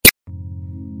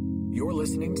You're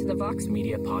listening to the Vox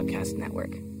Media Podcast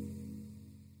Network.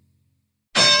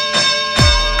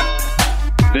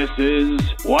 This is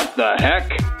What the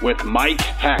Heck with Mike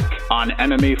Heck on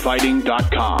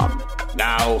MMAfighting.com.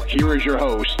 Now, here is your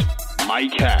host,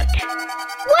 Mike Heck.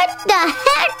 What the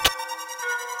heck?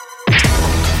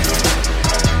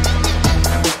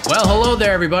 Well, hello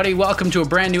there, everybody. Welcome to a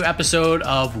brand new episode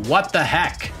of What the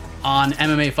Heck on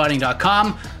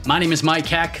MMAfighting.com. My name is Mike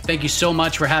Heck. Thank you so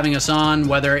much for having us on,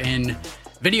 whether in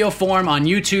video form on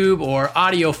YouTube or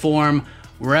audio form,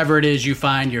 wherever it is you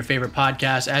find your favorite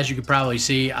podcast. As you can probably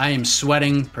see, I am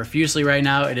sweating profusely right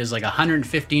now. It is like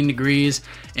 115 degrees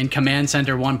in Command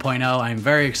Center 1.0. I'm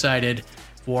very excited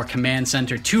for Command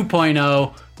Center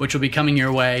 2.0, which will be coming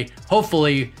your way,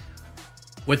 hopefully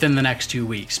within the next 2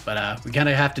 weeks. But we kind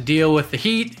of have to deal with the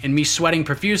heat and me sweating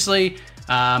profusely.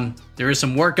 There is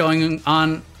some work going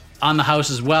on the house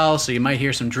as well, so you might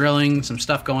hear some drilling, some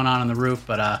stuff going on the roof,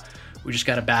 but we just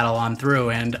got to battle on through.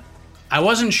 And I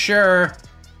wasn't sure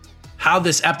how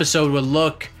this episode would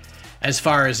look as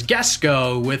far as guests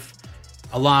go with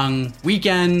a long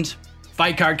weekend,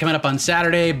 fight card coming up on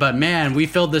Saturday, but man, we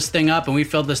filled this thing up, and we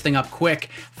filled this thing up quick.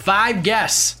 5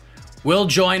 guests will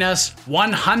join us.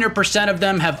 100% of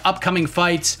them have upcoming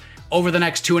fights over the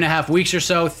next 2.5 weeks or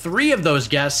so. 3 of those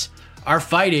guests are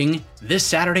fighting this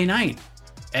Saturday night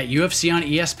at UFC on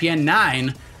ESPN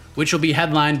 9, which will be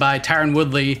headlined by Tyron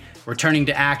Woodley returning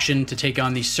to action to take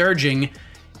on the surging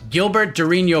Gilbert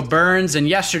Durinho Burns. And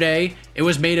yesterday, it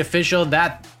was made official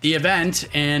that the event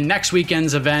and next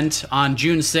weekend's event on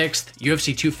June 6th,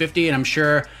 UFC 250, and I'm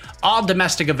sure all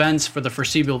domestic events for the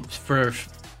foreseeable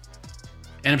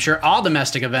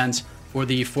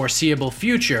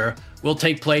future will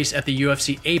take place at the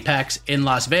UFC Apex in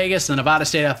Las Vegas. The Nevada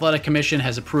State Athletic Commission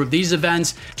has approved these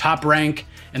events. Top rank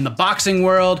in the boxing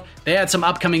world. They had some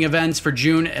upcoming events for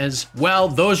June as well.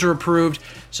 Those are approved.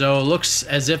 So it looks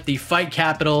as if the fight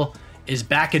capital is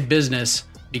back in business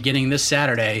beginning this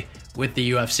Saturday with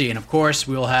the UFC. And of course,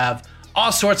 we will have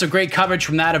all sorts of great coverage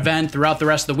from that event throughout the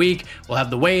rest of the week. We'll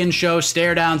have the weigh-in show,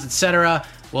 stare-downs, etc.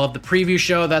 We'll have the preview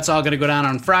show. That's all going to go down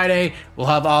on Friday. We'll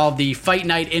have all the fight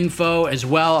night info as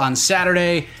well on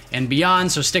Saturday and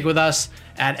beyond. So stick with us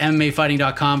at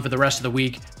MMAfighting.com for the rest of the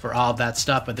week for all of that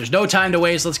stuff. But there's no time to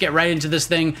waste. Let's get right into this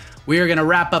thing. We are going to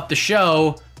wrap up the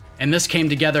show, and this came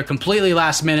together completely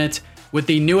last minute with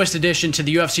the newest addition to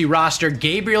the UFC roster,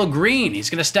 Gabriel Green. He's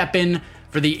going to step in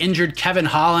for the injured Kevin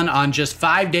Holland on just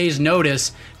 5 days'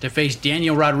 notice to face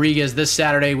Daniel Rodriguez this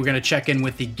Saturday. We're going to check in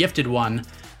with the gifted one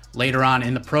later on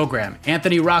in the program.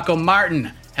 Anthony Rocco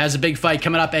Martin has a big fight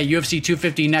coming up at UFC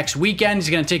 250 next weekend. He's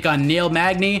going to take on Neil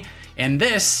Magny, and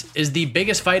this is the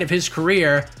biggest fight of his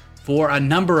career for a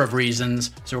number of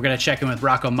reasons. So we're going to check in with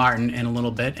Rocco Martin in a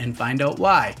little bit and find out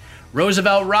why.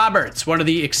 Roosevelt Roberts, one of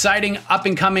the exciting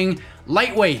up-and-coming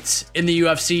lightweights in the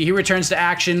UFC. He returns to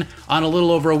action on a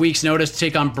little over a week's notice to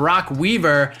take on Brock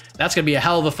Weaver. That's going to be a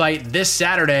hell of a fight this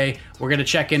Saturday. We're going to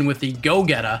check in with the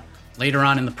go-getter later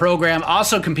on in the program.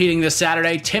 Also competing this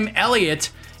Saturday, Tim Elliott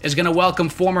is going to welcome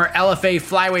former LFA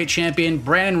flyweight champion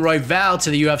Brandon Royval to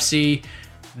the UFC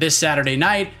this Saturday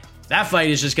night. That fight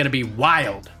is just going to be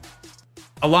wild.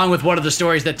 Along with one of the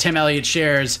stories that Tim Elliott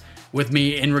shares with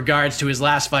me in regards to his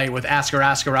last fight with Askar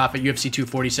Askarov at UFC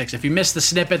 246. If you missed the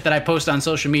snippet that I post on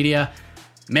social media,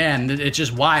 man, it's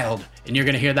just wild. And you're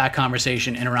going to hear that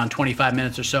conversation in around 25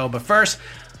 minutes or so. But first,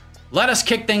 let us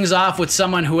kick things off with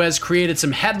someone who has created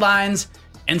some headlines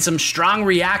and some strong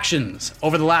reactions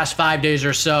over the last 5 days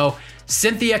or so.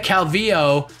 Cynthia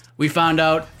Calvillo, we found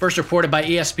out, first reported by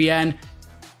ESPN,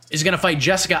 is going to fight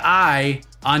Jessica Eye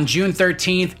on June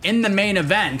 13th in the main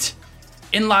event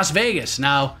in Las Vegas.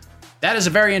 Now, that is a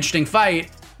very interesting fight,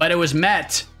 but it was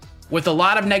met with a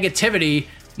lot of negativity,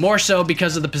 more so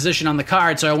because of the position on the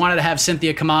card. So I wanted to have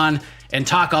Cynthia come on and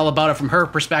talk all about it from her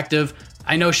perspective.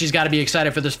 I know she's got to be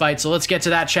excited for this fight, so let's get to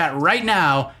that chat right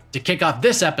now to kick off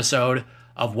this episode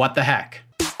of What the Heck.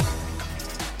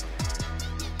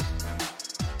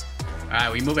 All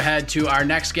right, we move ahead to our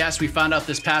next guest. We found out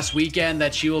this past weekend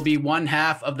that she will be one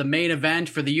half of the main event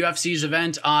for the UFC's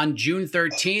event on June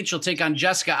 13th. She'll take on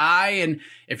Jessica Eye, and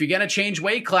if you're going to change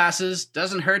weight classes,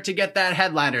 doesn't hurt to get that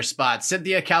headliner spot.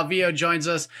 Cynthia Calvillo joins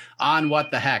us on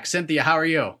What the Heck. Cynthia, how are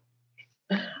you?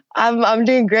 I'm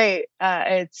doing great.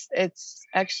 It's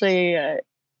actually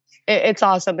it's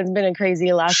awesome. It's been a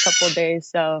crazy last couple of days,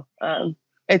 so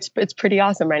it's pretty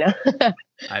awesome right now.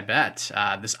 I bet.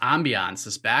 This ambiance,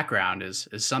 this background is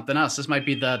something else. This might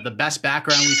be the best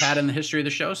background we've had in the history of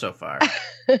the show so far.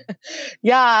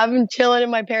 Yeah, I've been chilling in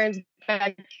my parents'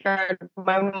 backyard.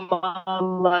 My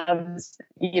mom loves,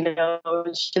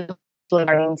 she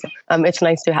learning. So, it's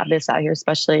nice to have this out here,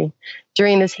 especially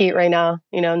during this heat right now.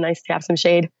 Nice to have some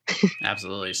shade.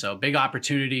 Absolutely. So big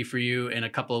opportunity for you in a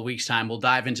couple of weeks' time. We'll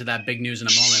dive into that big news in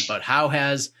a moment. But how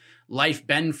has life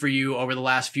been for you over the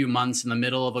last few months in the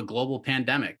middle of a global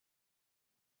pandemic?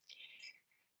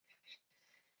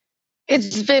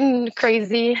 It's been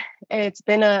crazy. It's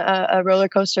been a roller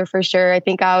coaster for sure. I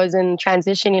think I was in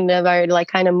transitioning of like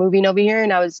kind of moving over here,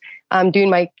 and I was doing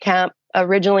my camp.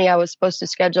 Originally, I was supposed to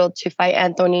schedule to fight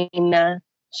Antonina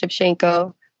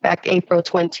Shevchenko back April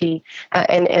 20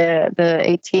 and the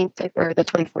 18th or the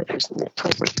 24th or something.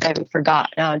 24th, I forgot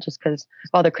now just because of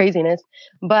all the craziness.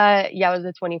 But yeah, it was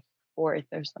the 24th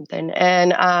or something.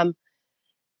 And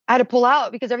I had to pull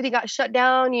out because everything got shut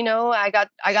down. I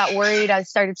got worried. I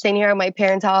started staying here at my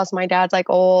parents' house. My dad's like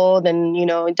old and,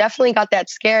 definitely got that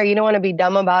scare. You don't want to be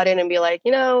dumb about it and be like,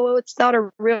 it's not a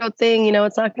real thing.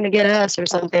 It's not going to get us or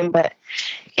something. But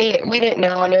we didn't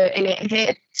know. And it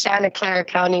hit Santa Clara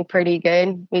County pretty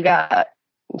good. We got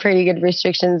pretty good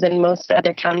restrictions in most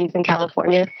other counties in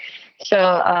California.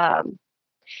 So,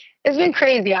 it's been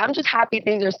crazy. I'm just happy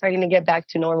things are starting to get back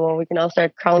to normal. We can all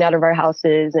start crawling out of our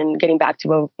houses and getting back to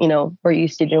what, we're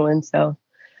used to doing. So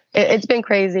it's been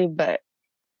crazy, but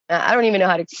I don't even know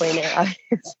how to explain it.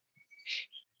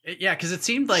 Yeah, because it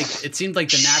seemed like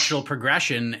the natural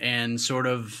progression and sort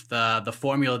of the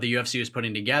formula the UFC was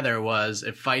putting together was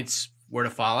if fights were to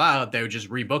fall out, they would just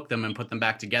rebook them and put them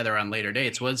back together on later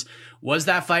dates. Was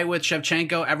that fight with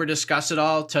Shevchenko ever discussed at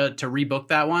all to rebook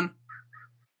that one?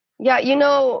 Yeah,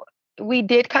 we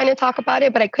did kind of talk about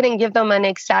it, but I couldn't give them an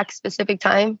exact specific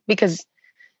time because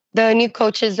the new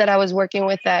coaches that I was working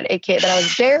with at AK that I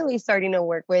was barely starting to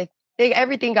work with,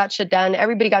 everything got shut down.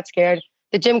 Everybody got scared.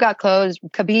 The gym got closed.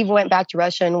 Khabib went back to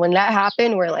Russia. And when that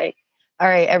happened, we're like, all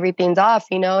right, everything's off,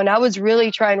 and I was really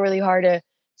trying really hard to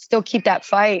still keep that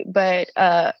fight. But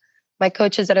my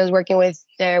coaches that I was working with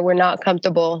there were not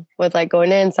comfortable with like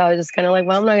going in. So I was just kind of like,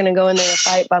 well, I'm not going to go in there and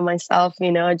fight by myself.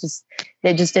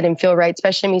 It just didn't feel right,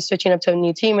 especially me switching up to a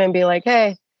new team and be like,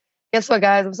 hey, guess what,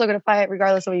 guys? I'm still going to fight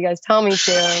regardless of what you guys tell me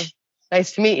to.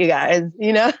 Nice to meet you guys,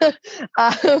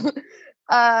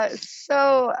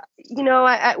 So,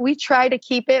 we tried to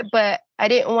keep it, but I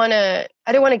didn't want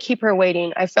to keep her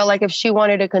waiting. I felt like if she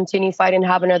wanted to continue fighting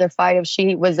and have another fight, if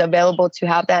she was available to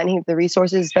have that and have the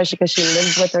resources, especially because she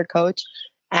lives with her coach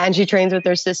and she trains with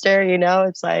her sister,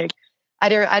 it's like, I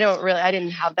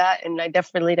didn't have that. And I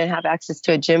definitely didn't have access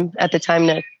to a gym at the time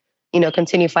to,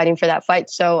 continue fighting for that fight.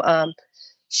 So,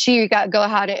 she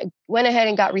went ahead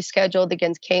and got rescheduled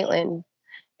against Caitlin.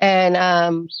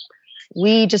 And,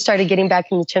 we just started getting back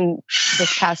in the gym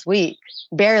this past week,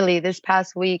 barely this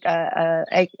past week.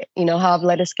 Hav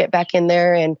let us get back in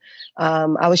there, and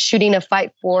I was shooting a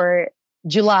fight for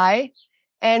July,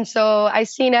 and so I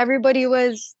seen everybody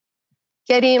was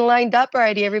getting lined up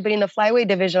already. Everybody in the flyweight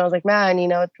division. I was like, man,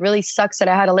 it really sucks that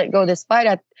I had to let go of this fight.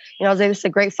 I was like, this is a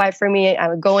great fight for me. I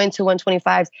would go into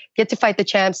 125s, get to fight the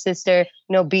champ's sister,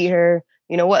 beat her.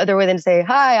 What other way than to say,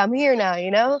 hi, I'm here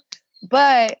now,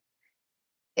 But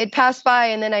it passed by,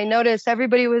 and then I noticed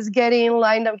everybody was getting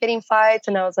lined up, getting fights,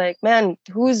 and I was like, man,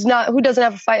 who doesn't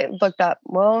have a fight booked up?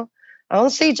 Well, I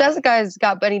don't see Jessica's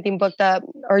got anything booked up,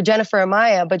 or Jennifer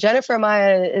Amaya, but Jennifer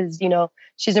Amaya is,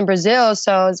 she's in Brazil,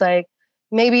 so I was like,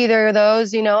 maybe there are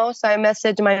those, So I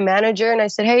messaged my manager and I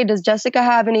said, hey, does Jessica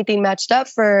have anything matched up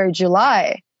for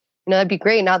July? That'd be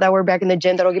great. Now that we're back in the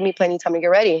gym, that'll give me plenty of time to get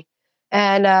ready.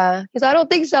 And he's like, I don't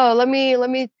think so. Let me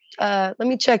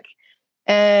check.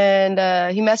 And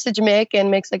he messaged Mick,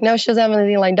 and Mick's like, no, she doesn't have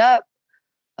anything lined up.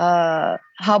 How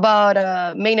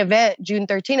about main event June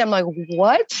 13th? I'm like,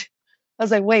 what? I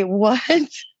was like, wait, what?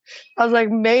 I was like,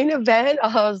 main event?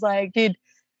 I was like, dude,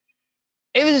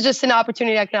 it was just an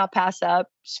opportunity I cannot pass up.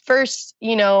 First,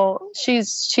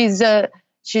 she's a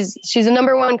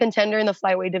number one contender in the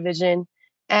flyweight division.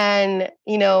 And,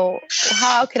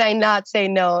 how could I not say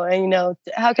no? And,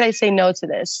 how could I say no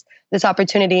to this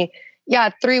opportunity?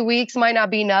 Yeah, 3 weeks might not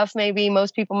be enough. Maybe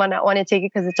most people might not want to take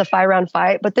it because it's a 5-round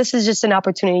fight, but this is just an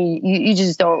opportunity. You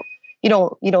just don't,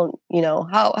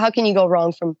 how can you go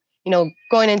wrong from,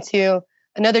 going into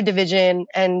another division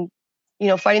and,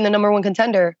 fighting the number one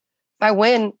contender? If I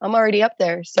win, I'm already up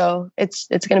there. So it's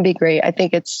going to be great. I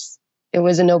think it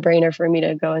was a no-brainer for me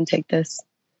to go and take this.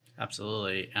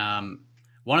 Absolutely.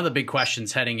 One of the big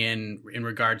questions heading in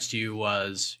regards to you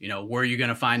was, were you going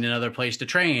to find another place to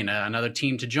train, another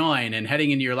team to join? And heading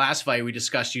into your last fight, we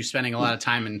discussed you spending a lot of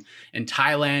time in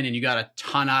Thailand, and you got a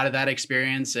ton out of that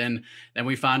experience. And then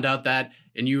we found out that,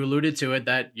 and you alluded to it,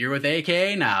 that you're with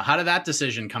AKA now. How did that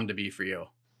decision come to be for you?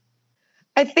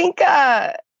 I think,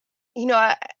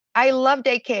 I loved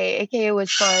AKA. AKA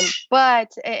was fun,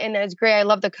 but and it's great. I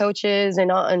love the coaches and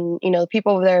the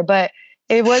people over there. But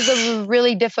it was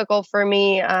really difficult for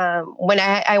me when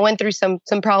I went through some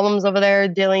problems over there,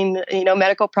 dealing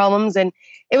medical problems, and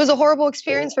it was a horrible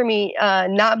experience for me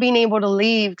not being able to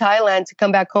leave Thailand to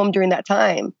come back home during that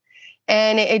time,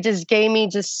 and it just gave me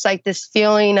just like this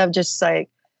feeling of just like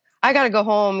I got to go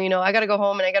home. I got to go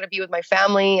home and I got to be with my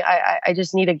family. I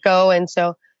just need to go, and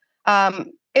so.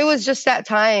 It was just that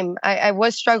time. I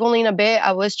was struggling a bit.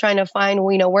 I was trying to find,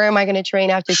 where am I going to train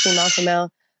after Team Alpha Male?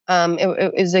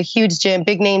 It was a huge gym,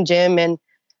 big name gym, and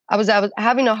I was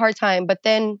having a hard time. But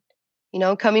then,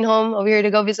 coming home over here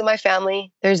to go visit my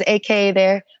family, there's AKA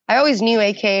there. I always knew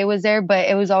AKA was there, but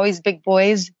it was always big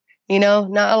boys, not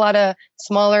a lot of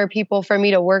smaller people for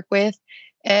me to work with.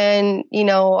 And,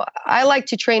 I like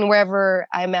to train wherever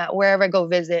I'm at, wherever I go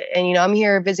visit. And, I'm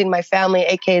here visiting my family.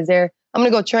 AKA is there. I'm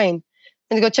going to go train.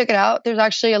 And to go check it out, there's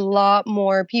actually a lot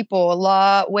more people,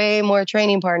 way more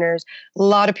training partners, a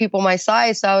lot of people my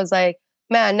size. So I was like,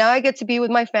 man, now I get to be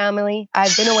with my family.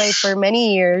 I've been away for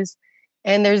many years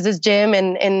and there's this gym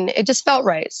and it just felt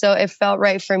right. So it felt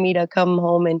right for me to come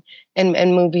home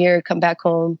and move here, come back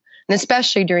home. And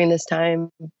especially during this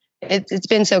time, it's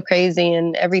been so crazy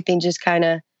and everything just kind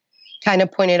of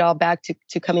pointed all back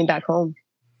to coming back home.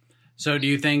 So do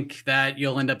you think that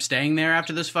you'll end up staying there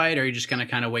after this fight, or are you just going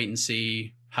to kind of wait and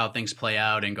see how things play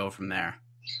out and go from there?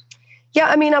 Yeah,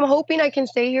 I mean, I'm hoping I can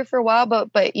stay here for a while,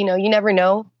 but you never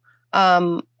know.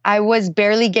 I was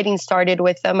barely getting started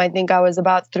with them. I think I was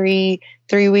about three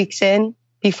weeks in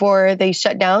before they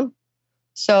shut down.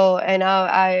 So, and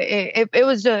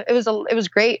it was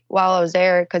great while I was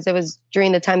there because it was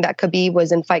during the time that Khabib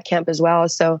was in fight camp as well.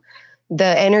 So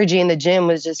the energy in the gym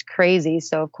was just crazy.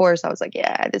 So of course I was like,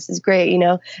 yeah, this is great,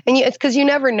 and it's because you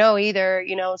never know either,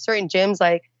 certain gyms,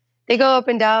 like they go up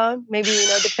and down, maybe,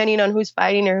 depending on who's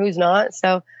fighting or who's not.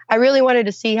 So I really wanted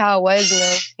to see how it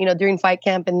was, during fight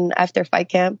camp and after fight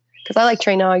camp, because I like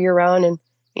training all year round and,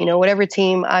 whatever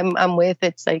team I'm with,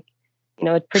 it's like,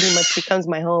 it pretty much becomes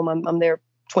my home. I'm there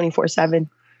 24/7.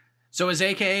 So is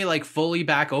AKA like fully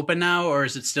back open now, or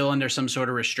is it still under some sort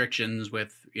of restrictions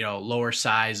with, lower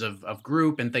size of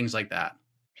group and things like that?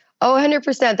 Oh,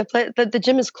 100%. The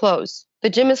gym is closed. The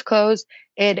gym is closed.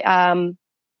 It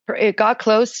got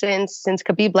closed since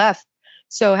Khabib left.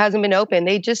 So it hasn't been open.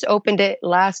 They just opened it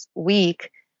last week.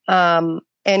 And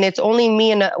it's only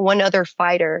me and one other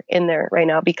fighter in there right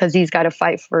now because he's got to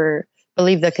fight for, I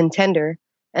believe, the contender.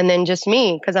 And then just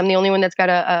me, because I'm the only one that's got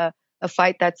a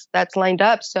fight that's lined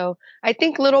up. So I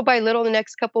think little by little, the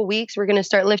next couple of weeks, we're going to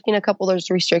start lifting a couple of those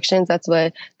restrictions. That's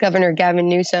what Governor Gavin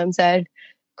Newsom said.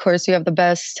 Of course, we have the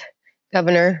best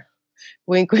governor.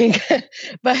 Wink, wink.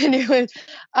 But anyways,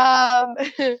 yeah.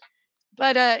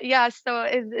 So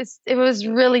it was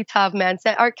really tough, man.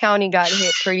 Our county got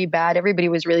hit pretty bad. Everybody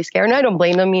was really scared, and I don't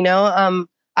blame them.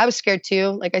 I was scared too.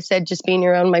 Like I said, just being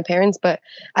around my parents, but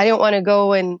I didn't want to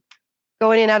go in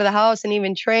and out of the house and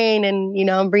even train and,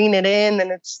 I'm bringing it in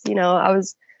and it's, I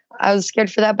was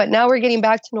scared for that, but now we're getting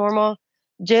back to normal.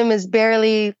 Gym is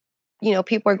barely,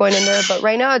 people are going in there, but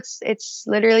right now it's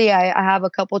literally, I have a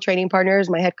couple training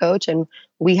partners, my head coach, and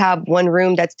we have one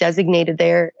room that's designated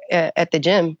there at the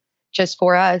gym just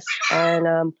for us.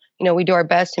 And, we do our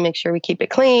best to make sure we keep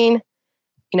it clean,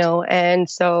 and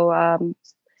so,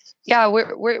 yeah,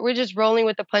 we're just rolling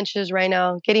with the punches right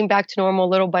now, getting back to normal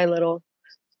little by little.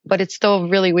 But it's still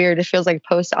really weird. It feels like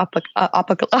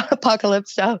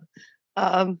post-apocalypse. So,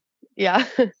 yeah.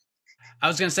 I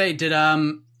was gonna say, did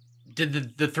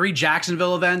the 3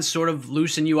 Jacksonville events sort of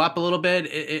loosen you up a little bit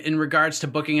in regards to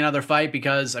booking another fight?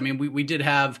 Because I mean, we did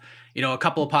have a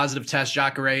couple of positive tests,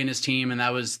 Jacare and his team, and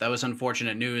that was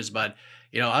unfortunate news. But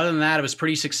other than that, it was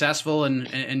pretty successful,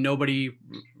 and nobody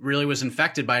really was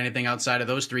infected by anything outside of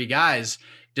those 3 guys.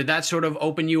 Did that sort of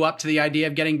open you up to the idea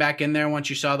of getting back in there once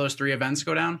you saw those 3 events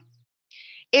go down?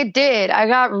 It did. I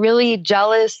got really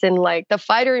jealous and like the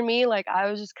fighter in me, like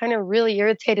I was just kind of really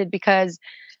irritated because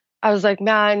I was like,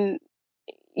 man,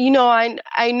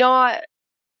 I know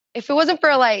if it wasn't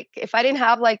for like, if I didn't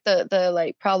have like the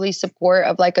like probably support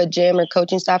of like a gym or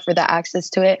coaching staff or the access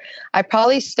to it, I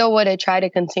probably still would have tried to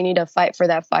continue to fight for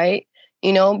that fight,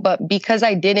 but because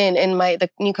I didn't, and the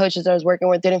new coaches I was working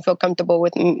with didn't feel comfortable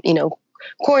with,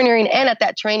 cornering, and at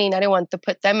that training, I didn't want to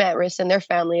put them at risk and their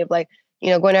family of like,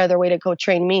 going out of their way to go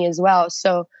train me as well.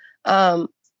 So, that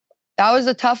was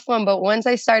a tough one. But once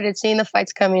I started seeing the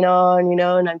fights coming on,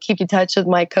 and I keep in touch with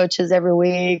my coaches every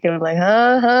week, and I'm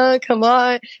like, come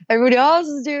on, everybody else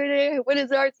is doing it. What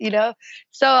is ours,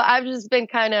 So I've just been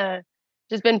kind of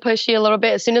just been pushy a little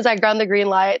bit. As soon as I ground the green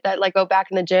light that like go back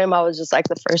in the gym, I was just like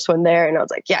the first one there, and I was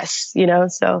like, yes,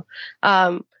 So,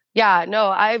 yeah, no,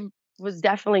 I was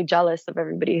definitely jealous of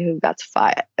everybody who got to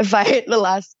fight the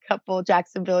last couple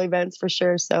Jacksonville events for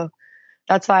sure. So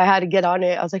that's why I had to get on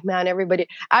it. I was like, man, everybody.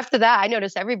 After that, I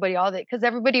noticed everybody because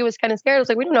everybody was kind of scared. I was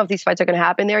like, we don't know if these fights are going to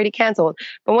happen. They already canceled.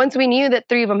 But once we knew that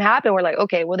 3 of them happened, we're like,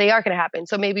 okay, well, they are going to happen.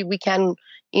 So maybe we can,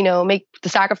 make the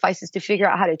sacrifices to figure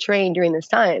out how to train during this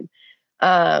time.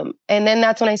 And then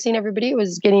that's when I seen everybody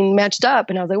was getting matched up,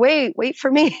 and I was like, wait for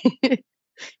me.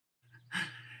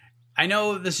 I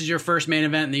know this is your first main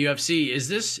event in the UFC. Is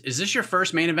this your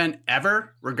first main event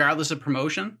ever, regardless of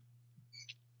promotion?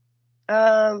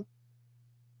 Yeah.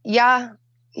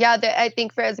 I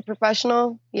think as a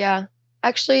professional, yeah.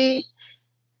 Actually,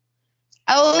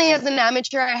 only as an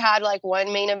amateur, I had like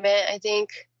one main event, I think.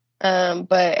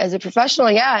 But as a professional,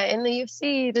 yeah, in the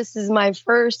UFC, this is my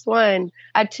first one.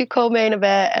 I had 2 co-main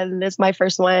event, and this is my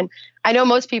first one. I know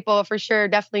most people for sure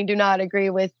definitely do not agree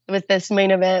with this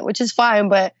main event, which is fine,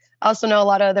 but I also know a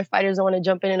lot of other fighters don't want to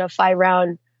jump in a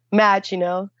 5-round match,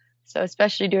 So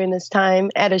especially during this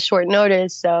time at a short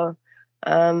notice. So,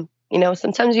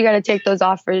 sometimes you got to take those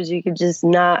offers. You could just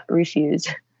not refuse.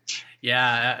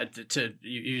 Yeah,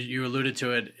 you alluded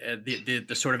to it,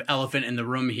 the sort of elephant in the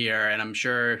room here, and I'm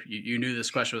sure you knew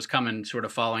this question was coming, sort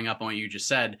of following up on what you just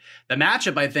said. The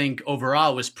matchup, I think,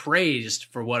 overall was praised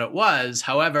for what it was.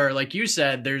 However, like you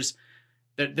said, there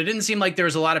didn't seem like there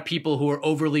was a lot of people who were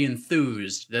overly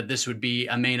enthused that this would be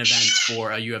a main event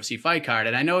for a UFC fight card.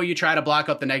 And I know you try to block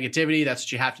up the negativity. That's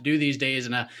what you have to do these days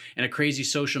in a crazy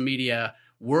social media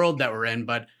world that we're in.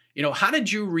 But, how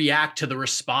did you react to the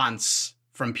response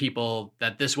from people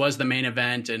that this was the main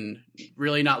event and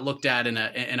really not looked at in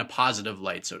a positive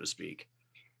light, so to speak?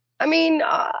 I mean,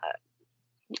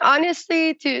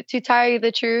 honestly, to tell you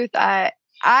the truth, I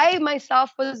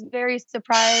myself was very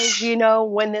surprised,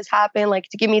 when this happened, like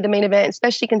to give me the main event,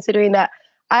 especially considering that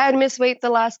I had missed weight the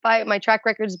last fight. My track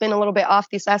record's been a little bit off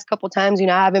these last couple times. I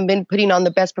haven't been putting on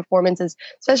the best performances,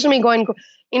 especially me going,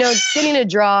 getting a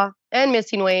draw and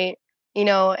missing weight,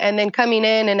 and then coming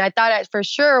in. And I thought for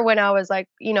sure when I was like,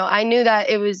 I knew that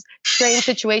it was strange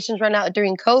situations run out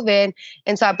during COVID.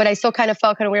 And so, but I still kind of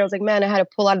felt kind of weird. I was like, man, I had to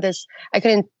pull out of this. I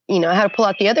couldn't, I had to pull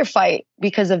out the other fight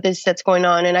because of this that's going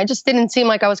on. And I just didn't seem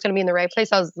like I was going to be in the right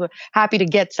place. I was happy to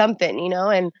get something,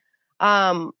 and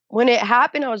when it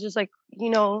happened, I was just like,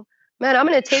 man, I'm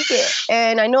going to take it.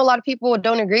 And I know a lot of people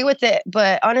don't agree with it,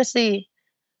 but honestly,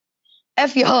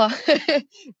 F y'all.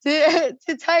 to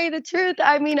tell you the truth,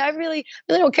 I mean, I really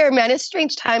don't care, man. It's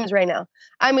strange times right now.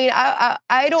 I mean,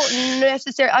 I don't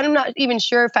necessarily, I'm not even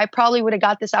sure if I probably would have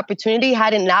got this opportunity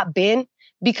had it not been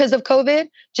because of COVID,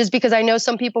 just because I know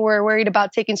some people were worried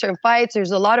about taking certain fights.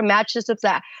 There's a lot of matches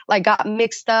that like got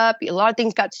mixed up. A lot of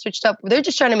things got switched up. They're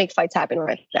just trying to make fights happen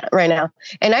right now.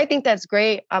 And I think that's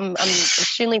great. I'm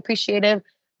extremely appreciative.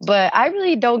 But I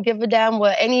really don't give a damn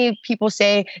what any people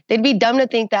say. They'd be dumb to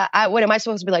think that what am I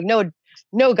supposed to be like?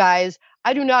 No, guys,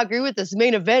 I do not agree with this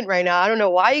main event right now. I don't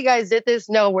know why you guys did this.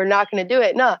 No, we're not going to do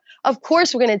it. No, of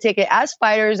course we're going to take it as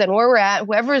fighters and where we're at.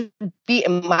 Whoever be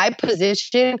in my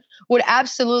position would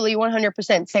absolutely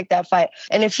 100% take that fight.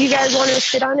 And if you guys want to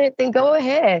sit on it, then go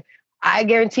ahead. I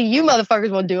guarantee you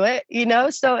motherfuckers will do it,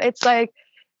 So it's like,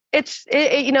 it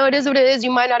is what it is.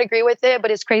 You might not agree with it, but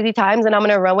it's crazy times and I'm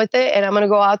going to run with it and I'm going to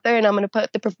go out there and I'm going to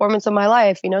put the performance of my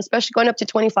life, especially going up to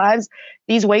 25s.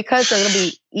 These weight cuts are going to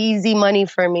be easy money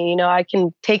for me. I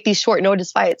can take these short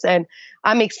notice fights and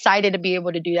I'm excited to be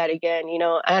able to do that again,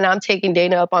 and I'm taking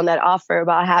Dana up on that offer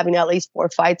about having at least 4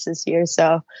 fights this year.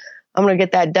 So I'm going to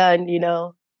get that done,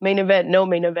 main event, no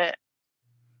main event.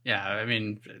 Yeah, I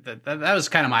mean, that was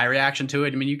kind of my reaction to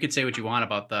it. I mean, you could say what you want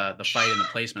about the fight and the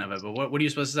placement of it, but what are you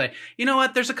supposed to say? You know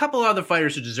what? There's a couple other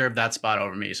fighters who deserve that spot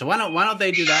over me. So why don't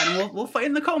they do that and we'll fight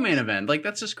in the co-main event? Like,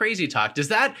 that's just crazy talk. Does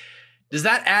that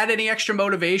add any extra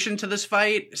motivation to this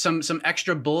fight? Some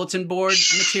extra bulletin board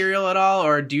material at all,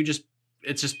 or do you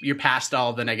you're past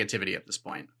all the negativity at this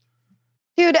point?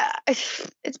 Dude,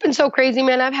 it's been so crazy,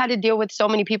 man. I've had to deal with so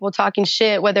many people talking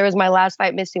shit, whether it was my last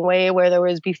fight missing weight, whether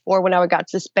it was before when I got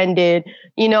suspended,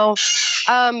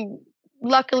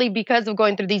 luckily because of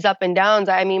going through these up and downs.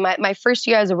 I mean, my first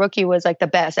year as a rookie was like the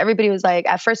best. Everybody was like,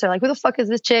 at first they're like, who the fuck is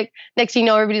this chick? Next thing you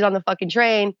know, everybody's on the fucking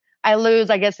train. I lose,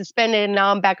 I get suspended, and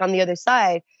now I'm back on the other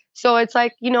side. So it's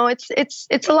like,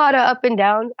 it's a lot of up and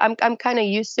down. I'm kind of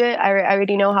used to it. I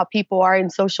already know how people are in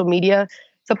social media.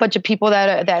 It's a bunch of people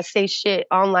that say shit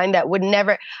online that would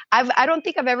never. I don't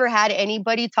think I've ever had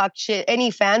anybody talk shit,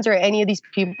 any fans or any of these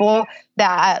people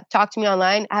that talk to me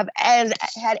online have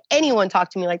had anyone talk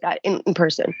to me like that in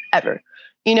person ever.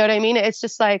 You know what I mean? It's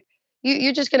just like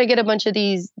you're just gonna get a bunch of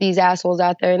these assholes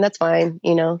out there, and that's fine.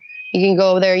 You know, you can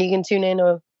go over there, you can tune in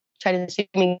or try to see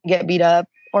me get beat up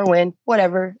or win,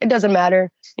 whatever. It doesn't matter.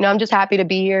 You know, I'm just happy to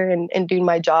be here and doing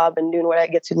my job and doing what I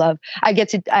get to love. I get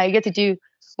to do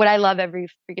what I love every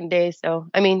freaking day. So,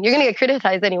 I mean, you're going to get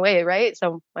criticized anyway, right?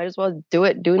 So might as well do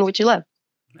it doing what you love.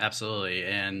 Absolutely.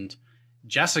 And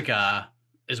Jessica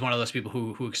is one of those people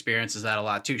who experiences that a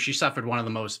lot too. She suffered one of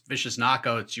the most vicious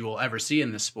knockouts you will ever see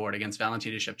in this sport against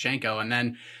Valentina Shevchenko. And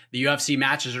then the UFC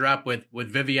matches her up with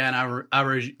Viviane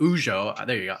Araujo.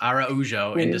 There you go.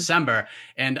 Araujo in December.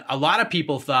 And a lot of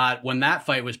people thought when that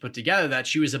fight was put together that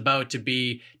she was about to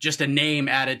be just a name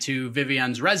added to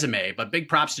Viviane's resume. But big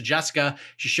props to Jessica.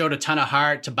 She showed a ton of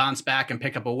heart to bounce back and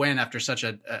pick up a win after such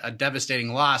a devastating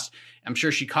loss. I'm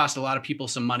sure she cost a lot of people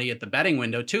some money at the betting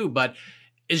window too. But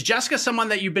is Jessica someone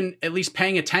that you've been at least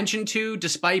paying attention to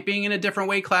despite being in a different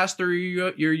weight class through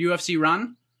your UFC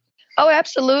run? Oh,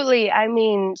 absolutely. I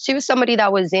mean, she was somebody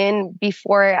that was in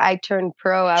before I turned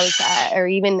pro. I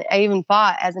even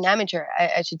fought as an amateur,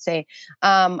 I should say.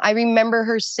 I remember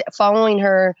her following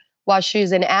her while she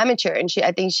was an amateur, and she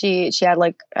was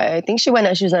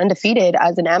undefeated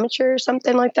as an amateur or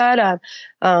something like that.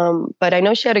 But I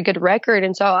know she had a good record,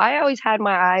 and so I always had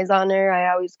my eyes on her.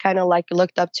 I always kind of like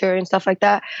looked up to her and stuff like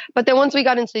that. But then once we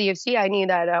got into the UFC, I knew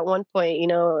that at one point, you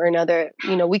know, or another,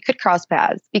 you know, we could cross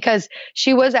paths because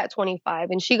she was at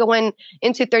 25 and she went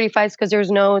into 35s because there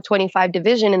was no 25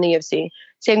 division in the UFC.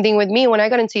 Same thing with me when I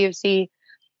got into UFC.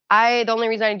 The only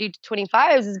reason I did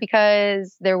 25s is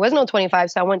because there was no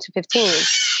 25, so I went to 15.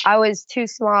 I was too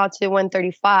small to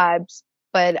 135s,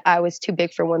 but I was too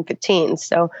big for 115.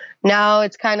 So now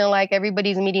it's kind of like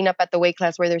everybody's meeting up at the weight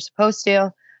class where they're supposed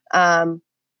to. Man,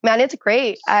 it's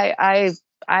great. I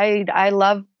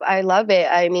love it.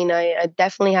 I mean, I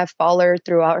definitely have followed her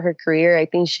throughout her career. I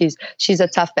think she's a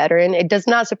tough veteran. It does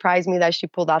not surprise me that she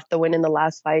pulled off the win in the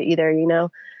last fight either, you know.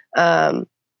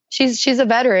 She's a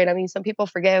veteran. I mean, some people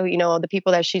forget, you know, the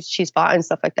people that she's fought and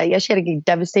stuff like that. Yeah, she had a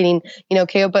devastating, you know,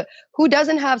 KO, but who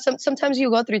doesn't have sometimes you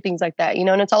go through things like that, you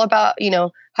know, and it's all about, you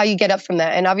know, how you get up from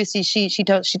that. And obviously she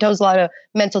shows a lot of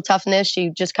mental toughness. She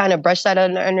just kind of brushed that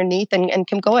underneath and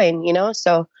kept going, you know.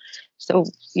 So,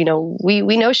 you know, we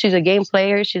know she's a game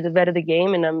player. She's a vet of the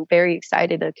game, and I'm very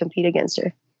excited to compete against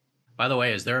her. By the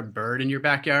way, is there a bird in your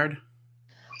backyard?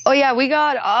 Oh yeah, we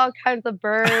got all kinds of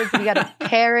birds. We got a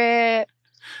parrot.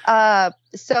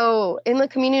 So in the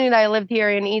community that I lived here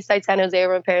in Eastside San Jose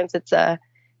with my parents,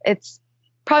 it's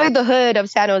probably the hood of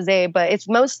San Jose, but it's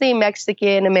mostly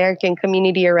Mexican American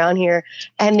community around here,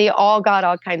 and they all got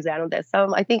all kinds of animals.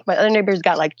 Some, I think my other neighbors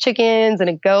got like chickens and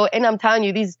a goat, and I'm telling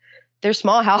you, they're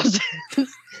small houses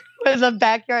with a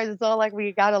backyard. It's not like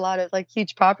we got a lot of like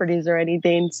huge properties or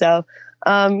anything. So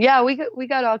yeah, we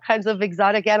got all kinds of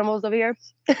exotic animals over here.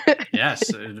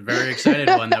 Yes, a very excited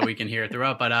one that we can hear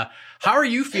throughout. But how are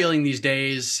you feeling these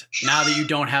days now that you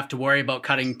don't have to worry about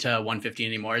cutting to 150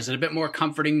 anymore? Is it a bit more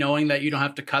comforting knowing that you don't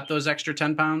have to cut those extra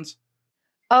 10 pounds?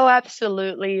 Oh,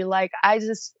 absolutely. Like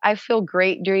I feel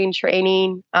great during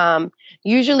training.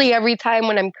 Usually every time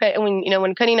when cutting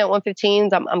at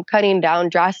 115s, I'm cutting down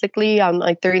drastically. I'm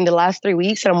like during the last 3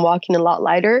 weeks, and I'm walking a lot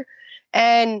lighter,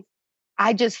 and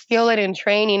I just feel it in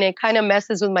training. It kind of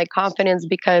messes with my confidence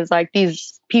because like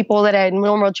these people that I had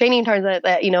normal training times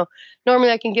that, you know,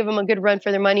 normally I can give them a good run for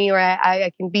their money, or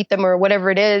I can beat them or whatever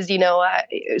it is, you know,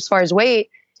 as far as weight,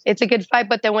 it's a good fight.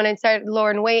 But then when I started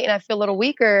lowering weight and I feel a little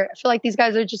weaker, I feel like these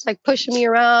guys are just like pushing me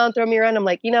around, throwing me around. I'm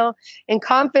like, you know, and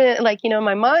confident, like, you know, in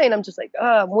my mind, I'm just like,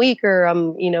 oh, I'm weaker.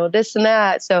 I'm, you know, this and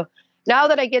that. So now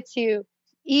that I get to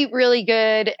eat really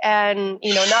good and,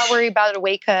 you know, not worry about a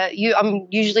weight cut, I'm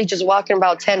usually just walking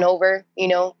about 10 over, you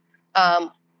know.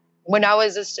 When I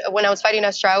was fighting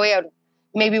Australia, I would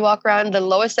maybe walk around, the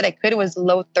lowest that I could was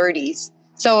low 30s.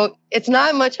 So it's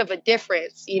not much of a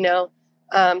difference, you know.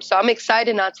 So I'm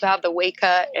excited not to have the weight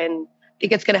cut, and I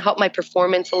think it's going to help my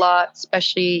performance a lot,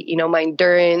 especially, you know, my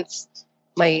endurance,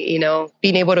 my, you know,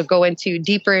 being able to go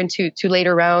deeper into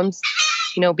later rounds,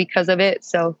 you know, because of it.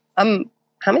 So I'm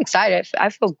excited. I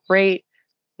feel great.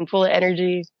 I'm full of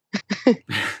energy.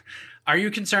 Are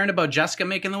you concerned about Jessica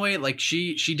making the weight? Like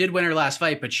she did win her last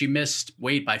fight, but she missed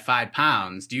weight by 5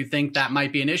 pounds. Do you think that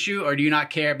might be an issue, or do you not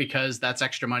care because that's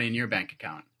extra money in your bank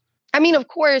account? I mean, of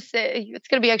course, it's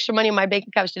going to be extra money in my bank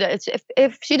account.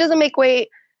 If she doesn't make weight,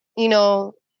 you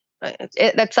know,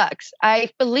 that sucks.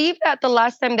 I believe that the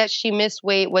last time that she missed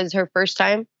weight was her first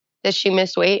time that she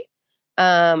missed weight.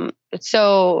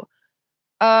 So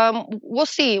we'll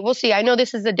see. I know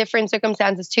this is a different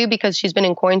circumstances too, because she's been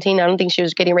in quarantine. I don't think she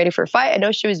was getting ready for a fight. I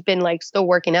know she was been like still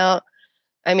working out.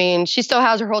 I mean, she still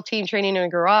has her whole team training in a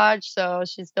garage, so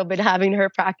she's still been having her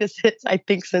practices, I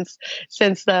think, since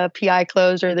the PI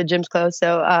closed or the gyms closed.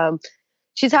 So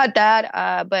she's had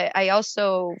that, but I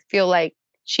also feel like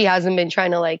she hasn't been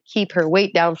trying to like keep her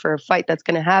weight down for a fight that's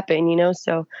going to happen, you know.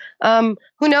 So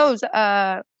who knows?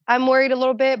 I'm worried a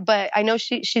little bit, but I know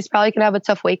she's probably going to have a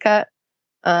tough weight cut.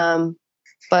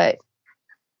 But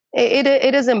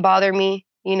it doesn't bother me,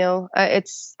 you know.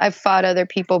 I've fought other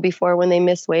people before when they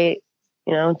miss weight.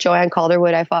 You know, Joanne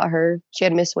Calderwood, I fought her. She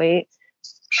had missed weight.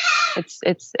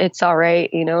 It's all right,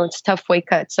 you know. It's a tough weight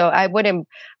cut, so I wouldn't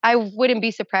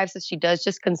be surprised if she does,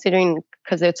 just considering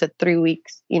because it's a 3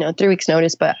 weeks, 3 weeks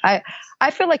notice. But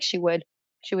I feel like she would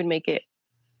make it.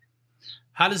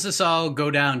 How does this all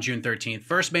go down June 13th?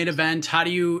 First main event. How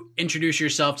do you introduce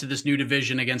yourself to this new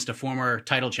division against a former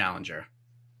title challenger?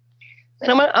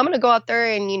 And I'm gonna go out there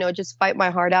and just fight my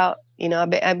heart out.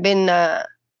 I've been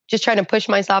just trying to push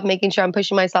myself, making sure I'm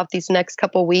pushing myself these next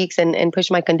couple of weeks and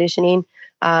push my conditioning.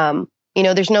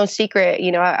 There's no secret.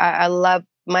 I love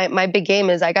my big game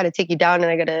is I got to take you down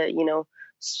and I got to,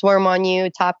 swarm on you,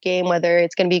 top game, whether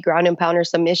it's going to be ground and pound or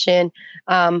submission.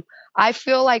 I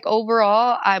feel like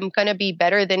overall I'm going to be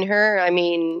better than her. I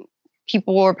mean,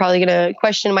 people are probably going to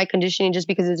question my conditioning just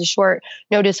because it's a short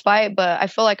notice fight, but I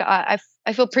feel like I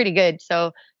feel pretty good.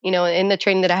 So, in the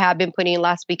training that I have been putting in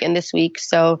last week and this week.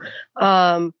 So,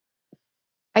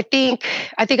 I think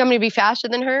I'm going to be faster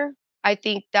than her. I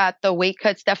think that the weight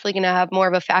cut's definitely going to have more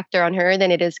of a factor on her than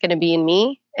it is going to be in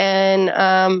me. And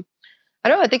I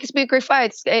don't know. I think it's going to be a great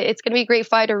fight. It's going to be a great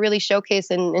fight to really showcase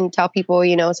and tell people,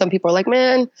 some people are like,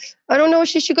 man, I don't know if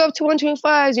she should go up to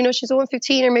 125s. She's a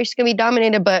 115 or maybe she's going to be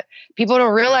dominated. But people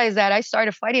don't realize that I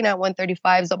started fighting at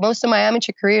 135s. So most of my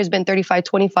amateur career has been 35,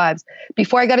 25s.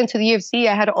 Before I got into the UFC,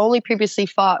 I had only previously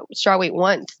fought strawweight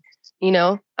once.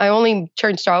 I only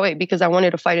turned strawweight because I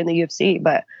wanted to fight in the UFC,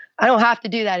 but I don't have to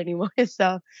do that anymore.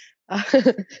 So,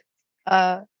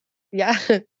 yeah.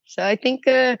 So I think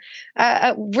we're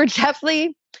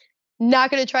definitely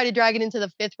not going to try to drag it into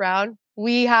the 5th round.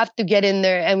 We have to get in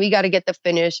there and we got to get the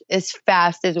finish as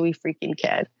fast as we freaking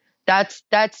can. That's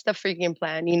the freaking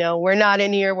plan. We're not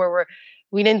in here where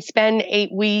we didn't spend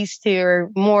 8 weeks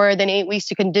or more than 8 weeks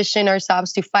to condition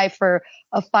ourselves to fight for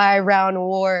a 5-round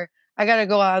war. I got to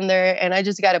go on there and I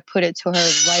just got to put it to her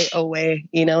right away,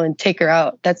 and take her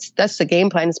out. That's the game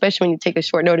plan, especially when you take a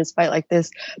short notice fight like this.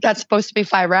 That's supposed to be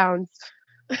 5 rounds.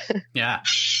 Yeah.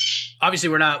 Obviously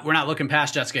we're not looking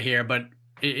past Jessica here, but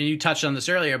you touched on this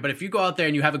earlier, but if you go out there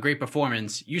and you have a great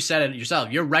performance, you said it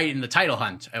yourself, you're right in the title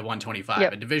hunt at 125,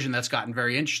 yep. A division that's gotten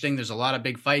very interesting. There's a lot of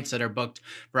big fights that are booked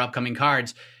for upcoming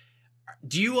cards.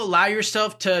 Do you allow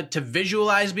yourself to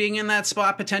visualize being in that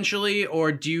spot potentially,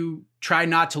 or do you try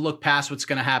not to look past what's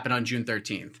going to happen on June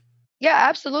 13th? Yeah,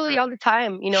 absolutely. All the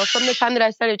time. From the time that I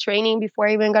started training before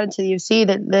I even got into the UFC,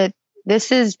 that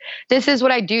this is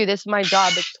what I do. This is my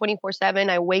job. It's 24/7.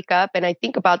 I wake up and I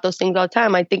think about those things all the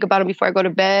time. I think about them before I go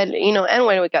to bed, and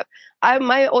when I wake up.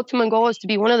 My ultimate goal is to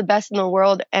be one of the best in the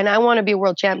world, and I want to be a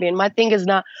world champion. My thing is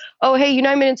not, oh, hey,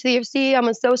 I'm into the UFC. I'm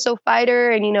a so-so fighter,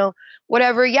 and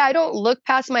whatever. Yeah, I don't look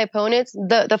past my opponents.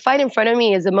 The fight in front of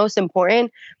me is the most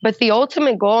important, but the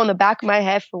ultimate goal in the back of my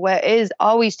head for what is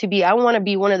always to be, I want to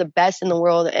be one of the best in the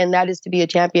world, and that is to be a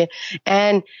champion.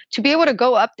 And to be able to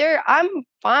go up there, I'm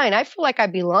fine. I feel like I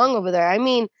belong over there. I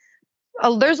mean,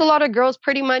 there's a lot of girls,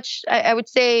 pretty much, I would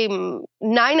say 9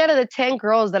 out of the 10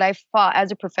 girls that I fought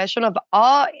as a professional have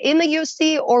all in the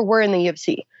UFC or were in the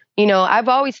UFC. I've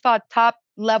always fought top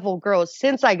level girls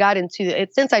since I got into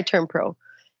it, since I turned pro.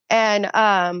 And,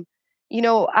 I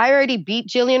already beat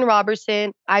Jillian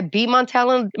Robertson. I beat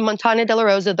Montana De La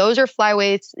Rosa. Those are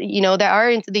flyweights, that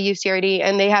are into the UFC already.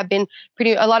 And they have been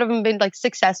a lot of them have been like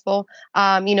successful.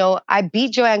 I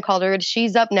beat Joanne Calderwood.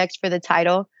 She's up next for the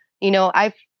title.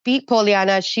 I beat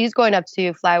Poliana. She's going up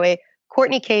to flyweight.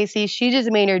 Courtney Casey. She just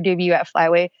made her debut at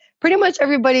flyweight. Pretty much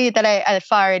everybody that I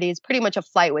fought already is pretty much a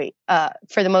flyweight,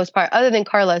 for the most part, other than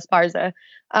Carla Esparza.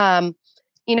 I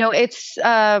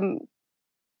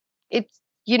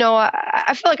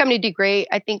feel like I'm going to do great.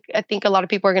 I think a lot of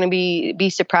people are going to be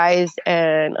surprised,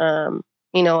 and I'm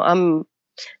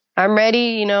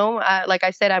ready. Like I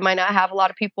said, I might not have a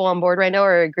lot of people on board right now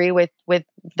or agree with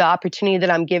the opportunity that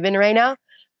I'm given right now,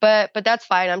 but that's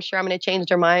fine. I'm sure I'm going to change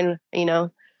their mind.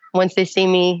 Once they see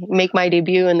me make my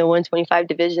debut in the 125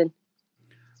 division.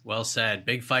 Well said.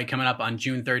 Big fight coming up on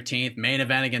June 13th. Main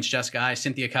event against Jessica Eye.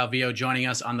 Cynthia Calvillo joining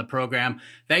us on the program.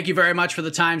 Thank you very much for the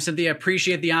time, Cynthia.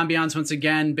 Appreciate the ambiance once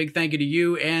again. Big thank you to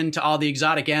you and to all the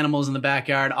exotic animals in the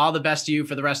backyard. All the best to you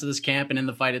for the rest of this camp and in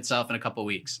the fight itself in a couple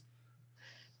weeks.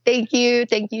 Thank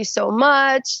you so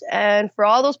much. And for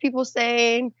all those people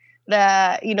saying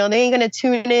that, they ain't gonna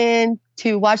tune in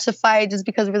to watch the fight just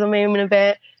because we're the main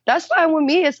event, that's fine with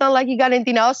me. It's not like you got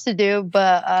anything else to do,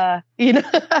 but you're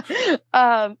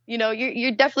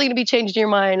definitely gonna be changing your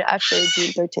mind after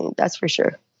June 13th. That's for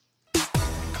sure.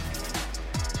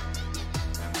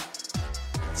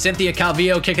 Cynthia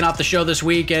Calvillo kicking off the show this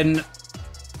week, and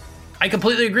I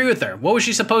completely agree with her. What was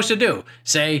she supposed to do?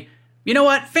 Say, you know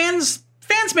what, fans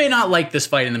may not like this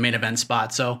fight in the main event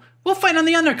spot, so we'll fight on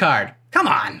the undercard. Come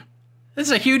on. This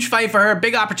is a huge fight for her,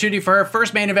 big opportunity for her.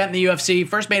 First main event in the UFC,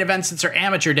 first main event since her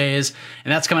amateur days,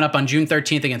 and that's coming up on June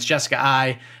 13th against Jessica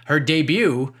Eye, her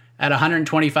debut at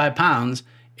 125 pounds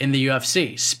in the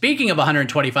UFC. Speaking of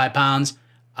 125 pounds,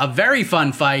 a very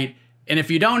fun fight. And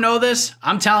if you don't know this,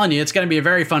 I'm telling you, it's going to be a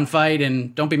very fun fight.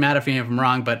 And don't be mad at me if I'm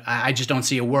wrong, but I just don't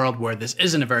see a world where this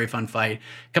isn't a very fun fight.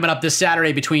 Coming up this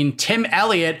Saturday between Tim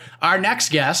Elliott, our next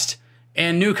guest,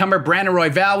 and newcomer Brandon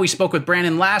Royval. We spoke with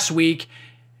Brandon last week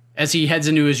as he heads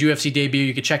into his UFC debut.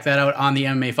 You can check that out on the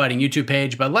MMA Fighting YouTube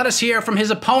page. But let us hear from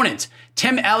his opponent,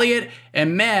 Tim Elliott.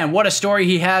 And man, what a story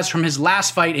he has from his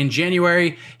last fight in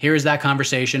January. Here is that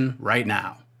conversation right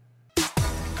now.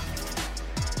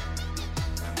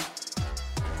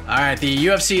 All right, the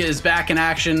UFC is back in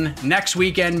action next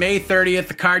weekend, May 30th.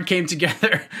 The card came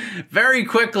together very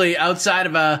quickly outside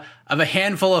of a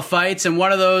handful of fights, and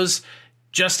one of those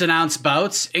just announced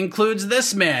bouts includes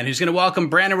this man who's going to welcome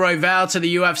Brandon Royval to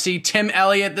the UFC, Tim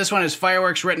Elliott. This one has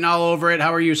fireworks written all over it.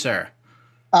 How are you, sir?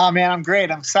 Oh, man, I'm great.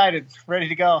 I'm excited. Ready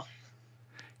to go.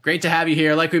 Great to have you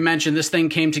here. Like we mentioned, this thing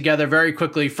came together very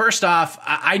quickly. First off,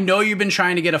 I know you've been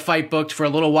trying to get a fight booked for a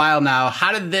little while now.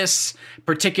 How did this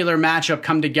particular matchup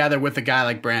come together with a guy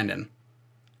like Brandon?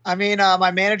 I mean, my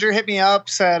manager hit me up,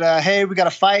 said, hey, we got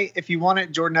a fight. If you want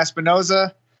it, Jordan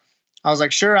Espinoza. I was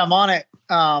like, sure, I'm on it.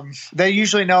 They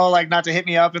usually know like not to hit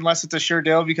me up unless it's a sure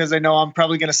deal because they know I'm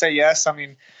probably going to say yes. I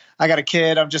mean, I got a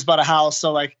kid. I'm just bought a house.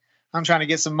 So like I'm trying to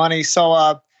get some money.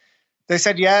 So they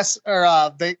said yes,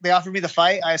 or they offered me the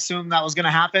fight. I assumed that was going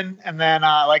to happen. And then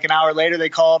like an hour later, they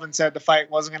called and said the fight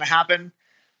wasn't going to happen.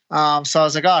 So I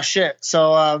was like, oh, shit.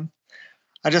 So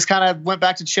I just kind of went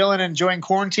back to chilling and enjoying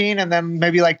quarantine. And then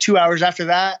maybe like 2 hours after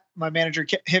that, my manager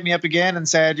hit me up again and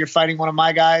said, you're fighting one of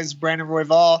my guys, Brandon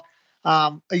Royval,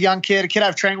 a young kid, a kid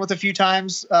I've trained with a few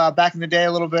times back in the day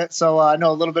a little bit. So I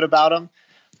know a little bit about him.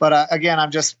 But again,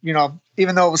 I'm just,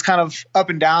 even though it was kind of up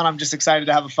and down, I'm just excited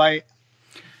to have a fight.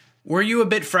 Were you a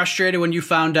bit frustrated when you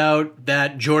found out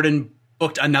that Jordan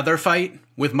booked another fight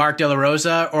with Mark De La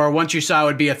Rosa, or once you saw it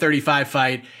would be a 35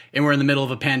 fight and we're in the middle of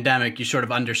a pandemic, you sort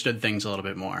of understood things a little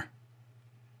bit more?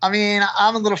 I mean,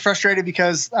 I'm a little frustrated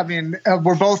because,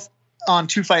 we're both on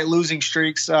 2-fight losing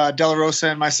streaks, De La Rosa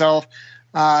and myself.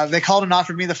 They called and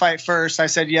offered me the fight first. I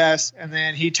said yes, and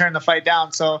then he turned the fight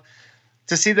down. So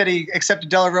to see that he accepted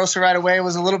De La Rosa right away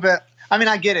was a little bit – I mean,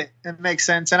 I get it. It makes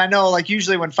sense. And I know, like,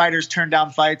 usually when fighters turn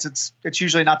down fights, it's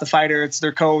usually not the fighter. It's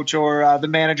their coach or the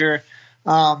manager.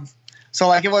 So,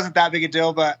 like, it wasn't that big a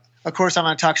deal. But, of course, I'm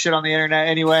going to talk shit on the internet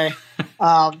anyway.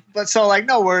 But so, like,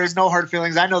 no worries, no hard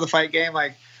feelings. I know the fight game.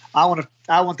 Like, I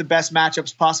want the best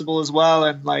matchups possible as well.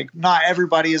 And, like, not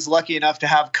everybody is lucky enough to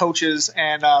have coaches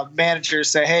and managers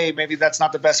say, hey, maybe that's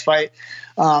not the best fight.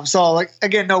 So, like,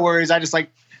 again, no worries. I just,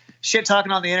 like, shit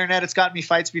talking on the internet. It's gotten me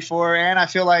fights before. And I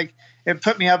feel like it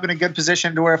put me up in a good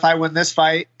position to where if I win this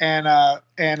fight and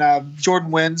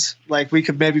Jordan wins, like we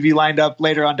could maybe be lined up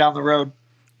later on down the road.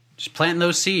 Just planting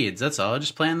those seeds. That's all.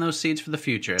 Just planting those seeds for the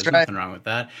future. There's nothing wrong with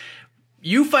that.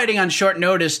 You fighting on short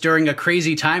notice during a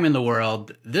crazy time in the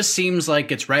world, this seems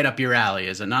like it's right up your alley,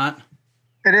 is it not?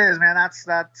 It is, man. That's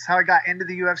how I got into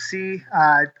the UFC.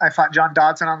 I fought John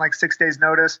Dodson on like 6 days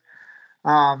notice.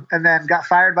 And then got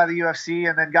fired by the UFC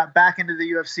and then got back into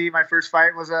the UFC. My first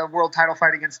fight was a world title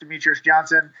fight against Demetrius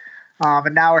Johnson.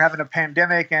 And now we're having a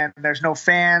pandemic and there's no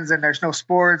fans and there's no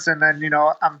sports. And then,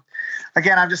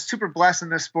 I'm just super blessed in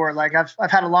this sport. Like I've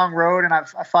had a long road and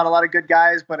I've fought a lot of good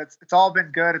guys, but it's all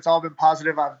been good. It's all been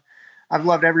positive. I've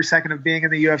loved every second of being in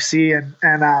the UFC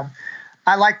and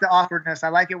I like the awkwardness. I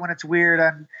like it when it's weird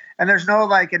and there's no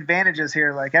like advantages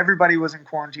here. Like everybody was in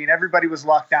quarantine, everybody was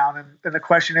locked down. And the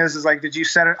question is like, did you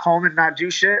sit at home and not do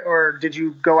shit or did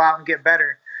you go out and get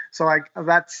better? So like,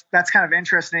 that's kind of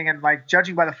interesting. And like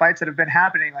judging by the fights that have been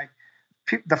happening, like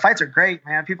the fights are great,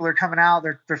 man. People are coming out,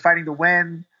 they're fighting to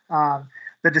win.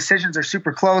 The decisions are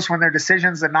super close. When they're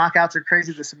decisions, the knockouts are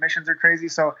crazy. The submissions are crazy.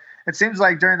 So it seems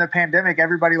like during the pandemic,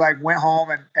 everybody like went home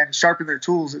and sharpened their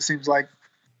tools. It seems like.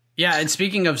 Yeah, and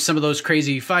speaking of some of those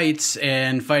crazy fights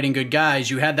and fighting good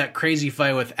guys, you had that crazy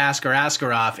fight with Askar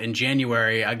Askarov in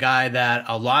January, a guy that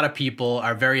a lot of people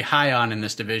are very high on in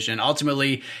this division.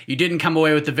 Ultimately, you didn't come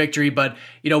away with the victory, but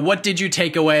what did you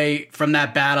take away from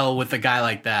that battle with a guy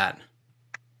like that?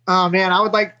 Oh man, I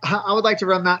would like to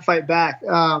run that fight back.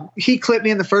 He clipped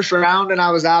me in the first round, and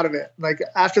I was out of it. Like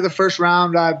after the first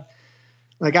round, I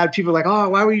had people like, "Oh,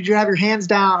 why would you have your hands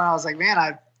down?" And I was like,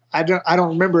 "Man, I don't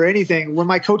remember anything." When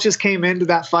my coaches came into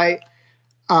that fight,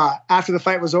 after the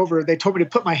fight was over, they told me to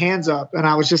put my hands up, and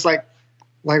I was just like,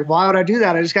 why would I do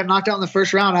that? I just got knocked out in the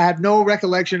first round. I had no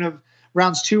recollection of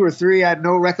rounds 2 or 3. I had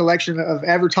no recollection of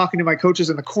ever talking to my coaches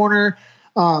in the corner,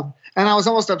 and I was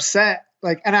almost upset.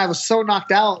 And I was so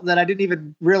knocked out that I didn't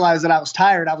even realize that I was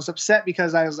tired. I was upset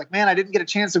because I was like, man, I didn't get a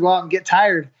chance to go out and get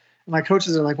tired. And my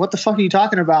coaches are like, what the fuck are you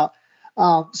talking about?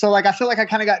 So I feel like I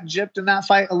kind of got gypped in that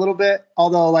fight a little bit,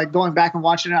 although going back and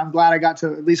watching it, I'm glad I got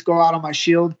to at least go out on my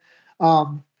shield. But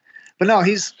no,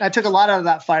 I took a lot out of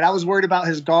that fight. I was worried about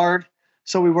his guard.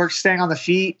 So we worked staying on the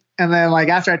feet. And then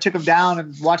after I took him down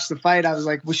and watched the fight, I was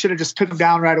like, we should have just took him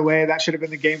down right away. That should have been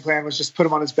the game plan, was just put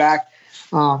him on his back.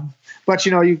 But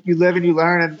you live and you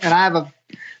learn, and I have a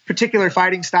particular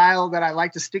fighting style that I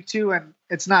like to stick to, and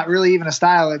it's not really even a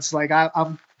style. It's like I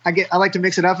like to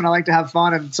mix it up, and I like to have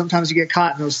fun, and sometimes you get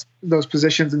caught in those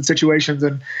positions and situations,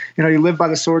 and you live by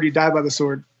the sword, you die by the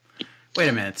sword. Wait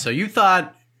a minute. So you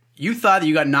thought that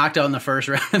you got knocked out in the first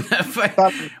round in that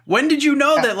fight? When did you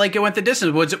know that it went the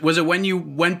distance? Was it when you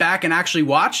went back and actually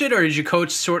watched it, or did your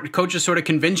coaches sort of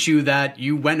convince you that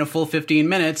you went a full 15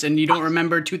 minutes and you don't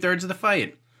remember 2/3 of the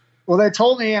fight? Well, they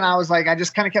told me, and I was like, I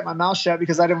just kind of kept my mouth shut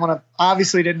because I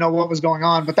obviously didn't know what was going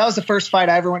on. But that was the first fight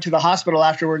I ever went to the hospital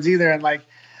afterwards either. And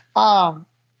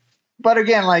but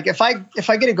again, if I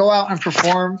get to go out and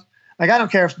perform, I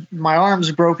don't care if my arms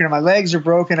are broken or my legs are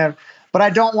broken, but I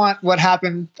don't want what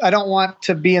happened. I don't want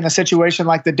to be in a situation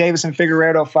like the Davis and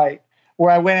Figueiredo fight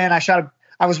where I went in,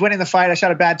 I was winning the fight, I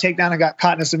shot a bad takedown and got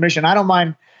caught in a submission. I don't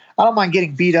mind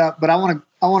getting beat up, but I want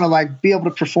to be able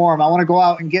to perform. I want to go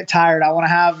out and get tired. I want to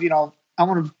have, I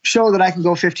want to show that I can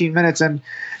go 15 minutes. And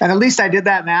at least I did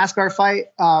that in the Askar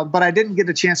fight. But I didn't get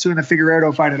the chance to in the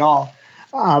Figueiredo fight at all.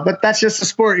 But that's just the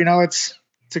sport, it's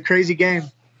a crazy game.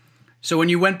 So when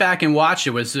you went back and watched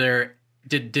it,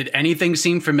 did anything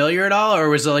seem familiar at all? Or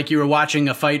was it like you were watching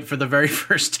a fight for the very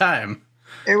first time?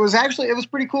 It was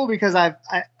pretty cool because it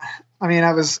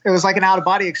was like an out of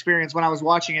body experience when I was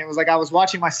watching it. It was like I was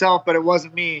watching myself, but it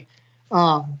wasn't me.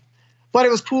 But it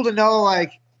was cool to know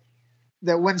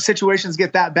that when situations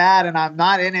get that bad and I'm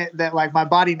not in it, that my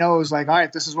body knows all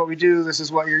right, this is what we do. This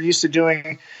is what you're used to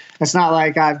doing. It's not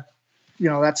like I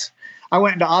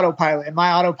went into autopilot, and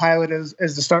my autopilot is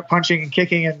to start punching and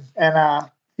kicking and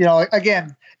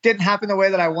again, didn't happen the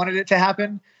way that I wanted it to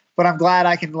happen, but I'm glad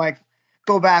I can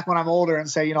go back when I'm older and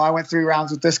say, I went 3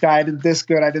 rounds with this guy. I did this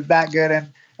good. I did that good.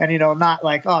 And not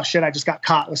oh shit, I just got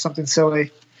caught with something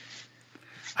silly.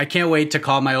 I can't wait to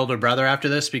call my older brother after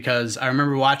this because I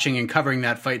remember watching and covering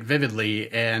that fight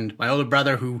vividly. And my older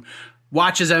brother, who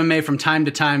watches MMA from time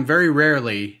to time, very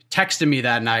rarely, texted me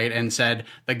that night and said,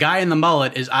 the guy in the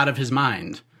mullet is out of his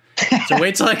mind. So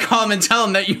wait till I call him and tell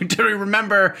him that you do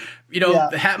remember,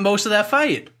 most of that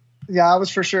fight. Yeah, I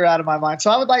was for sure out of my mind. So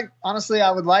I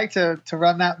would like to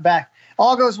run that back.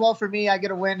 All goes well for me. I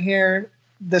get a win here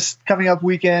this coming up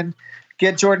weekend,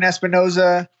 get Jordan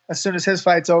Espinoza as soon as his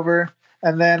fight's over,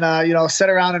 and then, sit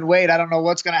around and wait. I don't know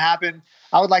what's going to happen.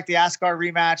 I would like the Askar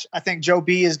rematch. I think Joe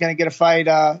B is going to get a fight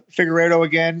Figueiredo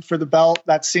again for the belt.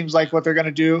 That seems like what they're going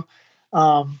to do.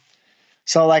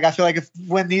 So I feel like if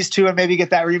win these two and maybe get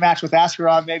that rematch with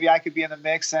Askarov, maybe I could be in the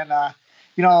mix. And,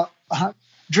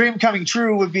 dream coming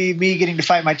true would be me getting to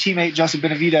fight my teammate, Joseph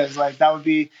Benavidez. That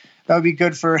would be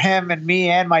good for him and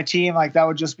me and my team. That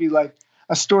would just be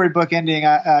a storybook ending.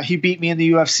 He beat me in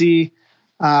the UFC.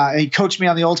 He coached me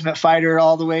on The Ultimate Fighter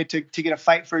all the way to get a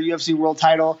fight for a UFC world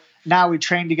title. Now we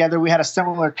trained together. We had a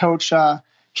similar coach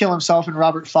kill himself and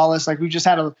Robert Follis. We just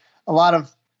had a lot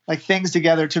of things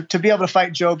together to be able to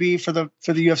fight Joe B for the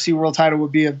UFC world title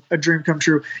would be a dream come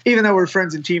true. Even though we're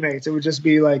friends and teammates, it would just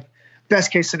be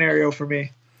best case scenario for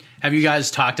me. Have you guys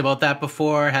talked about that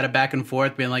before? Had a back and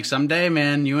forth being someday,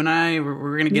 man, you and I,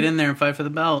 we're going to get in there and fight for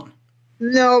the belt?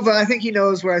 No, but I think he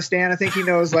knows where I stand. I think he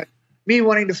knows me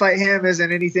wanting to fight him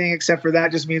isn't anything except for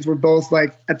that just means we're both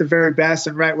at the very best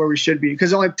and right where we should be. Because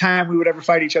the only time we would ever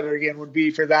fight each other again would be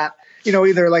for that,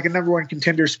 either a number 1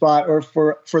 contender spot or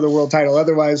for the world title.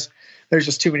 Otherwise, there's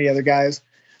just too many other guys.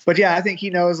 But yeah, I think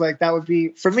he knows that would be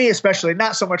for me, especially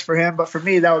not so much for him, but for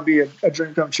me, that would be a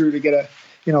dream come true to get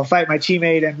fight my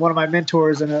teammate and one of my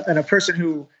mentors and a person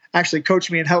who actually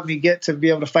coached me and helped me get to be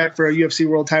able to fight for a UFC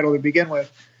world title to begin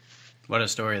with. What a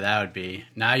story that would be.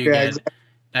 Now you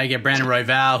get Brandon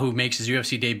Royval, who makes his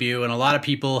UFC debut, and a lot of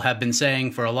people have been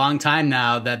saying for a long time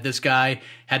now that this guy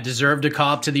had deserved a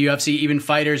call up to the UFC. Even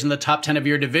fighters in the top 10 of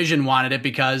your division wanted it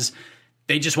because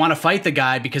they just want to fight the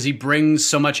guy because he brings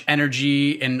so much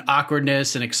energy and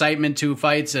awkwardness and excitement to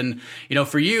fights. And,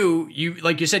 for you,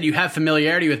 like you said, you have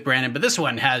familiarity with Brandon, but this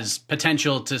one has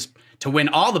potential to win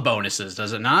all the bonuses,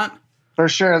 does it not? For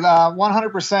sure.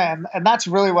 100%. And that's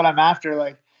really what I'm after.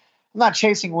 Like, I'm not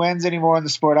chasing wins anymore in the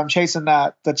sport. I'm chasing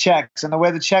the checks. And the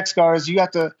way the checks go is you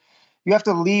have to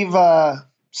leave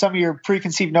some of your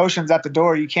preconceived notions at the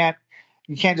door. You can't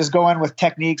just go in with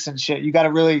techniques and shit. You got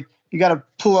to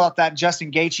pull out that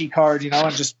Justin Gaethje card,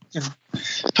 and just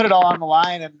put it all on the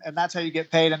line, and that's how you get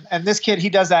paid. And this kid, he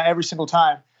does that every single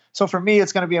time. So for me,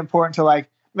 it's going to be important to like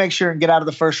make sure and get out of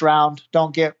the first round.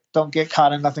 Don't get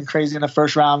caught in nothing crazy in the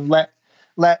first round.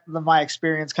 Let my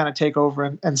experience kind of take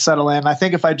over and settle in. I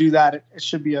think if I do that, it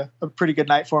should be a pretty good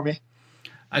night for me.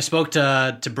 I spoke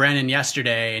to Brandon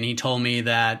yesterday, and he told me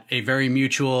that a very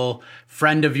mutual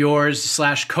friend of yours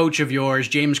 / coach of yours,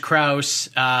 James Krause,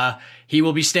 he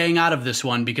will be staying out of this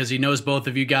one because he knows both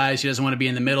of you guys. He doesn't want to be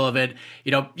in the middle of it.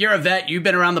 You're a vet. You've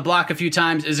been around the block a few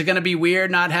times. Is it going to be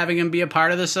weird not having him be a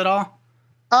part of this at all?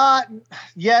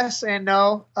 Yes and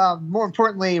no. More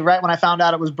importantly, right when I found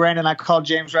out it was Brandon, I called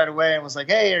James right away and was like,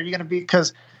 "Hey, are you going to be?"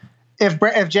 Because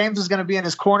if James is going to be in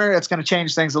his corner, it's going to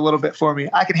change things a little bit for me.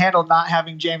 I can handle not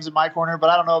having James in my corner, but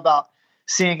I don't know about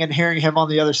seeing and hearing him on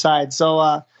the other side.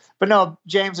 So, but no,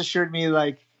 James assured me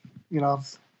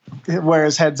where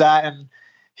his head's at, and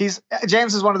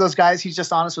James is one of those guys. He's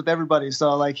just honest with everybody.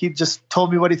 So like he just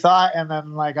told me what he thought, and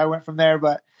then like I went from there.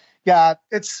 But yeah,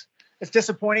 it's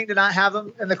disappointing to not have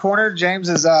him in the corner. James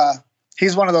is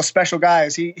he's one of those special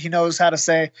guys. He knows how to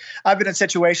say. I've been in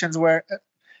situations where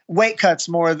weight cuts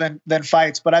more than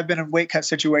fights, but I've been in weight cut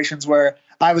situations where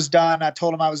I was done. I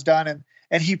told him I was done,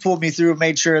 and he pulled me through and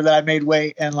made sure that I made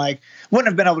weight, and like wouldn't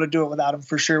have been able to do it without him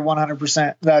for sure.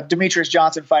 100%. The Demetrius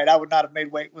Johnson fight, I would not have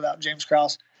made weight without James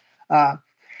Krause.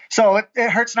 So it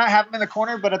hurts not having him in the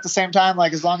corner, but at the same time,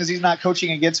 like as long as he's not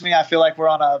coaching against me, I feel like we're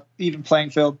on a even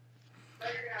playing field.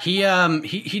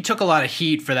 He took a lot of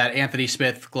heat for that Anthony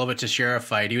Smith Glover Teixeira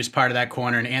fight. He was part of that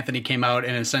corner, and Anthony came out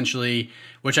and essentially,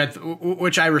 which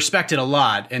I respected a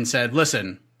lot, and said,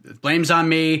 "Listen, blame's on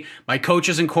me. My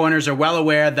coaches and corners are well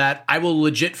aware that I will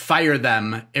legit fire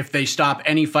them if they stop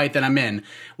any fight that I'm in."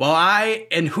 Well, I,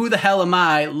 and who the hell am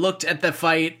I, looked at the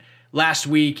fight last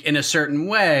week in a certain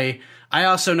way. I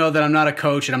also know that I'm not a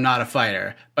coach and I'm not a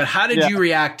fighter. But how did you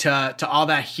react to all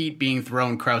that heat being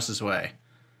thrown Krause's way?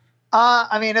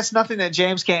 I mean, it's nothing that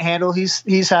James can't handle. He's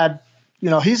had,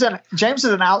 James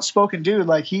is an outspoken dude.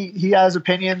 Like he has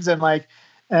opinions and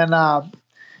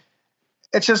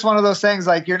it's just one of those things.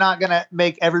 Like you're not going to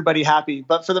make everybody happy,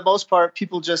 but for the most part,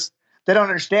 people they don't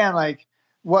understand like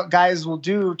what guys will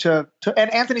do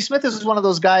and Anthony Smith is one of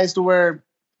those guys to where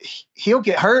he'll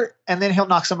get hurt and then he'll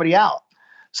knock somebody out.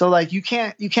 So like you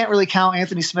can't really count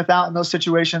Anthony Smith out in those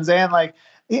situations. And like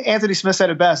Anthony Smith said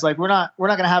it best, like we're not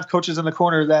going to have coaches in the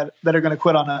corner that are going to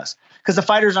quit on us, because the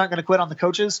fighters aren't going to quit on the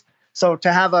coaches. So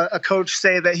to have a coach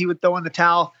say that he would throw in the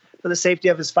towel for the safety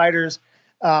of his fighters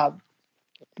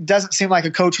doesn't seem like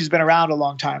a coach who's been around a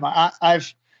long time.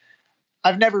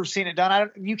 I've never seen it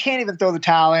done. You can't even throw the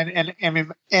towel in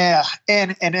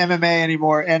MMA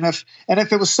anymore. And if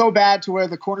it was so bad to where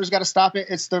the corner's got to stop it,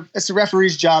 it's the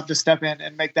referee's job to step in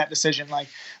and make that decision. Like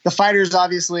the fighters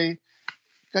obviously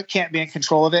can't be in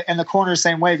control of it, and the corner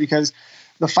same way, because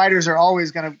the fighters are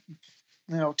always going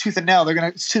to, tooth and nail. They're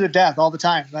going to the death all the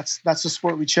time. That's the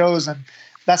sport we chose, and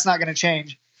that's not going to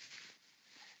change.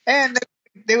 And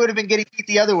they would have been getting beat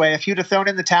the other way if you'd have thrown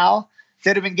in the towel.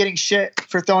 They'd have been getting shit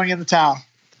for throwing in the towel.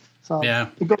 So yeah,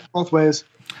 it goes both ways.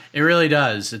 It really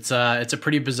does. It's a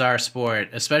pretty bizarre sport,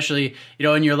 especially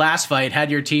in your last fight. Had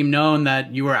your team known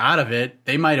that you were out of it,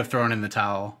 they might have thrown in the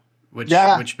towel.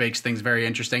 Which makes things very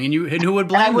interesting. And who would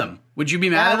blame them? Would you be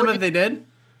mad at them if they did?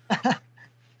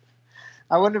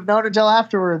 I wouldn't have known until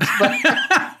afterwards. But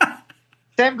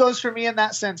same goes for me in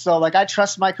that sense, though. Like I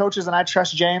trust my coaches and I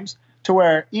trust James to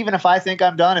where even if I think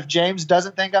I'm done, if James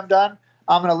doesn't think I'm done,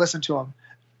 I'm going to listen to him.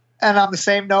 And on the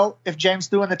same note, if James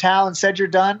threw in the towel and said you're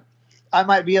done, I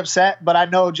might be upset, but I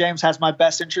know James has my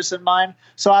best interest in mind,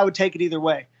 so I would take it either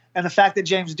way. And the fact that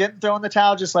James didn't throw in the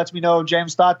towel just lets me know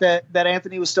James thought that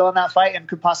Anthony was still in that fight and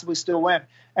could possibly still win.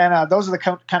 And those are the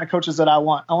kind of coaches that I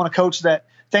want. I want a coach that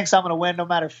thinks I'm going to win no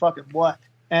matter fucking what.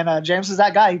 And James is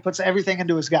that guy. He puts everything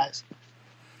into his guys.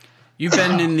 You've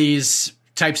been in these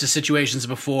types of situations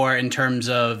before in terms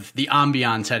of the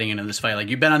ambiance heading into this fight? Like,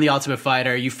 you've been on The Ultimate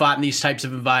Fighter, you fought in these types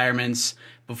of environments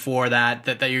before that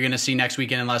you're going to see next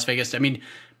weekend in Las Vegas. I mean,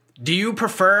 do you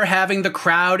prefer having the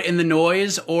crowd in the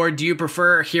noise, or do you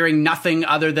prefer hearing nothing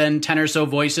other than 10 or so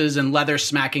voices and leather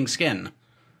smacking skin?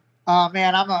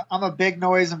 Man, I'm a big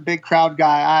noise and big crowd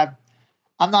guy.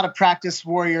 I'm not a practice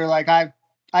warrior. Like,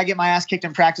 I get my ass kicked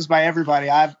in practice by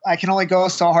everybody. I can only go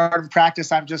so hard in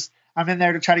practice. I'm in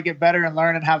there to try to get better and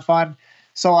learn and have fun.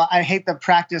 So I hate the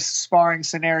practice sparring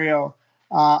scenario.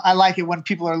 I like it when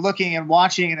people are looking and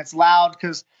watching and it's loud,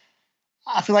 because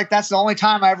I feel like that's the only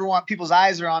time I ever want people's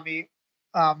eyes are on me,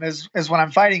 is when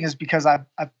I'm fighting, is because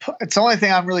it's the only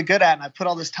thing I'm really good at, and I put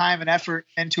all this time and effort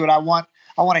into it. I want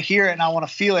to hear it and I want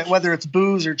to feel it, whether it's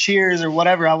boos or cheers or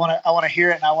whatever. I want to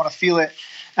hear it and I want to feel it.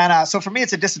 And so for me,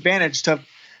 it's a disadvantage to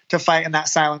fight in that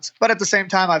silence. But at the same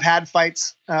time, I've had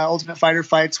fights, Ultimate Fighter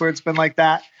fights, where it's been like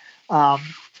that.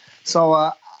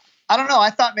 So I don't know. I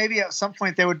thought maybe at some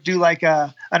point they would do like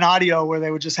an audio where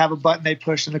they would just have a button they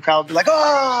push and the crowd would be like,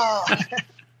 oh!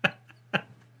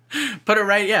 Put it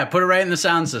right in the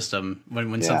sound system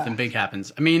when something big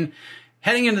happens. I mean,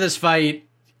 heading into this fight,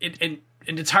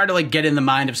 it's hard to like get in the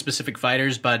mind of specific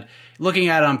fighters, but looking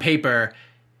at it on paper,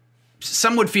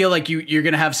 some would feel like you're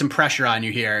going to have some pressure on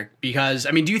you here, because,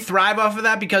 I mean, do you thrive off of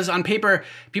that? Because on paper,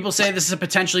 people say this is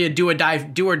potentially a do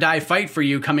or die fight for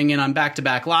you coming in on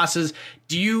back-to-back losses.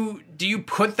 Do you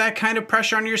put that kind of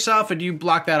pressure on yourself, or do you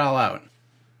block that all out?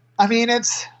 I mean,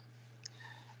 it's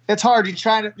hard. You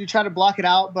try to block it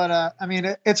out, but I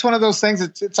mean, it's one of those things.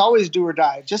 It's always do or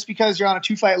die. Just because you're on a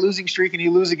 2-fight losing streak and you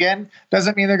lose again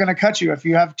doesn't mean they're going to cut you. If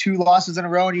you have 2 losses in a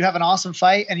row and you have an awesome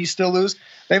fight and you still lose,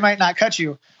 they might not cut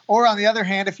you. Or on the other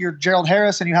hand, if you're Gerald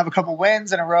Harris and you have a couple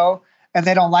wins in a row and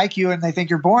they don't like you and they think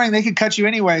you're boring, they can cut you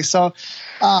anyway. So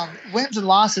wins and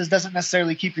losses doesn't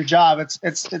necessarily keep your job.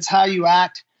 It's how you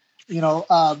act. You know,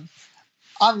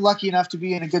 I'm lucky enough to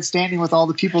be in a good standing with all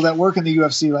the people that work in the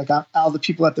UFC, like all the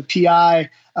people at the PI,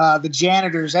 the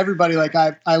janitors, everybody. Like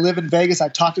I live in Vegas. I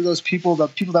talk to those people, the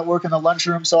people that work in the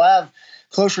lunchroom. So I have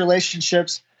close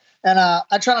relationships. And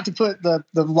I try not to put the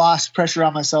loss pressure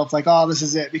on myself, like, oh, this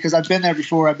is it, because I've been there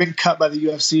before. I've been cut by the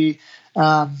UFC.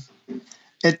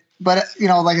 But you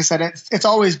know, like I said, it's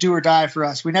always do or die for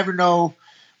us. We never know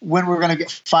when we're going to get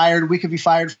fired. We could be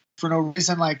fired for no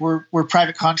reason. Like we're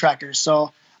private contractors.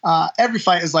 So every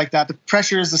fight is like that. The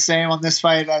pressure is the same on this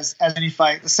fight as any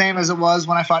fight, the same as it was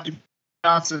when I fought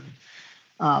Johnson.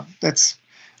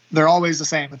 They're always the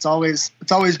same. It's always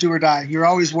do or die. You're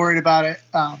always worried about it.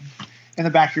 In the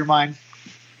back of your mind.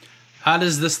 How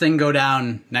does this thing go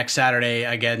down next Saturday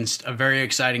against a very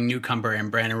exciting newcomer in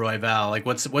Brandon Royval? Like,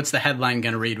 what's the headline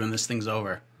going to read when this thing's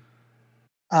over?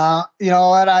 You know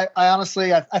what? I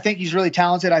honestly, I think he's really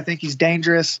talented. I think he's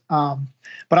dangerous. But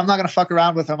I'm not going to fuck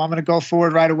around with him. I'm going to go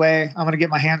forward right away. I'm going to get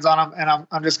my hands on him, and I'm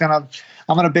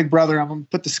going to big brother. I'm going to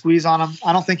put the squeeze on him.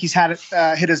 I don't think he's had it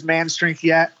hit his man strength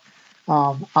yet.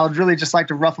 I would really just like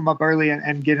to rough him up early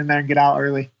and get in there and get out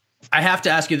early. I have to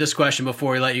ask you this question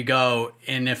before we let you go.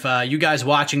 And if you guys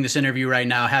watching this interview right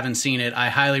now haven't seen it, I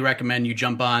highly recommend you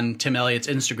jump on Tim Elliott's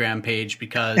Instagram page,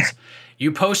 because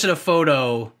you posted a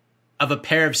photo of a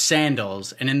pair of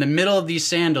sandals. And in the middle of these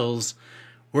sandals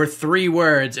were 3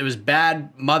 words. It was bad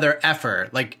mother effer.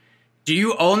 Like, do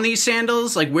you own these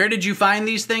sandals? Like, where did you find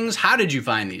these things? How did you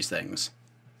find these things?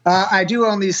 I do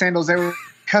own these sandals. They were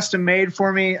custom made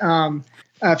for me.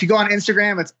 If you go on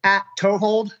Instagram, it's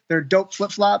 @Toehold. They're dope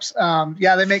flip-flops.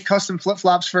 They make custom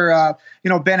flip-flops for,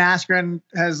 Ben Askren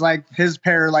has like his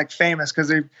pair like famous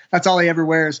because that's all he ever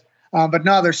wears. But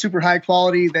no, they're super high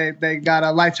quality. They got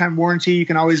a lifetime warranty. You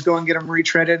can always go and get them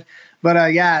retreaded. But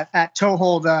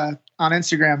 @Toehold on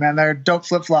Instagram, man, they're dope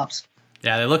flip-flops.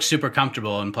 Yeah, they look super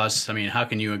comfortable. And plus, I mean, how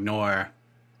can you ignore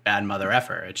bad mother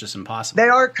effer? It's just impossible. They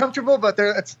are comfortable, but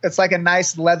it's like a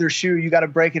nice leather shoe. You got to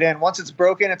break it in. Once it's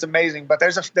broken, it's amazing. But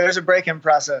there's a break-in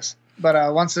process.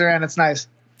 But once they're in, it's nice.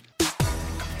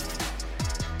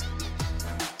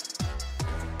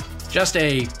 Just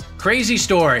a crazy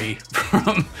story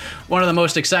from one of the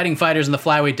most exciting fighters in the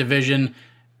flyweight division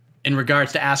in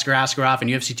regards to Askar Askarov in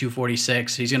UFC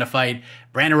 246. He's going to fight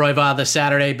Brandon Royval this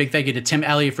Saturday. Big thank you to Tim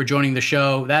Elliott for joining the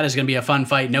show. That is going to be a fun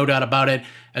fight, no doubt about it.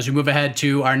 As we move ahead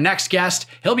to our next guest,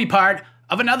 he'll be part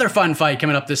of another fun fight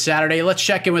coming up this Saturday. Let's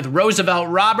check in with Roosevelt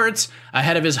Roberts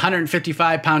ahead of his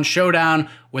 155-pound showdown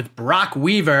with Brock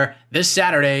Weaver this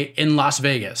Saturday in Las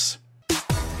Vegas.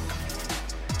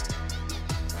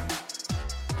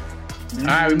 All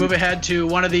right, we move ahead to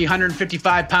one of the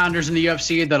 155-pounders in the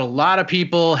UFC that a lot of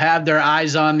people have their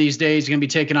eyes on these days. He's going to be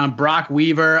taking on Brock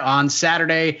Weaver on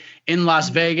Saturday in Las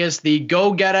Vegas. The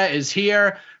go-getter is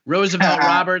here. Roosevelt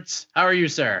Roberts. How are you,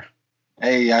 sir?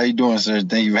 Hey, how you doing, sir?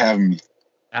 Thank you for having me.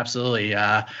 Absolutely.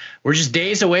 We're just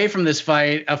days away from this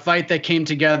fight, a fight that came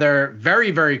together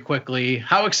very, very quickly.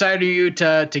 How excited are you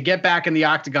to get back in the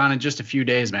octagon in just a few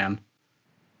days, man?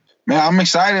 Man, I'm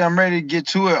excited. I'm ready to get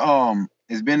to it.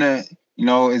 It's been a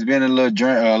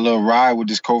little ride with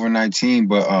this COVID-19,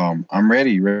 but I'm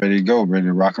ready to go, ready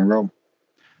to rock and roll.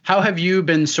 How have you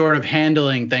been sort of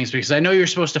handling things? Because I know you're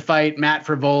supposed to fight Matt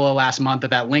Frevola last month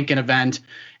at that Lincoln event,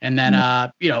 and then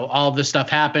all of this stuff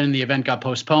happened. The event got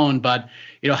postponed, but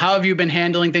how have you been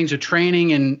handling things with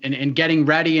training and getting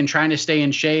ready and trying to stay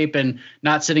in shape and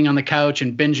not sitting on the couch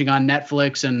and binging on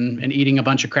Netflix and eating a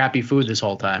bunch of crappy food this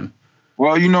whole time?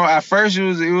 Well, at first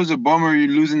it was a bummer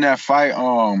losing that fight.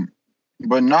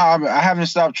 But no, I haven't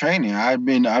stopped training. I've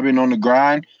been on the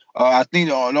grind. I think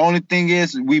the only thing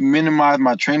is we minimized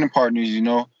my training partners.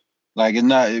 Like it's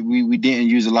not we didn't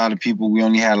use a lot of people. We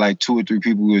only had like 2 or 3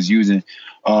 people we was using.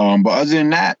 But other than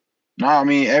that, no, I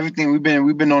mean everything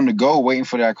we've been on the go, waiting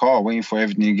for that call, waiting for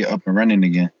everything to get up and running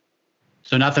again.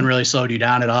 So nothing really slowed you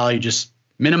down at all. You just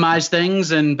minimized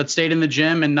things but stayed in the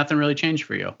gym and nothing really changed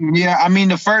for you. Yeah, I mean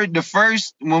the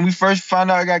first when we first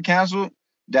found out it got canceled,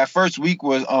 that first week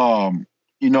was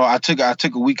I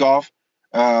took a week off.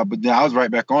 But then I was right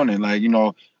back on it. Like,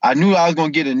 I knew I was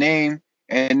going to get a name,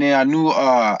 and then I knew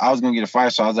I was going to get a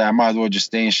fight. So I was like, I might as well just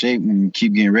stay in shape and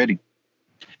keep getting ready.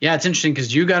 Yeah, it's interesting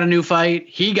because you got a new fight.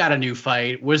 He got a new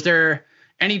fight. Was there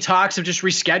any talks of just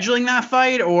rescheduling that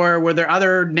fight, or were there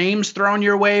other names thrown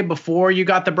your way before you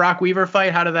got the Brock Weaver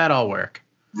fight? How did that all work?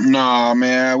 No,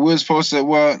 man. We were supposed to,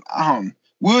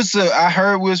 I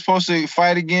heard we were supposed to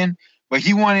fight again, but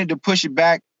he wanted to push it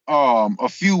back a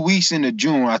few weeks into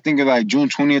June. I think it's like June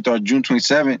 20th or June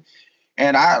 27th.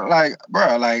 And I'm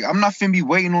not finna be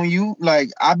waiting on you. Like,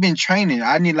 I've been training.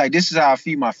 I need, this is how I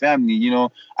feed my family,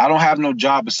 I don't have no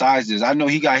job besides this. I know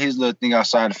he got his little thing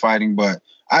outside of fighting, but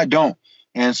I don't.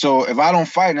 And so if I don't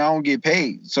fight, I don't get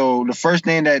paid. So the first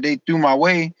thing that they threw my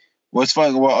way was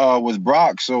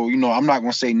Brock. So, I'm not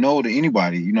gonna say no to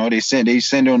anybody. They send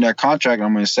it on their contract, I'm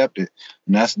gonna accept it.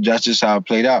 And that's just how it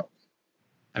played out.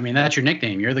 I mean, that's your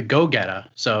nickname. You're the go-getter.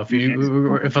 So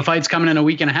if a fight's coming in a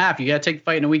week and a half, you got to take the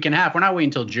fight in a week and a half. We're not waiting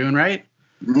until June, right?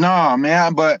 No,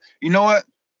 man. But you know what?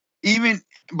 Even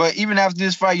after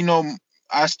this fight,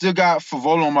 I still got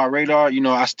Frevola on my radar.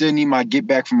 I still need my get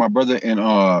back from my brother, and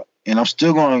I'm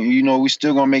still going. We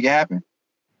still gonna make it happen.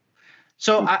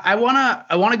 So I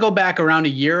wanna go back around a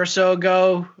year or so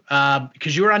ago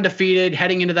because you were undefeated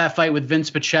heading into that fight with Vince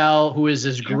Pichel, who is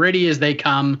as gritty as they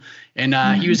come. And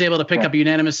he was able to pick up a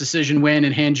unanimous decision win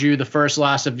and hand you the first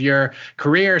loss of your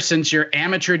career since your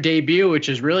amateur debut, which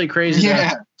is really crazy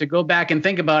to go back and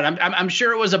think about. I'm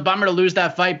sure it was a bummer to lose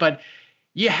that fight, but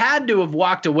you had to have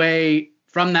walked away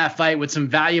from that fight with some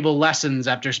valuable lessons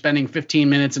after spending 15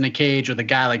 minutes in a cage with a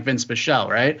guy like Vince Pichel,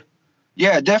 right?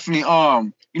 Yeah, definitely.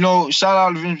 Shout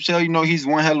out to Vince Pichel. He's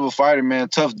one hell of a fighter, man.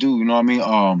 Tough dude. You know what I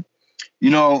mean?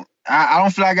 I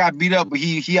don't feel like I got beat up, but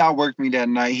he outworked me that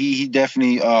night. He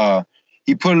definitely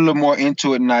he put a little more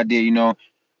into it than I did,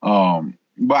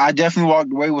 But I definitely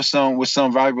walked away with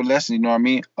some valuable lessons, you know what I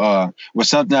mean? With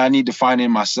something I need to find in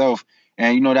myself.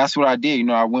 And that's what I did.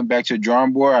 I went back to the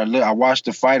drawing board. I watched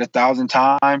the fight 1,000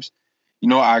 times.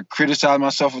 I criticized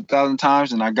myself 1,000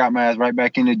 times, and I got my ass right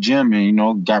back in the gym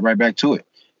and got right back to it.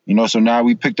 So now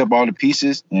we picked up all the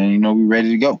pieces and we're ready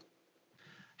to go.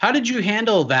 How did you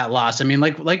handle that loss? I mean,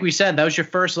 like we said, that was your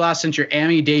first loss since your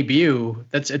AMI debut.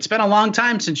 It's been a long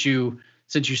time since you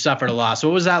suffered a loss.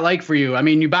 What was that like for you? I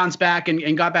mean, you bounced back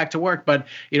and got back to work, but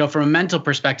from a mental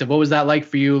perspective, what was that like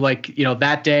for you?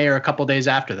 That day or a couple days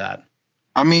after that?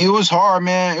 I mean, it was hard,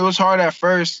 man. It was hard at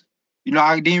first.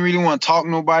 I didn't really want to talk to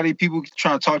nobody. People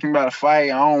trying to talk to me about a fight.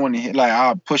 I don't want to hear.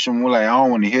 I'll push them. I don't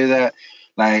want to hear that.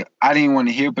 I didn't want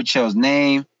to hear Pichel's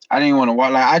name. I didn't want to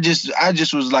watch. I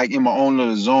just was in my own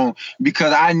little zone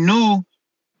because I knew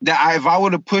that if I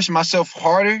would have pushed myself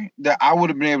harder, that I would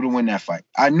have been able to win that fight.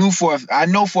 I know for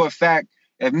a fact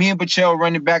if me and Pichel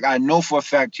running back, I know for a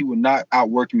fact he would not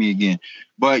outwork me again.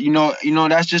 But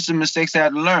that's just the mistakes I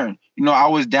had to learn. I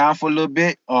was down for a little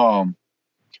bit,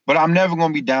 but I'm never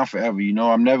gonna be down forever.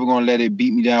 I'm never gonna let it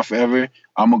beat me down forever.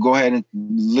 I'm gonna go ahead and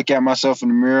look at myself in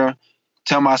the mirror,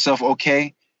 tell myself,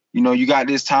 okay. You got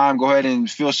this time. Go ahead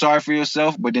and feel sorry for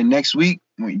yourself. But then next week,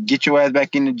 get your ass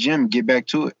back in the gym, get back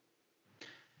to it.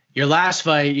 Your last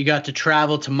fight, you got to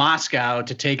travel to Moscow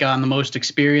to take on the most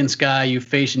experienced guy you've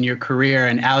faced in your career,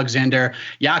 and Alexander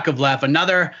Yakovlev.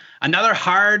 Another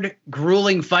hard,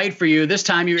 grueling fight for you. This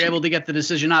time you were able to get the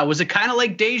decision out. Was it kind of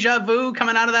like deja vu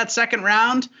coming out of that second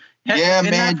round? Yeah, in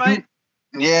man. that fight?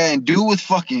 And dude was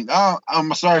fucking.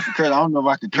 I'm sorry for curse. I don't know if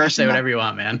I could curse. Say whatever you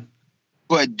want, man.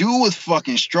 But dude was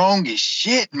fucking strong as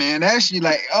shit, man. That shit,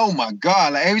 like, oh my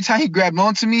God. Like, every time he grabbed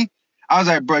onto me, I was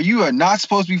like, bro, you are not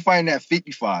supposed to be fighting at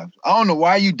 55. I don't know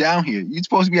why you down here. You're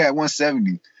supposed to be at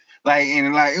 170. Like,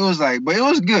 and like, it was like, but it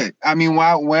was good. I mean, when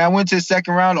I went to the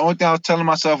second round, the only thing I was telling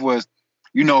myself was,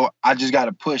 you know, I just got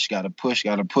to push.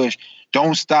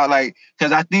 Don't stop. Like,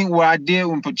 because I think what I did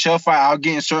when Pichel fight, I'll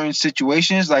get in certain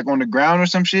situations, like on the ground or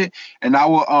some shit, and I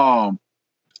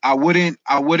wouldn't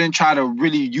try to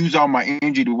really use all my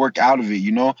energy to work out of it,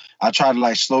 you know? I try to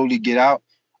like slowly get out.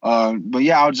 But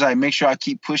yeah, I'll just like make sure I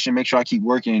keep pushing, make sure I keep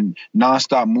working,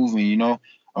 nonstop moving, you know?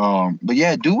 But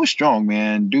yeah, dude was strong,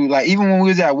 man. Dude, like even when we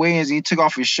was at weigh-ins and he took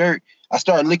off his shirt, I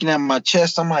started looking at my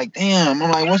chest. I'm like, damn,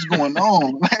 I'm like, what's going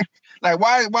on? like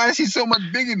why is he so much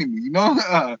bigger than me, you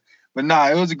know? But nah,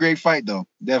 it was a great fight though,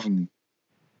 definitely.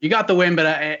 You got the win, but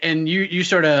and you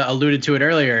sort of alluded to it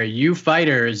earlier. You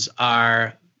fighters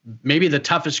are maybe the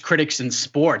toughest critics in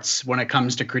sports when it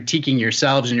comes to critiquing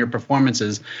yourselves and your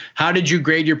performances. How did you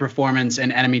grade your performance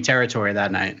in enemy territory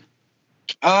that night?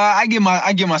 I give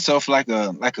myself like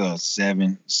a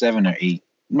 7 or 8.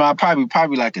 No,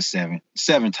 probably like a 7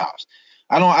 tops.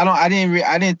 I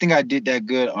didn't think I did that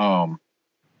good.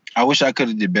 I wish I could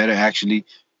have did better actually.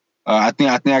 I think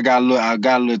I got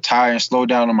a little tired and slowed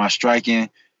down on my striking.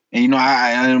 And you know,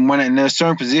 when in there's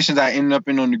certain positions I ended up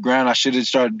in on the ground, I should have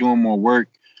started doing more work.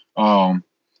 But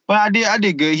I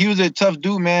did good. He was a tough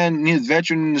dude, man. He was a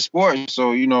veteran in the sport.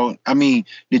 So, you know, I mean,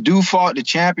 the dude fought the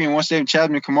champion, 170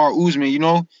 champion, Kamaru Usman, you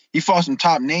know, he fought some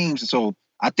top names. So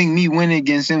I think me winning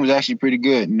against him was actually pretty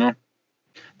good, you know.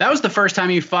 That was the first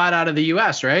time you fought out of the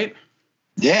U.S., right?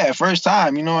 Yeah, first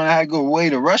time, you know, and I had to go away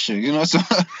to Russia, you know. So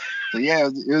yeah,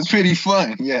 it was pretty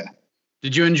fun, yeah.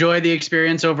 Did you enjoy the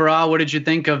experience overall? What did you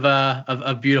think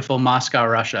of beautiful Moscow,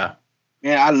 Russia?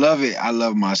 Yeah, I love it. I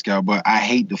love Moscow, but I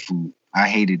hate the food. I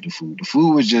hated the food. The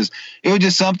food was just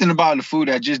something about the food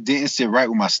that just didn't sit right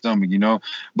with my stomach, you know.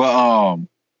 But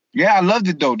yeah, I loved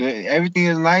it though. Everything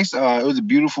is nice. It was a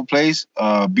beautiful place,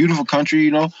 beautiful country,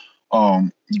 you know.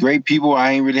 Great people.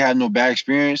 I ain't really had no bad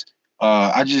experience.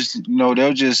 I just, you know,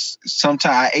 they'll just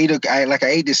sometimes I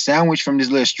ate this sandwich from this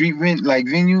little street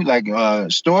venue,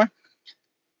 store.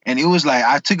 And it was like,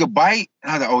 I took a bite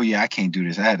and I was like, oh yeah, I can't do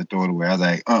this. I had to throw it away. I was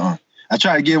like, I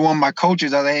tried to get one of my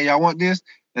coaches. I was like, hey, y'all want this?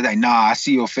 They're like, nah, I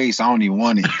see your face. I don't even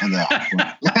want it. I was like,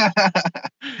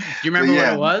 Do you remember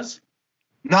what it was?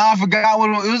 Nah, I forgot what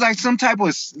it was. It was like some type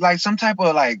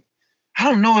of I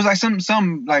don't know. It was like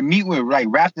some like meat with like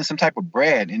wrapped in some type of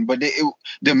bread. But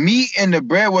the meat and the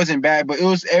bread wasn't bad, but it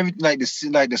was everything like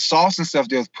the sauce and stuff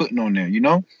they was putting on there, you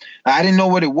know? I didn't know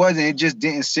what it was and it just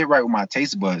didn't sit right with my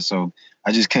taste buds. So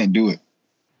I just can't do it.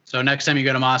 So next time you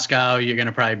go to Moscow, you're going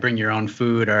to probably bring your own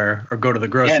food or go to the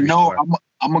grocery store.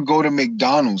 I'm going to go to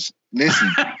McDonald's. Listen,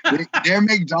 their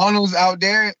McDonald's out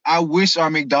there, I wish our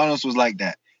McDonald's was like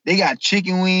that. They got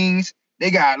chicken wings.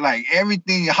 They got like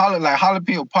everything, like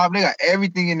jalapeno pop. They got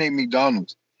everything in their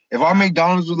McDonald's. If our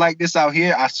McDonald's was like this out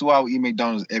here, I swear I would eat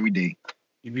McDonald's every day.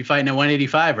 You'd be fighting at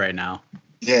 185 right now.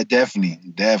 Yeah,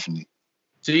 definitely.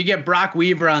 So you get Brock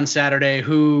Weaver on Saturday,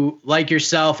 who, like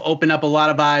yourself, opened up a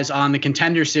lot of eyes on the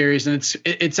Contender Series, and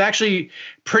it's actually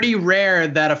pretty rare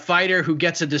that a fighter who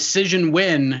gets a decision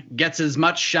win gets as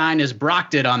much shine as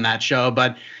Brock did on that show,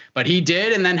 but he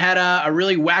did, and then had a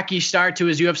really wacky start to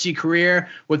his UFC career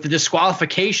with the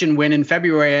disqualification win in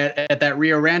February at that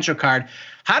Rio Rancho card.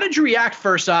 How did you react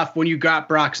first off when you got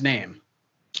Brock's name?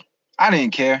 I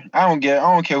didn't care. I don't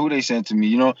care who they sent to me.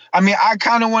 You know, I mean, I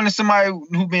kind of wanted somebody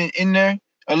who been in there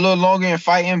a little longer and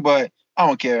fighting, but I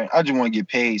don't care. I just want to get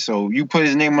paid. So you put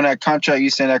his name on that contract, you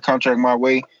send that contract my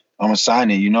way, I'm gonna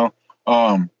sign it, you know.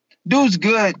 Dude's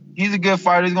good. He's a good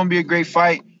fighter. It's gonna be a great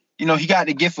fight. You know, he got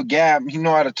the gift of gab. He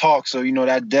know how to talk, so you know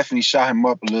that definitely shot him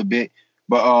up a little bit.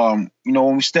 But you know,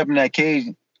 when we step in that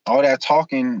cage, all that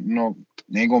talking, you know,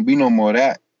 there ain't gonna be no more of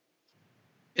that.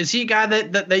 Is he a guy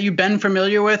that you've been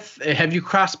familiar with? Have you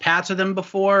crossed paths with him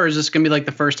before, or is this gonna be like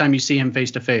the first time you see him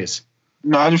face to face?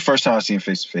 No, it's the first time I see him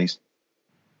face to face.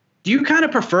 Do you kind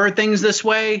of prefer things this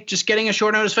way? Just getting a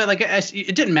short notice fight, like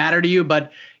it didn't matter to you,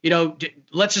 but you know,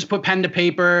 let's just put pen to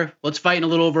paper. Let's fight in a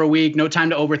little over a week. No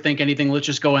time to overthink anything. Let's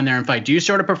just go in there and fight. Do you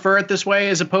sort of prefer it this way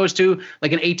as opposed to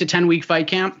like an 8 to 10 week fight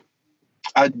camp?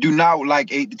 I do not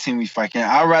like 8 to 10 week fight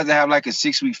camp. I'd rather have like a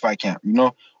 6 week fight camp. You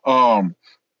know.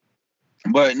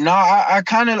 But no, I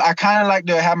kind of like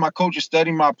to have my coaches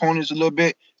study my opponents a little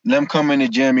bit. Let them come in the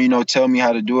gym and, you know, tell me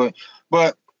how to do it.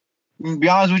 But to be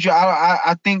honest with you,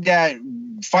 I think that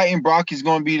fighting Brock is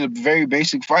going to be a very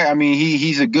basic fight. I mean,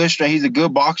 he's a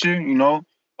good boxer, you know.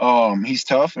 He's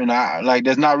tough, and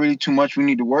there's not really too much we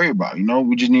need to worry about. You know,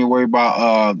 we just need to worry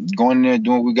about going in there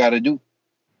doing what we got to do.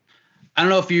 I don't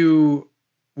know if you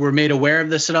were made aware of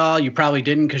this at all. You probably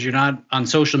didn't because you're not on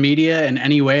social media in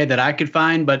any way that I could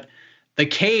find. But the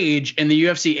cage in the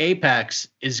UFC Apex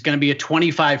is going to be a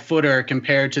 25-footer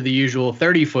compared to the usual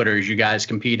 30-footers you guys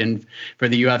compete in for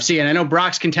the UFC. And I know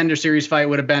Brock's Contender Series fight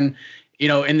would have been, you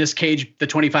know, in this cage, the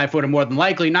 25-footer more than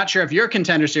likely. Not sure if your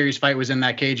Contender Series fight was in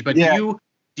that cage, but yeah.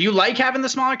 Do you like having the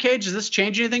smaller cage? Does this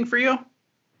change anything for you?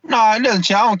 No, it doesn't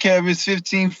change. I don't care if it's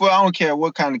 15 foot. I don't care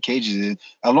what kind of cage it is.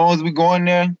 As long as we go in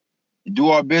there, do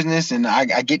our business, and I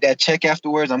get that check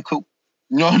afterwards, I'm cool.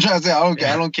 You know what I'm trying to say?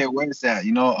 I don't care where it's at.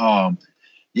 You know,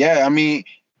 yeah. I mean,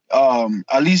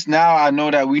 at least now I know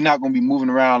that we're not gonna be moving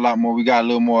around a lot more. We got a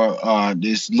little more.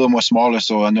 It's a little more smaller,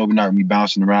 so I know we're not gonna be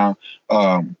bouncing around.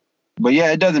 But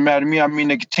yeah, it doesn't matter to me. I mean,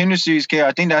 the Contender Series cage,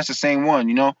 I think that's the same one.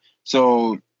 You know,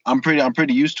 so I'm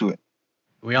pretty used to it.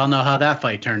 We all know how that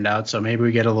fight turned out, so maybe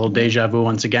we get a little deja vu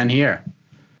once again here.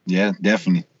 Yeah,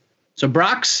 definitely. So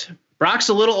Brock's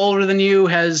a little older than you,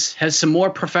 has some more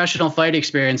professional fight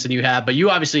experience than you have, but you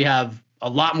obviously have a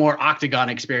lot more octagon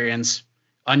experience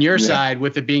on your side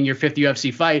with it being your 5th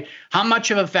UFC fight. How much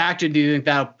of a factor do you think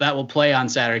that will play on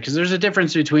Saturday? Because there's a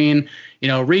difference between, you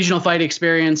know, regional fight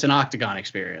experience and octagon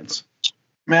experience.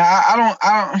 Man, I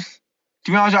don't.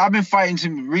 To be honest, I've been fighting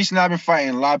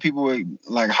a lot of people with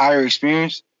like higher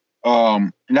experience.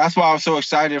 And that's why I was so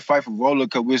excited to fight for Vola,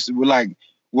 because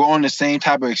we're on the same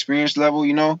type of experience level,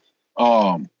 you know.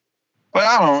 But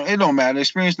it don't matter. The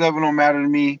experience level don't matter to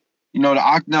me. You know, the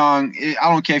octagon, I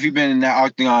don't care if you've been in that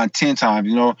octagon 10 times,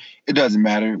 you know, it doesn't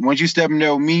matter. Once you step in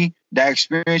there with me, that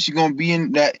experience you're going to be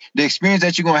in, the experience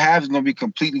that you're going to have is going to be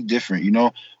completely different, you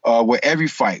know. With every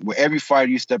fighter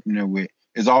you step in there with,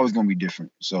 is always going to be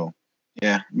different. So,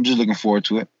 yeah, I'm just looking forward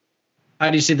to it. How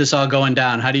do you see this all going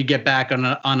down? How do you get back on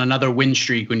another win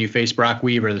streak when you face Brock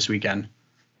Weaver this weekend?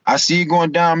 I see it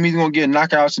going down. I'm either going to get a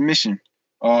knockout submission.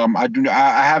 I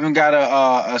haven't got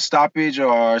a stoppage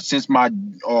since my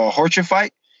Horcher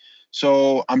fight.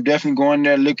 So I'm definitely going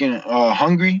there looking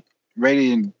hungry,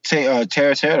 ready to tear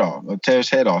his head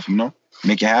off, you know,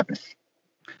 make it happen.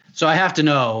 So I have to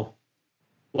know,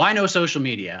 why no social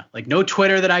media? Like no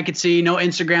Twitter that I could see, no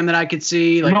Instagram that I could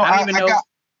see. Like, no, I don't even know.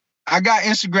 I got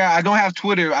Instagram. I don't have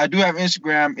Twitter. I do have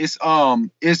Instagram.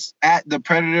 It's at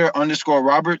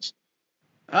 @thepredator_Roberts.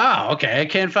 Oh, okay. I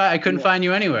couldn't find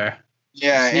you anywhere.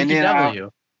 Yeah, and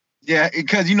then yeah,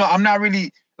 because you know I'm not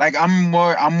really like I'm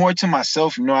more to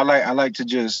myself. You know, I like to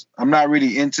just I'm not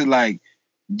really into like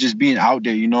just being out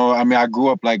there. You know, I mean I grew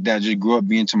up like that. Just grew up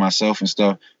being to myself and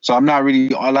stuff. So I'm not really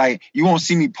like you won't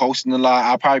see me posting a lot.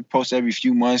 I'll probably post every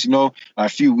few months. You know, a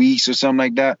few weeks or something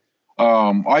like that.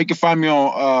 Or you can find me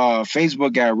on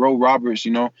Facebook at Ro Roberts.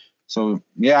 You know, so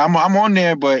yeah, I'm on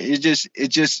there, but it's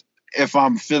just if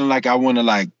I'm feeling like I want to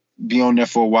like be on there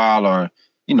for a while or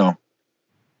you know.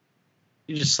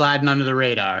 You're just sliding under the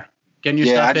radar, getting your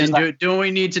stuff in, doing what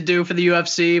you need to do for the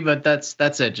UFC. But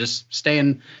that's it. Just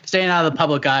staying out of the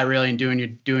public eye, really, and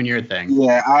doing your thing.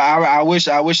 Yeah, I wish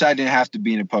I didn't have to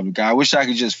be in the public eye. I wish I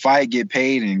could just fight, get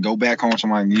paid, and go back home to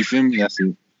my. You feel me? That's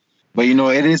it. But you know,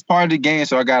 it is part of the game,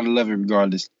 so I gotta love it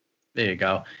regardless. There you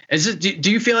go.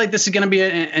 Do you feel like this is going to be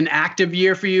an active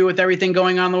year for you with everything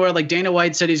going on in the world? Like Dana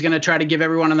White said, he's going to try to give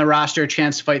everyone on the roster a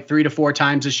chance to fight 3 to 4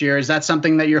 times this year. Is that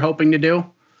something that you're hoping to do?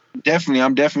 Definitely.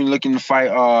 I'm definitely looking to fight.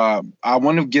 I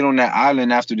want to get on that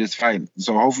island after this fight.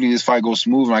 So hopefully this fight goes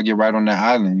smooth and I get right on that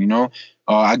island, you know.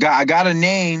 I got a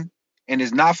name, and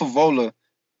it's not for Vola,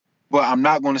 but I'm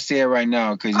not going to say it right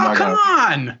now. Cause, you know, come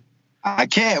on. I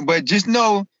can't, but just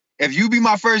know, if you be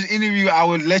my first interview, I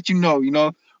would let you know, you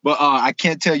know. But I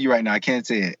can't tell you right now. I can't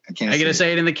say it. Are you going to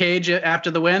say it in the cage after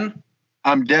the win?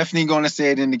 I'm definitely going to say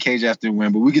it in the cage after the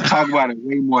win, but we can talk about it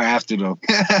way more after, though.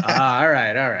 All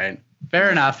right.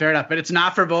 Fair enough. But it's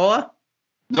not for Vola?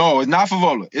 No, it's not for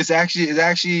Vola. It's going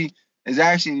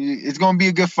to be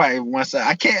a good fight. Once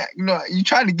I can't, you know, you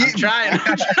trying to get me. I'm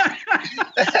trying.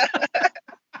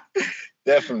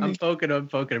 Definitely. I'm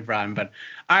poking Brian. But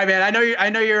all right, man. I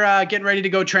know you're getting ready to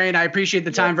go train. I appreciate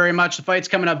the time very much. The fight's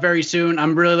coming up very soon.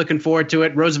 I'm really looking forward to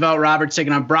it. Roosevelt Roberts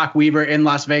taking on Brock Weaver in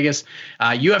Las Vegas.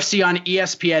 UFC on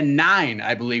ESPN 9,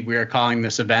 I believe we are calling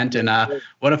this event. And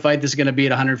what a fight this is going to be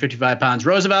at 155 pounds.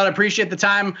 Roosevelt, I appreciate the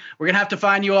time. We're gonna have to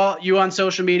find you on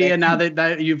social media now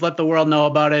that you've let the world know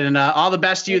about it. And all the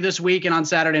best to you this week and on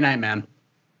Saturday night, man.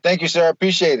 Thank you, sir. I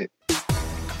appreciate it.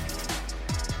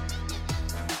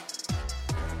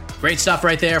 Great stuff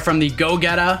right there from the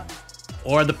Go-Getter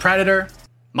or the Predator.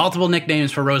 Multiple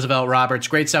nicknames for Roosevelt Roberts.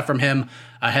 Great stuff from him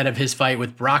ahead of his fight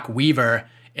with Brock Weaver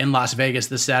in Las Vegas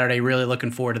this Saturday. Really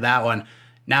looking forward to that one.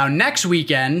 Now, next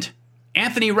weekend,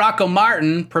 Anthony Rocco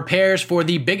Martin prepares for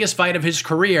the biggest fight of his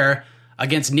career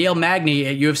against Neil Magny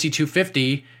at UFC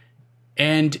 250.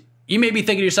 And you may be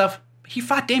thinking to yourself, he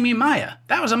fought Damian Maia.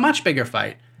 That was a much bigger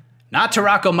fight. Not to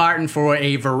Rocco Martin for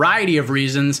a variety of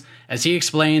reasons, as he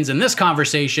explains in this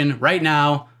conversation right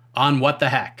now on What the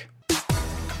Heck.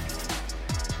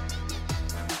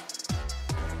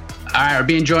 All right, we're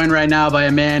being joined right now by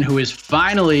a man who is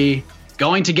finally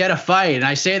going to get a fight. And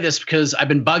I say this because I've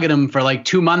been bugging him for like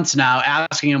 2 months now,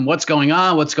 asking him what's going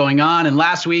on. And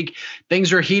last week,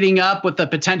 things were heating up with the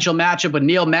potential matchup with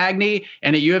Neil Magny.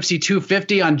 And at UFC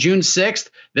 250 on June 6th,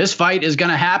 this fight is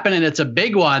going to happen. And it's a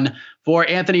big one for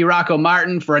Anthony Rocco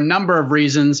Martin for a number of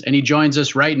reasons. And he joins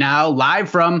us right now, live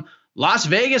from Las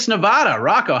Vegas, Nevada.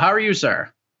 Rocco, how are you,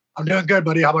 sir? I'm doing good,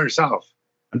 buddy. How about yourself?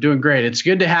 I'm doing great. It's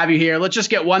good to have you here. Let's just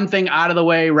get one thing out of the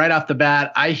way right off the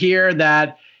bat. I hear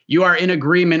that you are in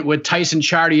agreement with Tyson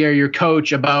Chartier, your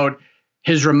coach, about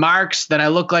his remarks that I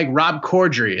look like Rob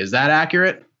Corddry. Is that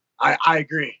accurate? I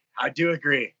agree. I do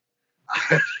agree.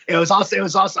 It was also,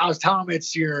 I was telling him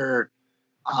it's your,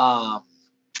 the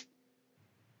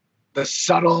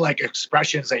subtle like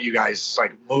expressions that you guys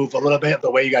like move a little bit, the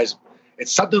way you guys,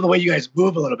 it's something the way you guys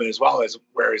move a little bit as well as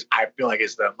whereas I feel like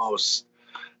is the most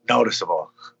noticeable.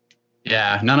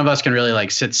 Yeah, none of us can really like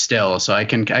sit still, so I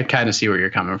kind of see where you're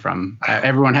coming from.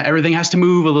 Everything has to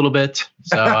move a little bit,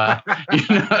 so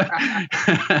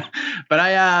but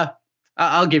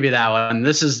I'll give you that one.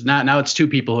 This is not now. It's two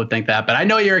people who think that, but I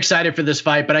know you're excited for this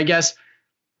fight. But I guess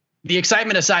the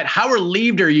excitement aside, how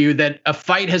relieved are you that a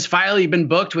fight has finally been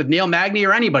booked with Neil Magny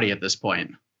or anybody at this point?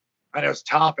 And it was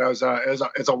tough.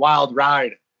 It's a wild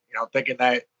ride, thinking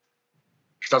that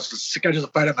because I was scheduled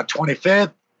to fight on the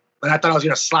 25th. And I thought I was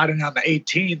going to slide in on the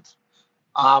 18th.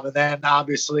 And then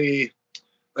obviously,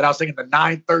 I was thinking the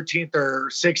 9th, 13th, or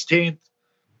 16th.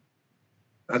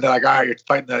 And they're like, all right, you're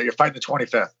fighting the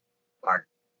 25th. I'm like,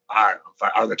 all right,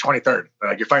 or the 23rd. They're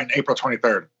like, you're fighting April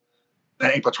 23rd.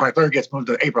 Then April 23rd gets moved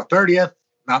to April 30th.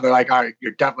 Now they're like, all right,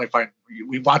 you're definitely fighting.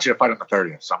 We want you to fight on the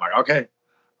 30th. So I'm like, okay,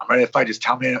 I'm ready to fight. Just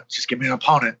give me an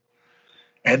opponent.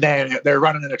 And then they're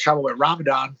running into trouble with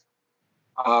Ramadan,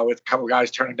 with a couple guys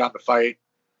turning down the fight.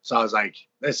 So I was like,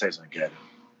 this isn't good.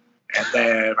 And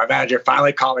then my manager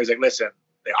finally called me. He's like, listen,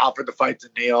 they offered the fight to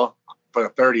Neil for the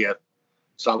 30th.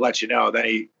 So I'll let you know. Then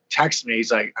he texts me.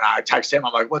 He's like, and I text him.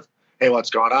 I'm like, what's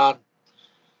going on?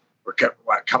 We're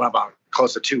coming up on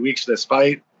close to 2 weeks for this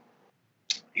fight.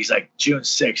 He's like, June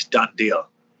 6th, done deal.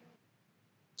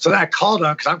 So then I called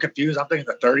him because I'm confused. I'm thinking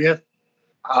the 30th.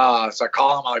 So I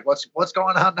call him. I'm like, what's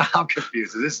going on now? I'm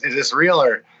confused. Is this real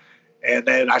or? And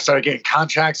then I started getting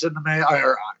contracts in the mail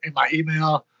or in my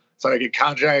email. Started getting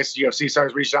contracts. UFC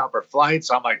starts reaching out for flights.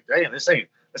 So I'm like, damn, this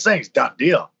thing's done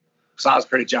deal. So I was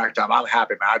pretty jacked up. I'm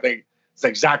happy, man. I think it's the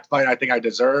exact fight I think I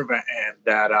deserve, and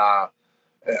that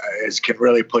can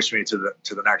really push me to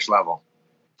the next level.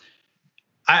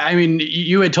 I mean,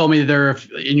 you had told me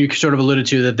and you sort of alluded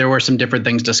to that there were some different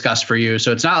things discussed for you.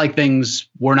 So it's not like things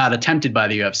were not attempted by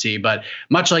the UFC, but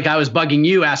much like I was bugging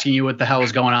you, asking you what the hell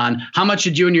was going on, how much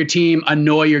did you and your team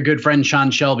annoy your good friend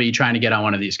Sean Shelby trying to get on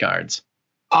one of these cards?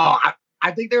 Oh,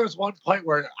 I think there was one point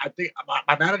where I think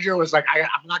my manager was like,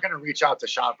 I'm not going to reach out to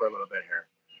Sean for a little bit here.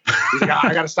 He's like,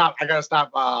 I got to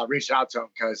stop reaching out to him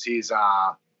because he's,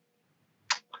 I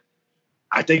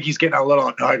think he's getting a little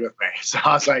annoyed with me. So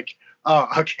I was like, oh,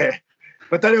 okay.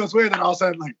 But then it was weird. Then all of a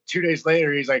sudden, like 2 days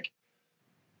later, he's like,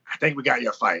 I think we got you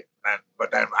a fight.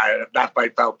 But then that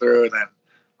fight fell through. And then,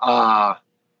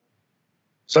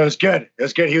 so it was good. It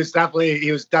was good. He was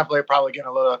definitely probably getting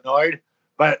a little annoyed.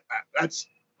 But that's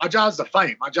my job is to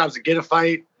fight. My job is to get a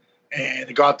fight and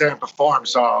to go out there and perform.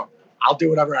 So I'll do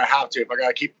whatever I have to. If I got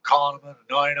to keep calling him and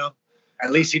annoying him,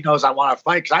 at least he knows I want to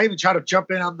fight. Because I even tried to jump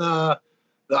in on the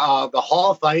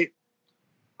Hall fight.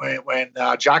 When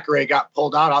Jacare got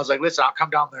pulled out, I was like, listen, I'll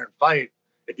come down there and fight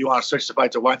if you want to switch the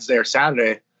fight to Wednesday or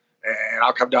Saturday, and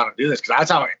I'll come down and do this. Because that's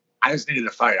how I just needed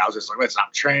to fight. I was just like, listen,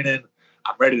 I'm training.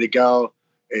 I'm ready to go.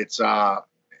 It's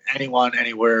anyone,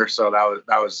 anywhere. So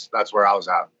that's where I was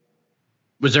at.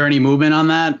 Was there any movement on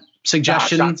that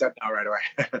suggestion? Sean said no right away.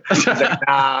 He's like,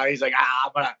 nah. He's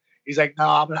like, no,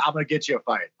 I'm gonna get you a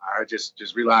fight. All right, just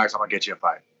relax. I'm gonna get you a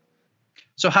fight.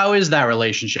 So how is that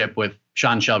relationship with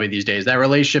Sean Shelby these days? That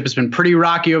relationship has been pretty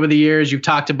rocky over the years. You've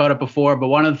talked about it before, but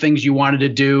one of the things you wanted to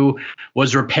do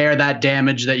was repair that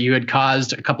damage that you had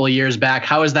caused a couple of years back.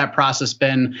 How has that process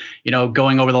been,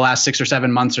 going over the last 6 or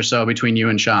 7 months or so between you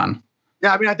and Sean?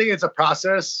 Yeah, I mean, I think it's a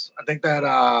process. I think that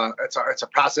it's a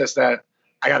process that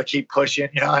I got to keep pushing,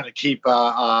 and to keep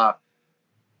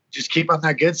just keep on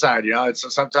that good side.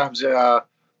 It's sometimes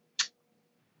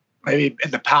maybe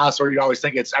in the past where you always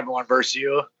think it's everyone versus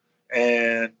you,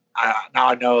 and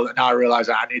now I realize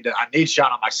that I need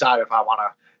Sean on my side if I want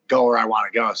to go where I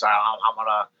want to go. So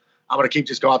I'm gonna keep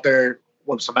just go out there,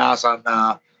 whoop some ass on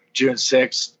June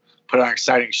 6th, put on an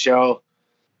exciting show.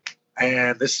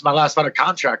 And this is my last fight of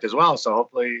contract as well. So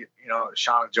hopefully,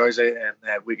 Sean enjoys it and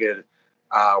that we could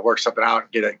work something out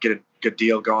and get a good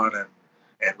deal going and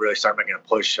really start making a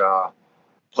push at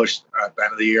the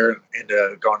end of the year and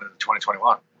into going into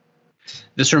 2021.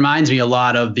 This reminds me a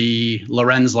lot of the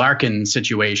Lorenz Larkin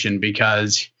situation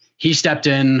because he stepped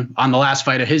in on the last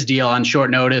fight of his deal on short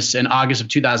notice in August of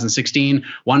 2016.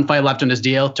 One fight left on his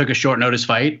deal, took a short notice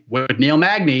fight with Neil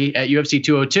Magny at UFC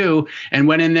 202 and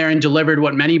went in there and delivered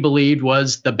what many believed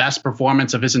was the best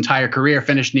performance of his entire career,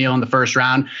 finished Neil in the first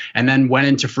round, and then went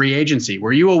into free agency.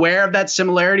 Were you aware of that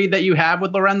similarity that you have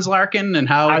with Lorenz Larkin and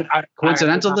how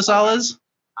coincidental this all is?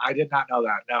 I did not know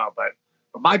that, no, but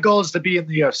my goal is to be in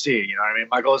the UFC. You know what I mean?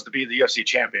 My goal is to be the UFC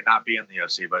champion, not be in the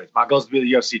UFC, but my goal is to be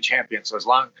the UFC champion. So as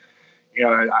long,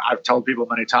 I've told people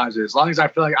many times, as long as I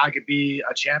feel like I could be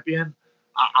a champion,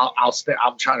 I'll stay.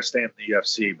 I'm trying to stay in the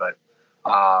UFC. But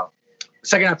the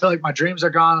second I feel like my dreams are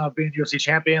gone of being UFC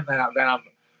champion, then I'm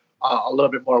a little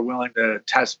bit more willing to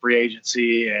test free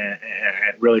agency and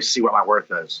really see what my worth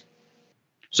is.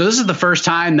 So this is the first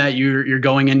time that you're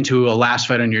going into a last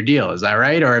fight on your deal, is that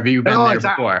right? Or have you been there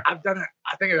before? I've done it.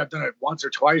 I think I've done it once or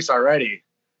twice already.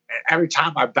 And every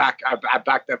time I back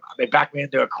them, they back me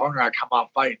into a corner. I come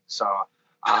out fighting. So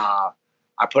I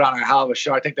put on a hell of a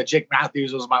show. I think that Jake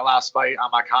Matthews was my last fight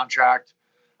on my contract.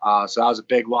 So that was a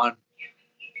big one.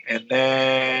 And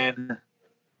then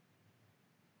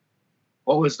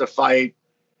what was the fight?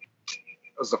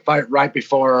 It was the fight right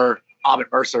before Ahmed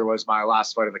Mercer was my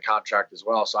last fight of the contract as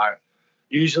well. So I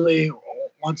usually,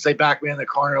 once they back me in the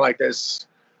corner like this,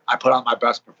 I put on my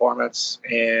best performance.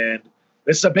 And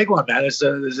this is a big one, man. This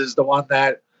is the one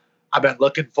that I've been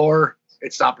looking for.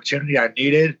 It's the opportunity I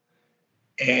needed.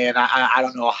 And I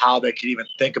don't know how they could even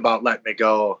think about letting me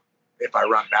go if I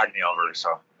run Magny over.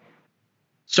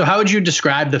 So how would you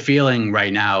describe the feeling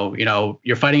right now?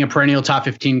 You're fighting a perennial top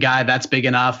 15 guy. That's big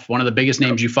enough. One of the biggest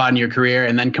names you fought in your career.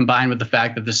 And then combined with the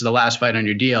fact that this is the last fight on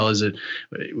your deal, is it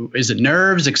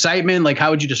nerves, excitement? Like, how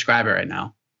would you describe it right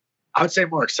now? I would say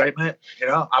more excitement.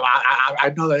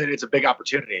 I know that it's a big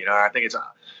opportunity. I think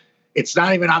it's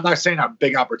not even. I'm not saying a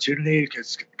big opportunity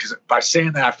because by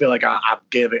saying that I feel like I'm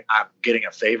getting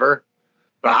a favor,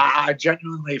 but I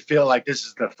genuinely feel like this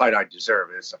is the fight I deserve.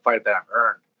 It's a fight that I've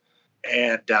earned.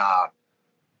 And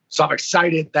so I'm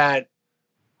excited that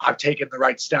I've taken the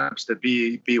right steps to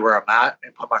be where I'm at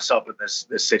and put myself in this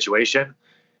situation.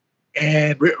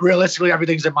 And realistically,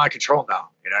 everything's in my control now.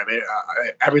 You know what I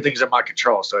mean? Everything's in my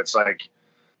control. So it's like,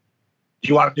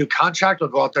 you want a new contract? Or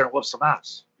go out there and whoop some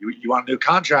ass. You want a new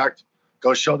contract?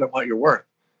 Go show them what you're worth.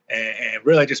 And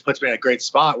really just puts me in a great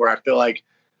spot where I feel like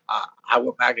I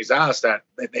whoop Magny's ass. That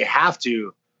they have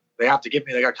to give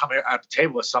me. They got to come at the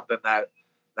table with something that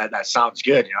sounds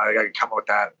good. They got to come with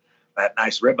that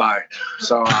nice ribeye.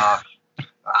 So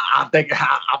I'm thinking,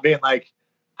 I'm being like,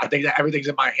 I think that everything's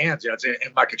in my hands. It's in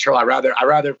my control. I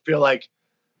rather feel like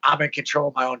I'm in control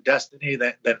of my own destiny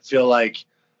than feel like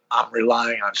I'm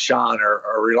relying on Sean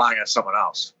or relying on someone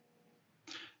else.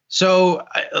 So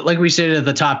like we stated at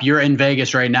the top, you're in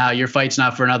Vegas right now. Your fight's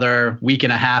not for another week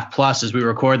and a half plus as we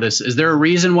record this. Is there a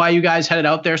reason why you guys headed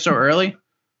out there so early?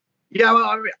 Yeah, well,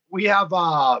 I mean, we have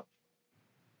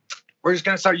we're just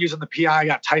going to start using the PI. I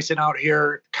got Tyson out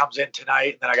here, comes in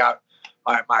tonight. And then I got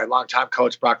my longtime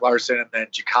coach, Brock Larson, and then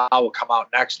Jakal will come out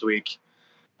next week.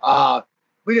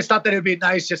 We just thought that it would be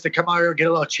nice just to come out here and get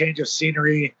a little change of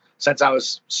scenery since I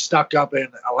was stuck up in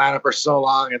Atlanta for so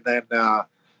long. And then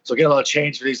so get a little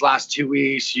change for these last 2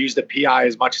 weeks, use the PI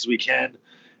as much as we can.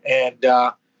 And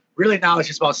really now it's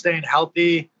just about staying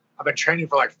healthy. I've been training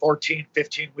for like 14,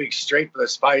 15 weeks straight for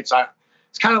this fight. So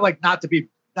it's kind of like not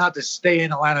to stay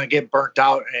in Atlanta and get burnt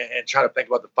out and try to think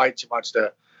about the fight too much,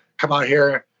 to come out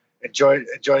here, enjoy,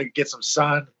 get some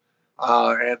sun,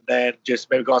 and then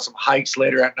just maybe go on some hikes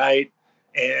later at night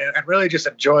and really just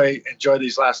enjoy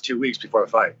these last 2 weeks before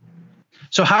the fight.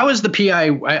 So how is the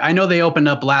PI? I know they opened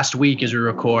up last week as we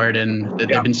record, and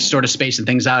they've been sort of spacing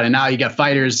things out. And now you got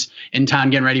fighters in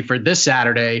town getting ready for this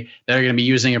Saturday that are going to be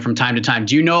using it from time to time.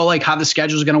 Do you know like how the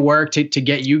schedule is going to work to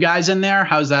get you guys in there?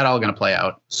 How's that all going to play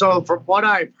out? So from what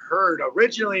I've heard,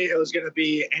 originally it was going to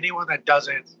be anyone that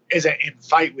isn't in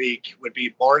fight week would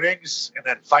be mornings, and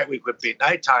then fight week would be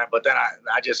nighttime. But then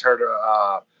I just heard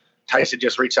Tyson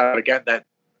just reached out again that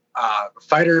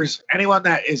fighters, anyone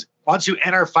that is, once you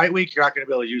enter fight week, you're not going to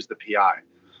be able to use the PI.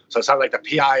 So it sounds like the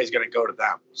PI is going to go to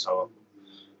them. So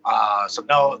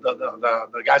no,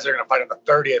 the guys that are going to fight on the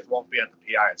 30th won't be at the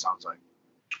PI. It sounds like.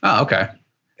 Oh, okay.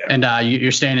 Yeah. And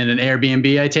you're staying in an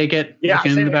Airbnb, I take it? Yeah,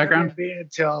 I'm in the background. Airbnb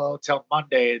until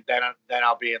Monday. Then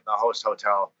I'll be in the host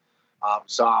hotel.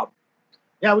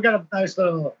 Yeah, we got a nice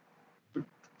little.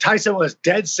 Tyson was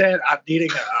dead set on needing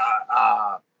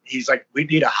he's like, we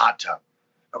need a hot tub.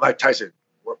 I'm like, Tyson,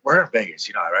 we're in Vegas,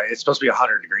 you know, right? It's supposed to be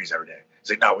 100 degrees every day. He's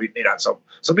like, no, we need that. So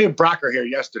me and Brock are here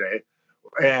yesterday,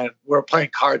 and we're playing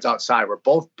cards outside. We're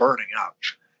both burning up,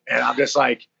 and I'm just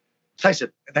like,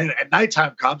 Tyson. And then at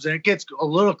nighttime comes and it gets a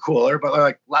little cooler, but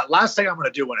like last thing I'm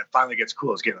gonna do when it finally gets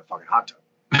cool is get in the fucking hot tub.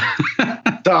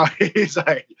 So he's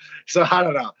like, so I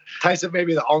don't know. Tyson may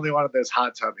be the only one of this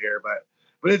hot tub here, but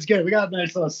it's good. We got a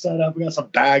nice little setup. We got some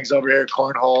bags over here,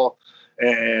 cornhole,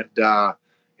 and a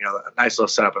nice little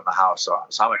setup in the house. So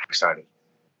I'm excited.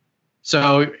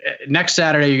 So next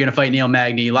Saturday, you're going to fight Neil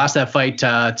Magny. You lost that fight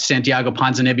to Santiago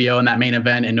Ponzinibbio in that main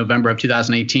event in November of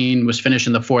 2018, was finished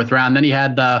in the 4th round. Then he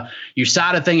had the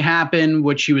USADA thing happen,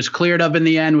 which he was cleared of in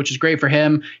the end, which is great for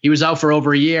him. He was out for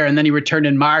over a year, and then he returned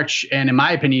in March. And in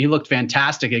my opinion, he looked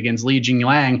fantastic against Li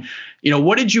Jingliang.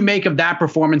 What did you make of that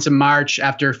performance in March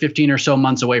after 15 or so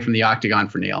months away from the octagon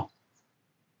for Neil?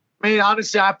 I mean,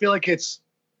 honestly, I feel like it's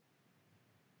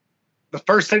the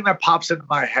first thing that pops into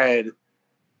my head.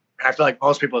 And I feel like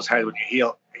most people's head when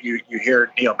you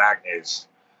hear Neil Magny is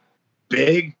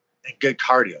big and good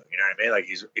cardio. You know what I mean? Like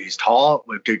he's tall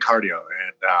with good cardio,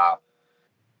 and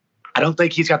I don't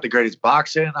think he's got the greatest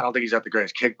boxing. I don't think he's got the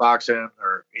greatest kickboxing,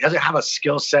 or he doesn't have a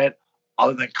skill set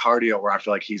other than cardio where I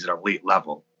feel like he's at elite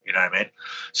level. You know what I mean?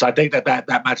 So I think that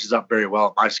matches up very well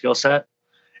with my skill set.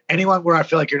 Anyone where I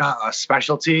feel like you're not a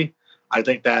specialty, I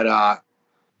think that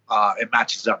it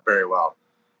matches up very well.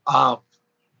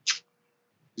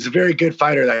 He's a very good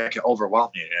fighter that can overwhelm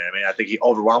you. You know what I mean? I think he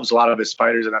overwhelms a lot of his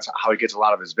fighters, and that's how he gets a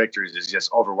lot of his victories. Is he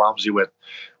just overwhelms you with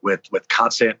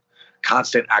constant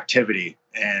activity.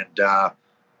 And I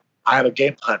have a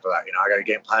game plan for that. I got a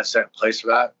game plan set in place for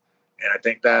that, and I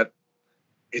think that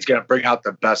it's going to bring out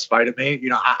the best fight of me.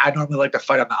 I normally like to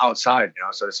fight on the outside.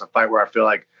 So it's a fight where I feel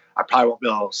like I probably won't be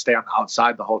able to stay on the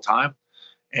outside the whole time,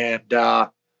 and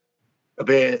it'll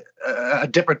be a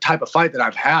different type of fight that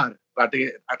I've had. But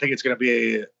I think it's going to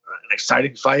be an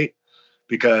exciting fight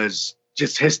because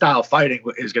just his style of fighting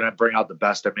is going to bring out the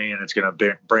best of me, and it's going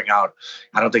to bring out.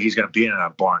 I don't think he's going to be in a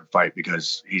boring fight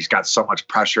because he's got so much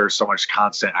pressure, so much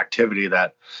constant activity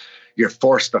that you're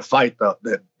forced to fight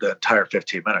the entire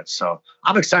 15 minutes. So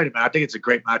I'm excited, man. I think it's a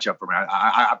great matchup for me.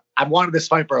 I've wanted this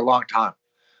fight for a long time,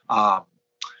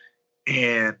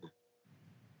 and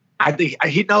I think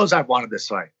he knows I've wanted this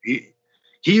fight.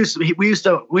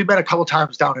 We met a couple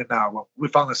times down in we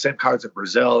found the same cards in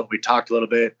Brazil, and we talked a little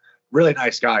bit. Really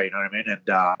nice guy, you know what I mean? And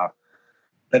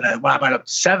then when I'm at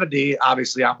 70,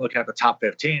 obviously I'm looking at the top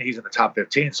 15. He's in the top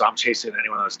 15, so I'm chasing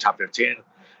anyone that's top 15.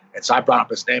 And so I brought up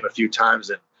his name a few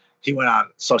times, and he went on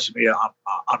social media,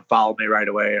 unfollowed me right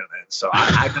away. And so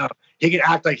I know he can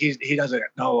act like he doesn't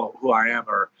know who I am,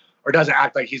 or doesn't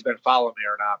act like he's been following me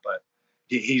or not. But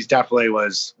he's definitely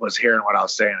was hearing what I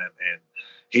was saying, and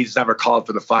he's never called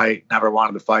for the fight, never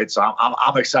wanted the fight. So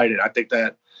I'm excited. I think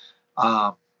that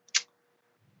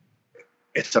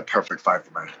it's a perfect fight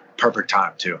for me. Perfect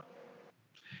time too.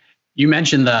 You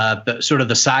mentioned the sort of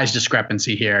the size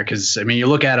discrepancy here, because I mean, you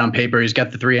look at it on paper, he's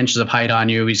got the 3 inches of height on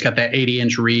you. He's got that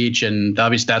 80-inch reach, and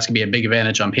obviously that's gonna be a big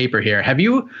advantage on paper here. Have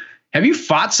you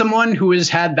fought someone who has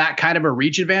had that kind of a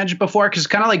reach advantage before? Because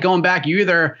kind of like going back, you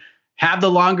either have the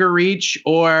longer reach,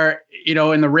 or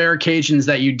in the rare occasions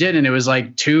that you didn't, it was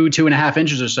like 2.5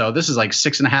 inches or so. This is like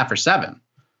 6.5 or 7.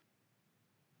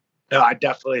 No, I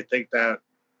definitely think that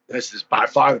this is by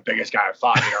far the biggest guy I've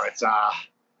fought. It's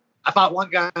I fought one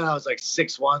guy and I was like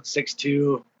 6'1",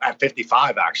 6'2" at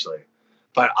 55 actually,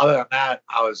 but other than that,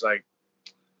 I was like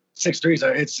 6'3".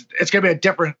 So it's gonna be a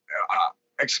different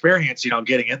experience,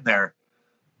 getting in there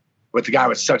with the guy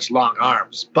with such long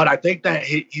arms. But I think that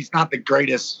he's not the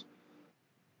greatest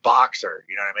boxer,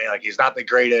 you know what I mean? Like he's not the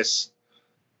greatest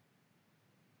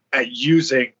at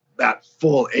using that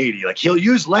full 80. Like he'll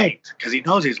use length because he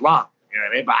knows he's long, you know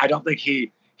what I mean? But I don't think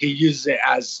he uses it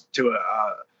as to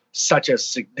such a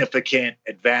significant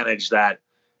advantage that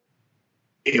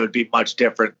it would be much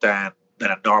different than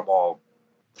a normal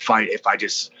fight. If I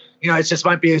just, it just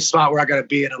might be a spot where I got to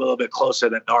be in a little bit closer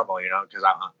than normal, because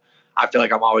I feel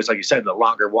like I'm always, like you said, the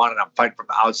longer one, and I'm fighting from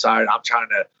the outside. I'm trying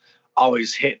to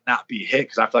always hit, not be hit,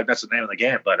 because I feel like that's the name of the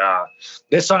game. But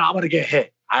this one, I'm going to get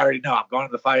hit. I already know I'm going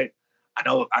to the fight. I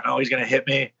know he's going to hit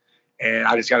me, and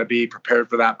I just got to be prepared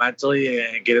for that mentally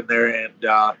and get in there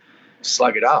and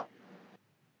slug it out.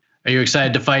 Are you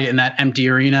excited to fight in that empty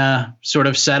arena sort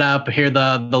of setup? Hear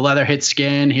the leather hit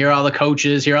skin, hear all the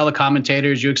coaches, hear all the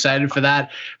commentators. You excited for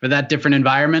that different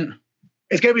environment?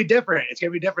 It's gonna be different.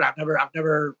 I've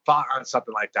never fought on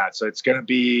something like that. So it's gonna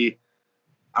be,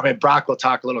 I mean, Brock will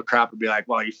talk a little crap and be like,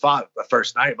 well, you fought the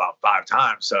first night about 5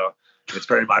 times. So it's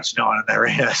very much no one in the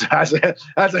arena. So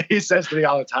that's what he says to me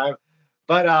all the time.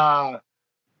 But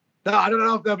no, I don't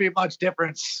know if there'll be much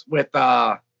difference with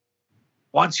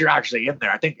once you're actually in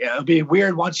there. I think it'll be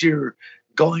weird once you're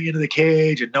going into the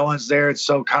cage and no one's there. It's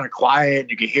so kind of quiet and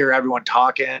you can hear everyone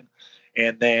talking.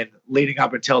 And then leading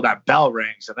up until that bell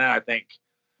rings. And then I think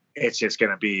it's just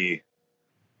going to be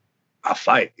a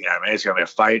fight. You know what I mean? It's going to be a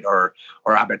fight or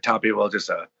I've been telling people just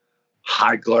a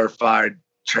high glorified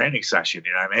training session.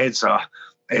 You know what I mean? So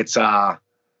it's, I'm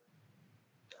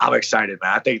excited,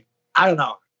 man. I don't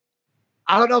know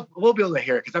if we'll be able to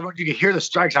hear it because you can hear the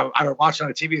strikes. I've been watching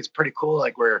on the TV. It's pretty cool.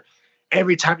 Like where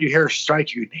every time you hear a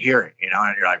strike, you can hear it, you know,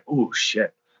 and you're like, ooh,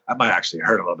 shit, that might actually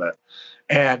hurt a little bit.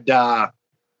 And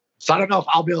so I don't know if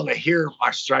I'll be able to hear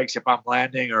my strikes if I'm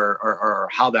landing or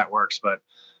how that works, but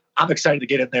I'm excited to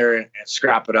get in there and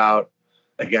scrap it out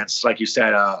against, like you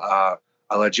said, a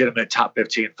legitimate top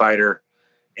 15 fighter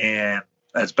and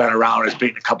has been around, has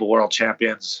beaten a couple world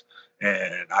champions.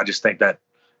 And I just think that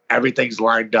everything's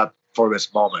lined up for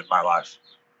this moment in my life.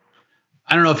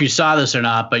 I don't know if you saw this or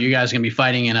not, but you guys are going to be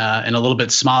fighting in a little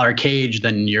bit smaller cage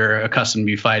than you're accustomed to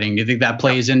be fighting. Do you think that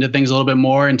plays into things a little bit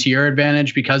more into your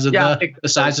advantage because of the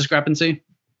size discrepancy?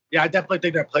 Yeah, I definitely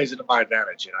think that plays into my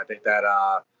advantage. And I think that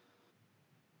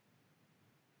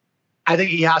I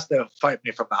think he has to fight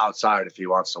me from the outside if he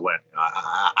wants to win. You know,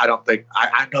 I don't think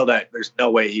I know that there's no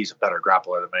way he's a better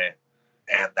grappler than me,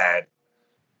 and that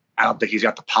I don't think he's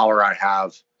got the power I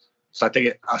have. So I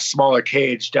think a smaller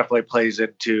cage definitely plays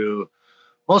into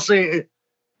mostly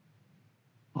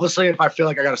if I feel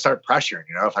like I got to start pressuring,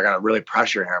 you know, if I got to really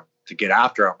pressure him to get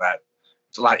after him, that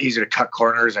it's a lot easier to cut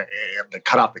corners and to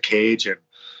cut off the cage. And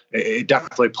it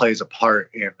definitely plays a part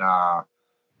in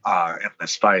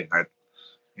this fight.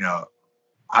 You know,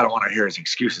 I don't want to hear his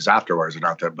excuses afterwards or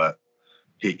nothing, but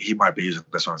he might be using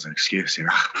this one as an excuse, you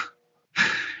know.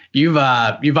 You've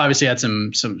obviously had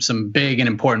some big and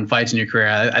important fights in your career.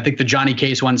 I think the Johnny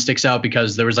Case one sticks out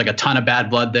because there was like a ton of bad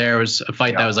blood there. It was a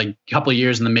fight that was like a couple of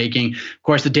years in the making. Of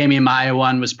course, the Damian Maia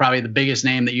one was probably the biggest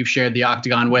name that you've shared the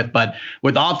octagon with. But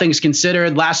with all things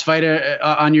considered, last fight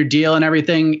on your deal and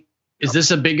everything, is this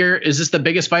the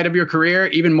biggest fight of your career,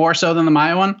 even more so than the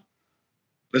Maia one?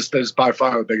 This is by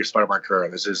far the biggest fight of my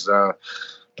career. This is the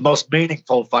most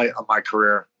meaningful fight of my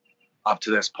career up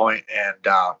to this point.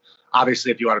 And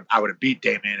obviously, if I would have beat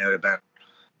Damian, it would have been,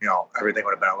 you know, everything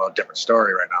would have been a little different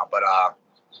story right now. But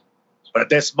at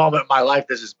this moment in my life,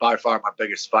 this is by far my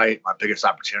biggest fight, my biggest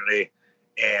opportunity,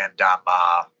 and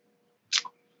I'm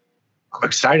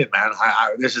excited, man.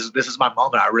 This is my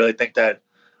moment. I really think that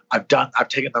I've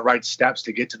taken the right steps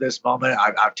to get to this moment.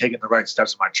 I've taken the right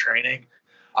steps in my training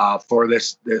for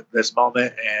this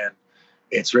moment, and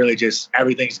it's really just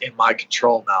everything's in my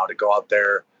control now to go out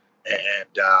there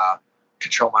and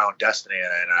control my own destiny,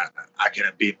 and I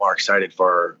couldn't be more excited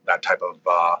for that type of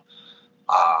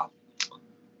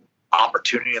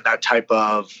opportunity and that type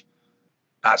of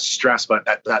not stress, but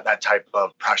that type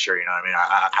of pressure. You know what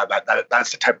I mean?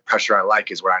 That's the type of pressure I like,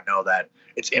 is where I know that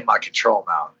it's in my control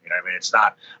now. You know what I mean? It's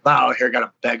not out here got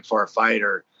to beg for a fight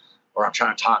or I'm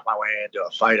trying to talk my way into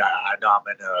a fight. I know I'm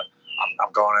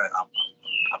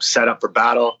set up for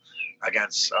battle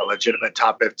against a legitimate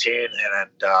top 15, and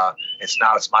it's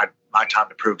my time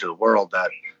to prove to the world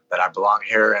that I belong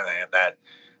here, and that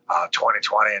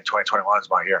 2020 and 2021 is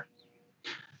my year.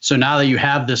 So now that you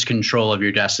have this control of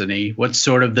your destiny, what's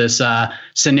sort of this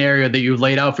scenario that you've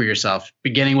laid out for yourself,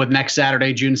 beginning with next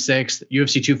Saturday, June 6th,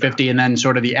 UFC 250, and then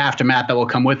sort of the aftermath that will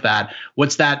come with that?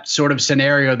 What's that sort of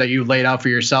scenario that you've laid out for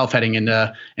yourself heading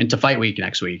into fight week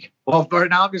next week? Well, for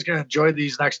now, I'm just going to enjoy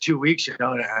these next 2 weeks, you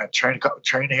know,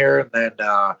 train here, and then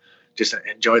just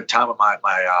enjoy the time with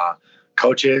my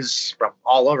coaches from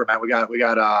all over, man. We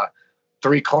got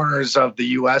 3 corners of the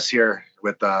U.S. here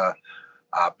with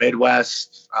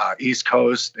Midwest, East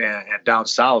Coast, and down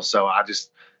south. So I'm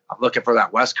looking for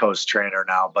that West Coast trainer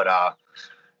now. But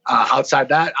outside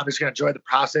that, I'm just gonna enjoy the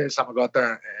process. I'm gonna go out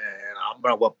there and I'm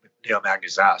gonna whoop Neil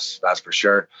Magny's ass. That's for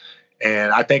sure.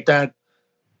 And I think that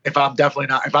if I'm not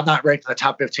ranked in the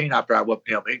top 15 after I whoop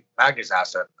Neil Magny's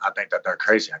ass, then I think that they're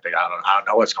crazy. I don't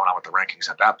know what's going on with the rankings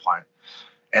at that point.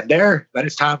 And then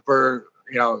it's time for,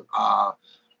 you know, my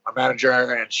manager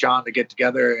and Sean to get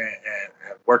together and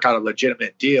work out a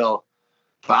legitimate deal.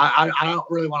 But I don't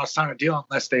really want to sign a deal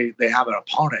unless they have an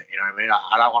opponent. You know what I mean?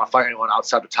 I don't want to fight anyone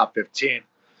outside the top 15.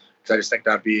 because I just think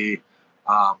that'd be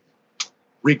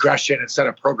regression instead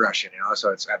of progression. So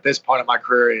it's at this point in my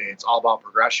career, it's all about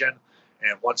progression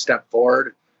and one step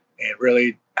forward. And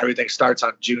really, everything starts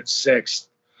on June 6th.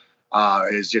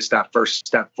 Is just that first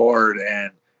step forward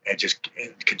and just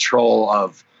in control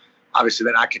of. Obviously,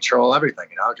 then I control everything,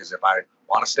 because if I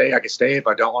want to stay, I can stay. If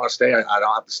I don't want to stay, I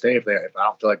don't have to stay. If I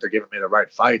don't feel like they're giving me the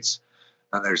right fights,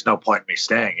 then there's no point in me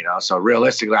staying, So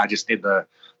realistically, I just need the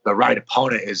right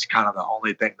opponent is kind of the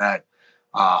only thing that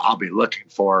I'll be looking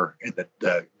for in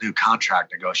the new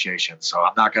contract negotiations. So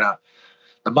I'm not gonna.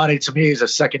 The money to me is a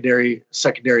secondary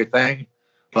thing,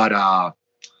 but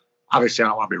obviously I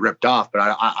don't want to be ripped off. But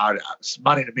I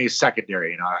money to me is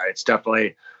secondary. It's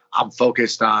definitely I'm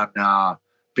focused on.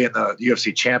 Being the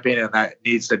UFC champion, and that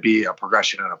needs to be a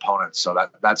progression in opponents. So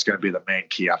that's going to be the main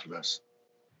key after this.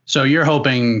 So you're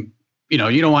hoping, you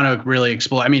don't want to really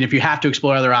explore. I mean, if you have to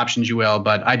explore other options, you will,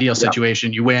 but ideal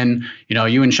situation, you win,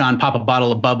 you and Sean pop a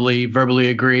bottle of bubbly, verbally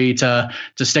agree to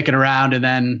stick it around. And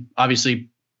then obviously,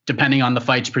 depending on the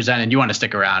fights presented, you want to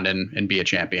stick around and be a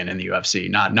champion in the UFC,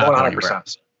 not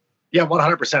 100%. Yeah,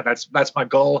 100%. That's my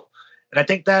goal. And I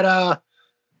think that,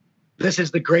 this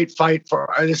is a great fight for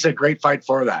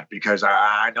that, because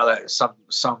I know that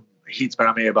some heat's been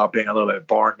on me about being a little bit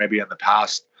boring maybe in the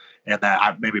past, and that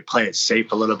I maybe play it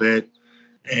safe a little bit.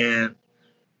 And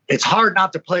it's hard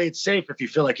not to play it safe if you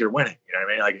feel like you're winning. You know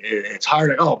what I mean? Like it's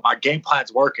hard. My game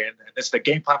plan's working, and this is the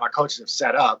game plan my coaches have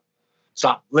set up. So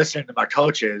I'm listening to my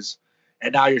coaches,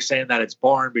 and now you're saying that it's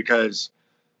boring because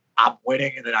I'm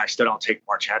winning, and then I still don't take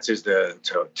more chances to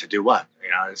do what?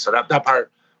 So that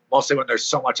part. Mostly when there's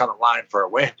so much on the line for a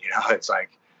win, it's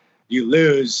like you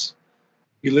lose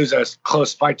a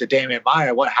close fight to Damian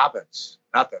Maia. What happens?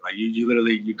 Nothing. Like you're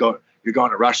going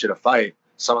to Russia to fight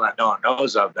someone that no one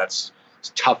knows of. That's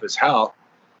tough as hell.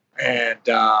 And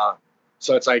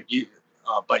so it's like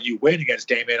but you win against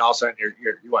Damian. All of a sudden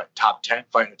you're what, top 10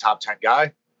 fighting a top 10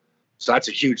 guy. So that's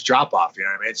a huge drop off. You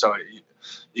know what I mean? So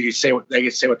you can say they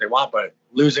can say what they want, but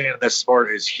losing in this sport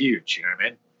is huge. You know what I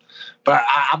mean? But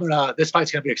this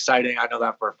fight's going to be exciting. I know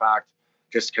that for a fact,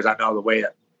 just because I know the way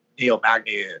that Neil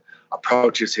Magny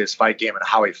approaches his fight game and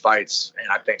how he fights. And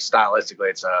I think stylistically,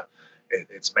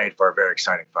 it's made for a very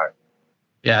exciting fight.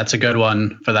 Yeah, it's a good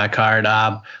one for that card.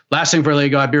 Last thing for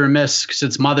Ligo, I'd be remiss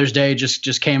since Mother's Day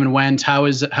just came and went. How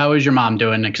is your mom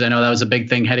doing? Because I know that was a big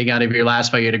thing heading out of your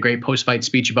last fight. You had a great post-fight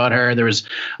speech about her. There was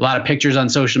a lot of pictures on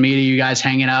social media, you guys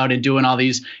hanging out and doing all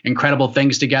these incredible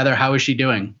things together. How is she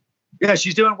doing? Yeah,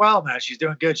 she's doing well, man. She's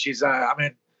doing good. She's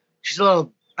she's a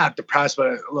little not depressed, but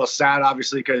a little sad,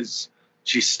 obviously, because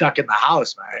she's stuck in the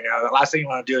house, man. The last thing you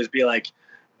want to do is be like,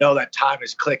 know that time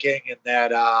is clicking and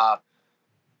that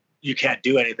you can't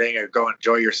do anything or go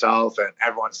enjoy yourself. And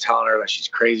everyone's telling her that she's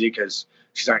crazy because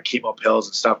she's on chemo pills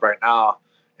and stuff right now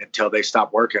until they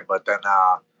stop working. But then,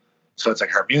 so it's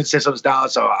like her immune system's down.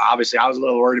 So obviously, I was a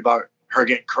little worried about her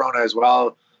getting corona as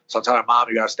well. So I'm telling her, Mom,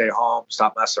 you got to stay home,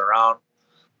 stop messing around.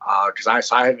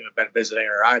 Because I haven't even been visiting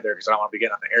her either, because I don't want to be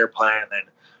getting on the airplane and then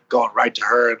going right to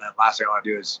her, and then last thing I want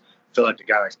to do is feel like the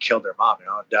guy that killed their mom,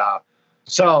 And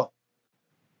so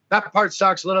that part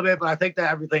sucks a little bit, but I think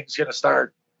that everything's going to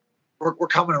start. We're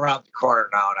coming around the corner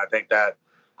now, and I think that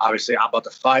obviously I'm about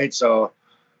to fight, so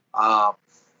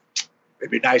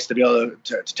it'd be nice to be able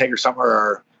to take her somewhere,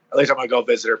 or at least I'm going to go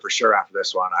visit her for sure after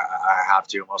this one. I have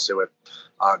to, mostly with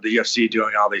the UFC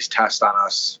doing all these tests on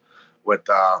us with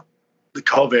the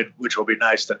COVID, which will be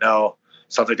nice to know.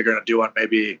 Something they're going to do on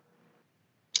maybe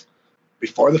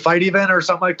before the fight even or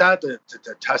something like that to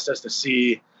test us to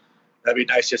see. That'd be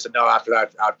nice just to know. After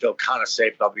that, I'd feel kind of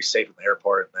safe. I'll be safe in the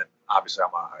airport. And then obviously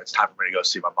it's time for me to go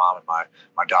see my mom and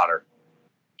my daughter.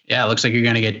 Yeah, it looks like you're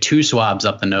going to get 2 swabs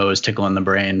up the nose, tickling the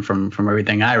brain from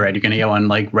everything I read. You're going to get one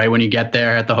like right when you get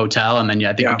there at the hotel. And then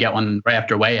I think you get one right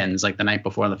after weigh-ins, like the night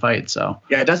before the fight. So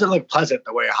yeah, it doesn't look pleasant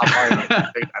the way how hard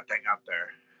I take that thing up there.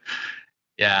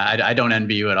 Yeah, I don't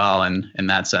envy you at all in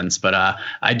that sense. But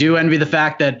I do envy the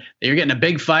fact that you're getting a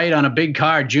big fight on a big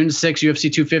card. June 6th,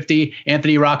 UFC 250,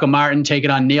 Anthony Rocco Martin taking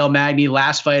on Neil Magny.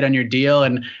 Last fight on your deal.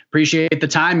 And appreciate the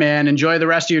time, man. Enjoy the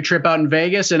rest of your trip out in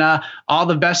Vegas. And all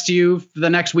the best to you for the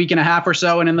next week and a half or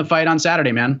so and in the fight on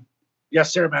Saturday, man.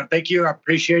 Yes, sir, man. Thank you. I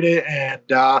appreciate it. And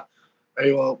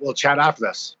maybe we'll chat after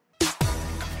this.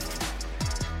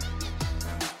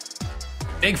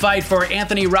 Big fight for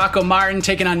Anthony Rocco Martin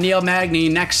taking on Neil Magny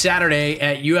next Saturday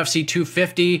at UFC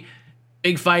 250.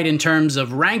 Big fight in terms of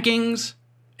rankings,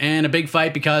 and a big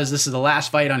fight because this is the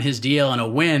last fight on his deal, and a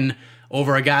win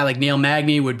over a guy like Neil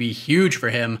Magny would be huge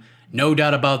for him. No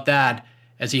doubt about that,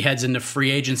 as he heads into free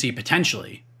agency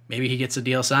potentially. Maybe he gets a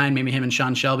deal signed. Maybe him and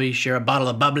Sean Shelby share a bottle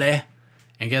of bubbly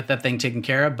and get that thing taken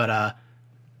care of. But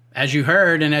as you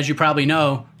heard, and as you probably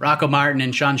know, Rocco Martin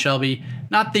and Sean Shelby,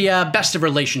 not the best of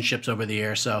relationships over the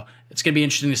years. So it's going to be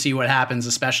interesting to see what happens,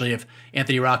 especially if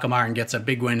Anthony Rocco Martin gets a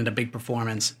big win and a big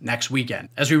performance next weekend.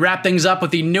 As we wrap things up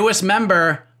with the newest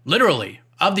member, literally,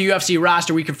 of the UFC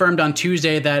roster, we confirmed on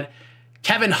Tuesday that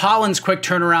Kevin Holland's quick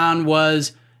turnaround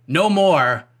was no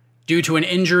more due to an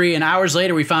injury. And hours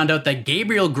later, we found out that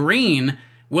Gabriel Green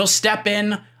will step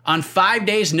in on 5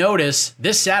 days' notice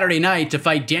this Saturday night to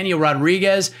fight Daniel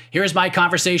Rodriguez. Here's my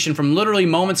conversation from literally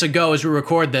moments ago as we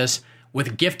record this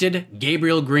with gifted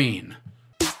Gabriel Green.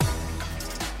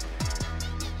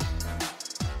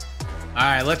 All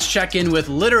right, let's check in with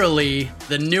literally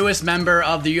the newest member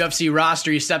of the UFC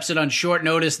roster. He steps in on short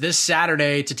notice this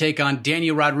Saturday to take on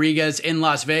Daniel Rodriguez in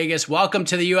Las Vegas. Welcome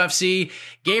to the UFC,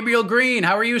 Gabriel Green.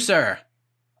 How are you, sir?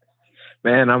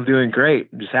 Man, I'm doing great.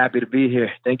 I'm just happy to be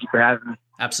here. Thank you for having me.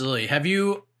 Absolutely. Have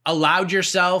you allowed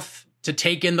yourself to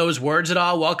take in those words at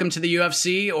all? Welcome to the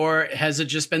UFC, or has it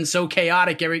just been so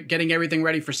chaotic getting everything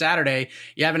ready for Saturday?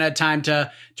 You haven't had time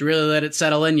to really let it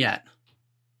settle in yet.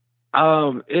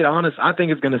 I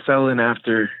think it's gonna settle in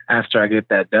after I get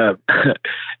that dub.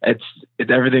 It's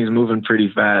everything's moving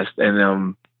pretty fast,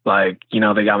 and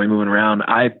they got me moving around.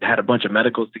 I had a bunch of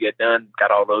medicals to get done.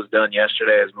 Got all those done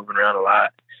yesterday. I was moving around a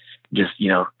lot. Just,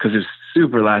 because it's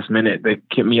super last minute. They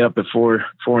kept me up at 4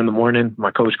 in the morning.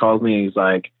 My coach called me. He's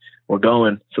like, we're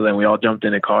going. So then we all jumped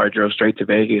in a car, drove straight to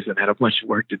Vegas, and had a bunch of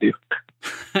work to do.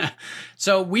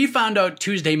 So we found out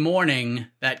Tuesday morning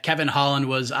that Kevin Holland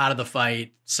was out of the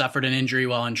fight, suffered an injury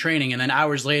while in training. And then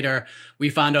hours later, we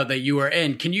found out that you were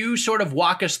in. Can you sort of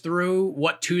walk us through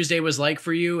what Tuesday was like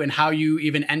for you and how you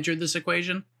even entered this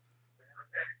equation?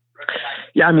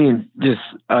 Yeah, I mean, just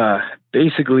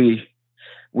basically...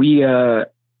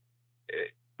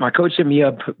 my coach hit me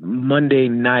up Monday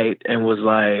night and was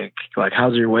like,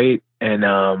 how's your weight? And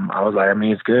I was like, I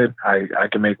mean, it's good. I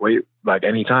can make weight like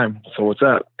anytime. So what's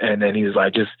up? And then he was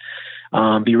like, just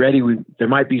be ready. There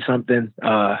might be something.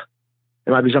 There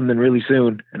might be something really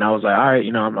soon. And I was like, all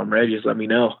right, I'm ready. Just let me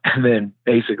know. And then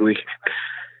basically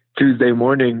Tuesday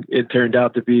morning, it turned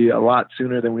out to be a lot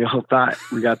sooner than we all thought.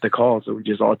 We got the call, so we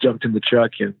just all jumped in the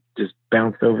truck and just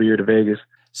bounced over here to Vegas.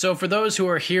 So for those who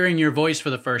are hearing your voice for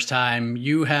the first time,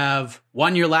 you have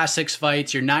won your last 6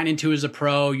 fights. You're 9-2 as a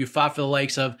pro. You fought for the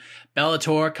likes of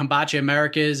Bellator, Combate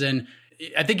Americas, and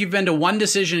I think you've been to one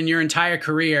decision in your entire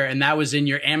career, and that was in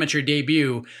your amateur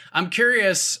debut. I'm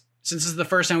curious, since this is the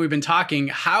first time we've been talking,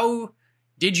 how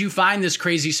did you find this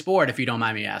crazy sport, if you don't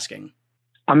mind me asking?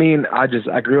 I mean, I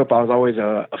grew up, I was always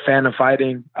a fan of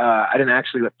fighting. I didn't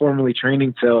actually formally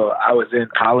training till I was in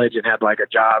college and had like a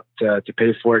job to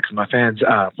pay for it because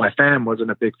my fam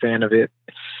wasn't a big fan of it,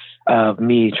 of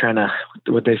me trying to,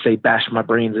 what they say, bash my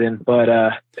brains in. But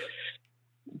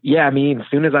yeah, I mean, as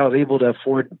soon as I was able to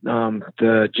afford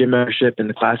the gym membership and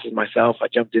the classes myself, I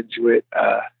jumped into it.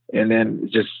 And then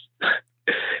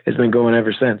it's been going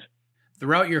ever since.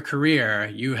 Throughout your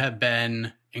career, you have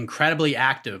been incredibly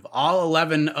active. All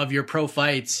 11 of your pro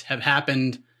fights have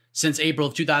happened since April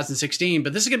of 2016,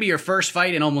 but this is going to be your first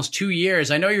fight in almost 2 years.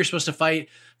 I know you're supposed to fight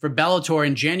for Bellator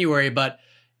in January, but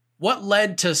what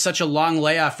led to such a long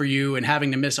layoff for you and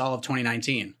having to miss all of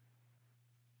 2019?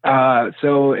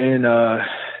 So in the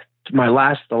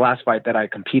last fight that I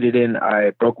competed in, I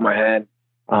broke my hand,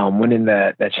 winning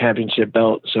that championship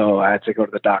belt. So I had to go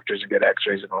to the doctors and get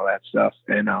x-rays and all that stuff.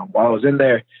 And while I was in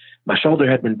there, my shoulder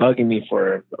had been bugging me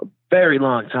for a very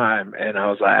long time. And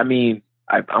I was like, I mean,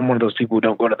 I'm one of those people who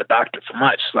don't go to the doctor for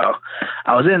much. So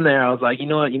I was in there. I was like, you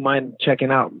know what, you mind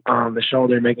checking out the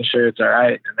shoulder, making sure it's all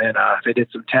right. And then they did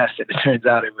some tests, and it turns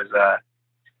out it was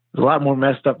a lot more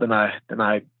messed up than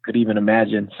I could even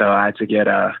imagine. So I had to get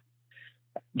a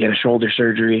shoulder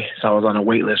surgery. So I was on a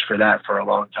wait list for that for a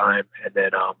long time. And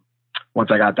then once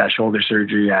I got that shoulder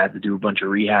surgery, I had to do a bunch of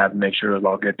rehab and make sure it was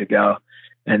all good to go.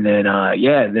 And then,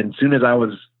 then as soon as I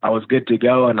was good to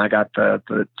go and I got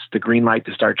the green light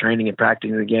to start training and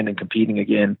practicing again and competing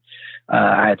again,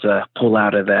 I had to pull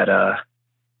out of that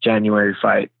January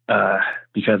fight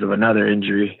because of another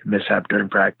injury mishap during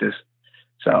practice.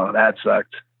 So that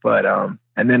sucked. But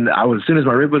and then as soon as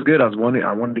my rib was good, I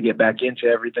wanted to get back into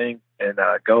everything and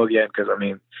go again because, I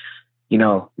mean,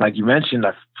 like you mentioned, I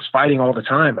was fighting all the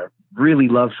time. I really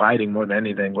love fighting more than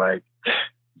anything. Like,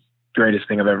 greatest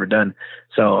thing I've ever done.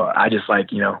 So I just like,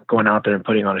 going out there and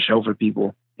putting on a show for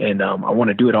people. And I want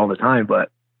to do it all the time.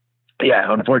 But yeah,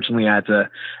 unfortunately I had to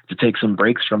take some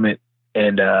breaks from it.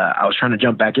 And I was trying to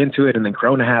jump back into it, and then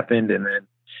Corona happened, and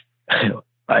then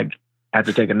like I had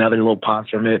to take another little pause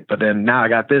from it. But then now I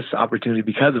got this opportunity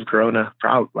because of Corona,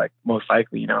 probably, like, most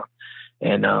likely,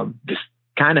 and just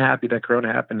kind of happy that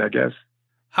Corona happened, I guess.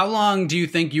 How long do you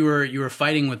think you were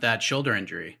fighting with that shoulder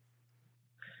injury?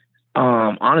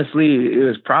 Honestly, it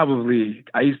was probably,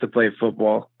 I used to play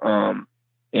football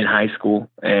in high school,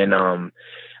 and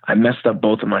I messed up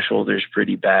both of my shoulders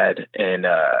pretty bad, and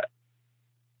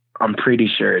I'm pretty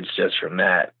sure it's just from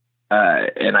that.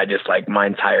 And I just, like, my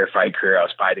entire fight career, I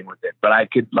was fighting with it. But I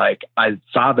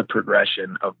saw the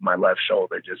progression of my left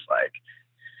shoulder, just like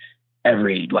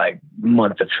every like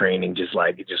month of training, just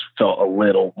like it just felt a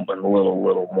little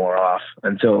more off,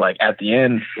 until like at the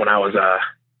end when I was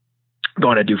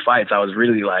going to do fights, I was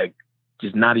really like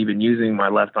just not even using my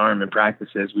left arm in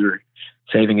practices. We were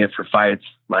saving it for fights,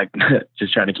 like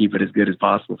just trying to keep it as good as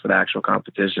possible for the actual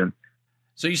competition.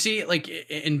 So you see, like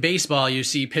in baseball, you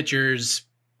see pitchers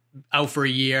out for a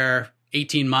year,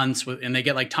 18 months, and they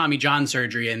get like Tommy John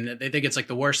surgery, and they think it's like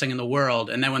the worst thing in the world.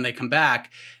 And then when they come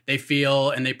back, they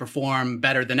feel and they perform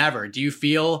better than ever. Do you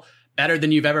feel better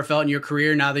than you've ever felt in your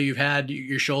career now that you've had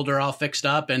your shoulder all fixed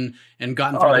up and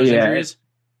gotten through those injuries?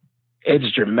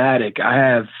 It's dramatic. I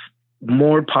have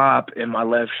more pop in my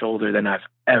left shoulder than I've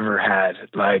ever had,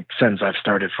 like since I've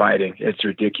started fighting. It's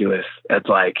ridiculous. It's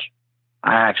like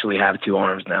I actually have 2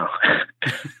 arms now.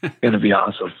 It's gonna be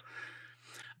awesome.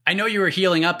 I know you were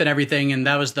healing up and everything, and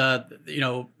that was the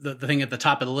thing at the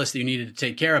top of the list that you needed to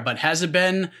take care of. But has it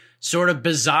been sort of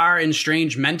bizarre and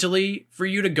strange mentally for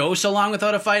you to go so long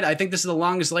without a fight? I think this is the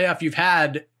longest layoff you've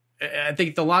had. I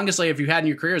think the longest layoff you've had in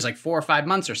your career is like 4 or 5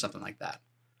 months or something like that.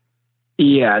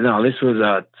 Yeah, no, this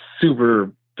was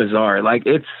super bizarre. Like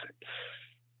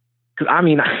cause I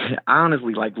mean, I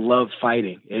honestly like love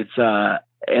fighting. It's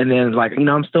and then like,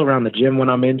 I'm still around the gym when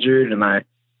I'm injured, and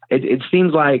it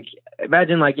seems like,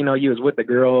 imagine like, you was with a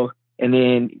girl and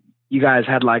then you guys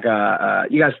had like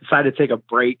you guys decided to take a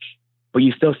break, but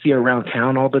you still see her around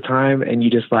town all the time, and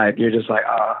you're just like,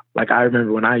 like I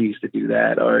remember when I used to do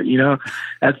that, or,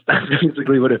 that's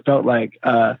basically what it felt like.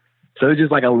 So it's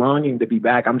just like a longing to be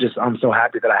back. I'm so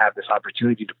happy that I have this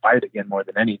opportunity to fight again more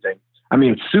than anything. I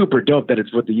mean, it's super dope that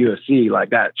it's with the UFC like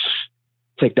that.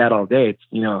 Take that all day. It's,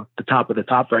 the top of the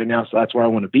top right now. So that's where I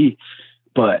want to be.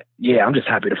 But yeah, I'm just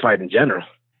happy to fight in general.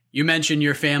 You mentioned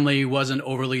your family wasn't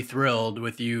overly thrilled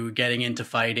with you getting into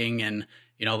fighting and,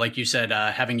 like you said,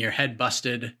 having your head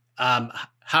busted. How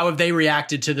have they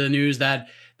reacted to the news that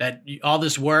all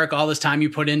this work, all this time you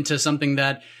put into something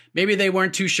that maybe they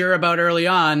weren't too sure about early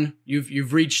on,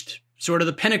 you've reached sort of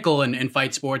the pinnacle in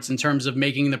fight sports in terms of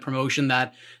making the promotion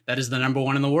that is the number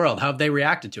one in the world? How have they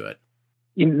reacted to it?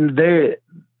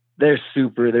 They're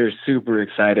super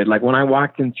excited. Like when I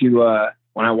got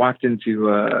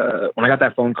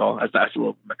that phone call, I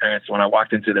told my parents, when I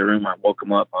walked into the room, I woke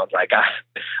them up. I was like,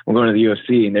 I'm going to the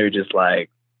UFC. And they were just like,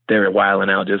 they were wilding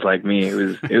out just like me.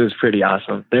 It was pretty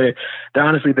awesome. They're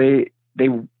honestly, they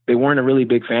weren't a really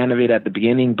big fan of it at the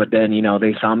beginning, but then,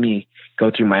 they saw me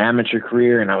go through my amateur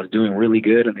career and I was doing really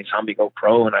good, and they saw me go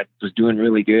pro and I was doing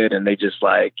really good. And they just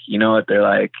like, they're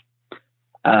like,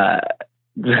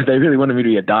 they really wanted me to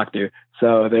be a doctor.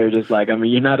 So they're just like, I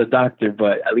mean, you're not a doctor,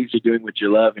 but at least you're doing what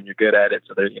you love and you're good at it.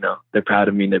 So they're proud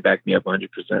of me and they back me up 100%.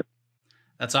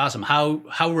 That's awesome. How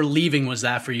relieving was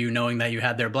that for you, knowing that you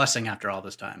had their blessing after all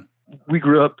this time? We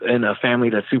grew up in a family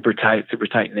that's super tight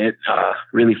knit,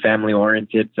 really family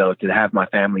oriented. So to have my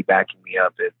family backing me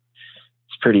up, it's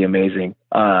pretty amazing.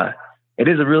 It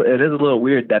is a little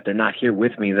weird that they're not here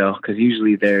with me though, because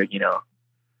usually they're,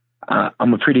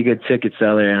 I'm a pretty good ticket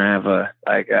seller, and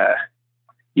I have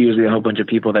usually a whole bunch of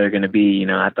people that are going to be,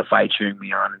 at the fight cheering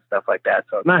me on and stuff like that.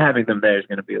 So not having them there is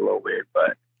going to be a little weird,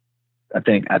 but I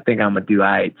think I'm going to do all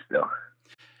right still.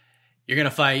 You're going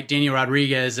to fight Daniel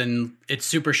Rodriguez, and it's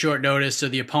super short notice, so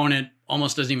the opponent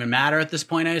almost doesn't even matter at this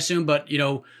point, I assume. But,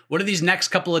 what are these next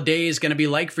couple of days going to be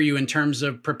like for you in terms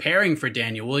of preparing for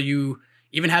Daniel? Will you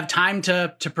even have time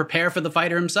to prepare for the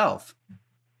fighter himself?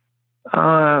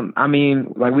 I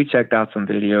mean, like we checked out some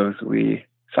videos. We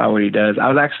saw what he does. I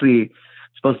was actually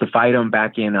supposed to fight him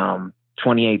back in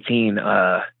 2018.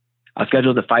 I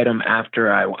scheduled to fight him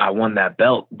after I won that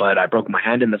belt, but I broke my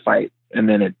hand in the fight, and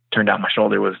then it turned out my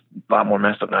shoulder was a lot more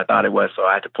messed up than I thought it was, so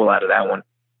I had to pull out of that one.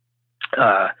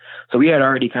 So we had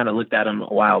already kind of looked at him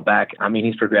a while back. I mean,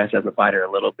 he's progressed as a fighter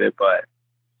a little bit, but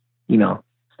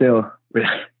still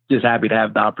just happy to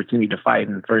have the opportunity to fight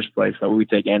in the first place. So we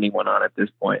take anyone on at this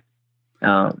point.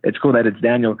 It's cool that it's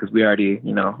Daniel because we already,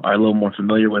 are a little more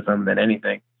familiar with him than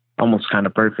anything. Almost kind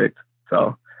of perfect.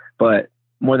 So, but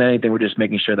more than anything, we're just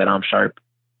making sure that I'm sharp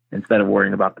instead of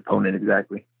worrying about the opponent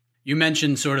exactly. You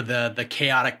mentioned sort of the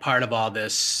chaotic part of all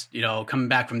this, coming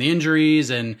back from the injuries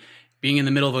and being in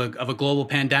the middle of a global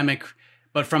pandemic.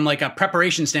 But from like a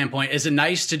preparation standpoint, is it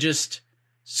nice to just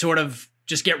sort of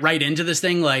just get right into this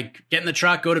thing? Like get in the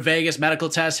truck, go to Vegas, medical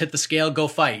test, hit the scale, go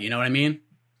fight. You know what I mean?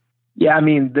 Yeah, I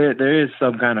mean, there is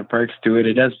some kind of perks to it.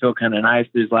 It does feel kind of nice.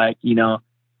 There's like, you know,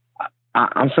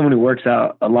 I'm someone who works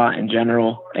out a lot in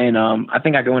general. And I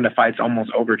think I go into fights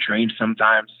almost overtrained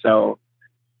sometimes. So,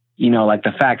 you know, like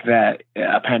the fact that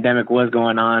a pandemic was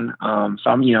going on. So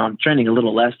I'm training a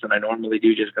little less than I normally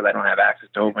do just because I don't have access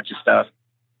to a whole bunch of stuff.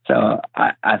 So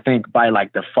I think by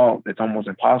like default, it's almost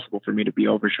impossible for me to be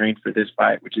overtrained for this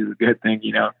fight, which is a good thing,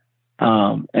 you know.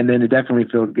 And then it definitely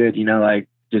feels good, you know, like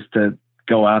just to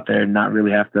go out there and not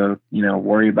really have to, you know,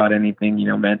 worry about anything, you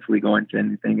know, mentally going to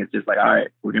anything. It's just like, all right,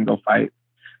 we're going to go fight.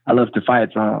 I love to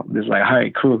fight. So I'm just like, all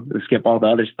right, cool. Let's skip all the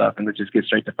other stuff and let's just get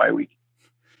straight to fight week.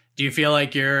 Do you feel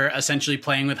like you're essentially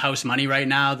playing with house money right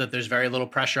now, that there's very little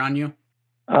pressure on you?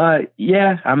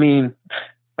 Yeah. I mean,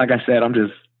 like I said, I'm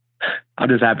just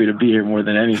happy to be here more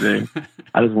than anything.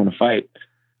 I just want to fight.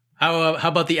 How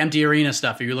about the empty arena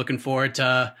stuff? Are you looking forward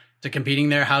to competing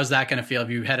there? How's that going to feel?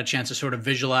 Have you had a chance to sort of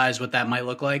visualize what that might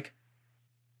look like?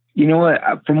 You know what?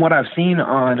 From what I've seen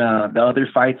on the other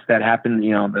fights that happened,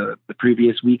 you know, the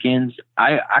previous weekends,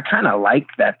 I kind of like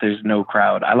that there's no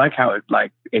crowd. I like how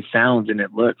it sounds and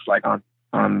it looks like on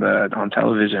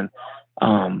television.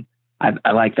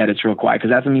 I like that it's real quiet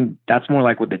because that's more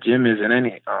like what the gym is in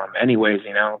anyways,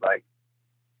 you know, like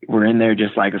we're in there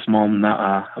just like a small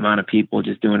amount of people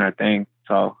just doing our thing.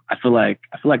 So I feel like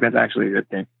that's actually a good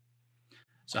thing.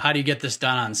 So how do you get this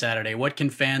done on Saturday? What can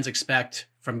fans expect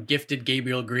from gifted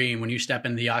Gabriel Green when you step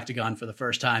into the octagon for the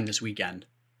first time this weekend?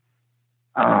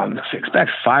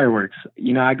 Expect fireworks.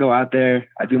 You know, I go out there,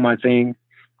 I do my thing.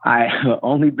 I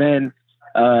only been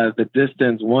the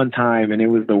distance one time, and it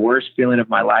was the worst feeling of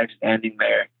my life standing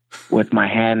there with my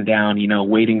hand down, you know,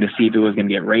 waiting to see if it was going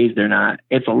to get raised or not.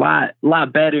 It's a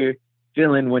lot better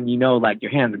feeling when you know, like,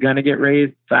 your hand's going to get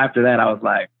raised. So after that, I was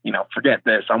like, you know, forget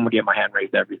this. I'm going to get my hand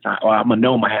raised every time. Or I'm going to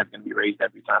know my hand's going to be raised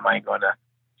every time. I ain't going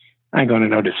to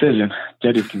no decision.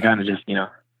 Judges can kind of just, you know,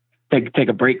 take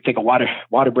a break, take a water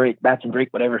break, bathroom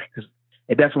break, whatever. Because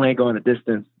it definitely ain't going the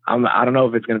distance. I don't know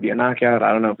if it's going to be a knockout.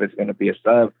 I don't know if it's going to be a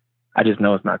sub. I just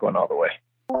know it's not going all the way.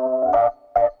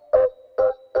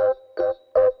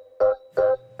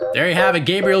 There you have it.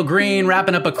 Gabriel Green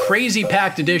wrapping up a crazy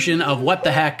packed edition of What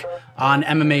the Heck on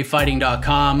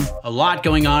MMAfighting.com. A lot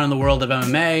going on in the world of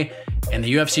MMA, and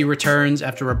the UFC returns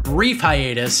after a brief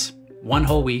hiatus, 1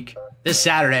 whole week, this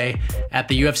Saturday at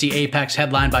the UFC Apex,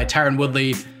 headlined by Tyron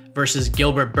Woodley versus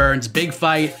Gilbert Burns. Big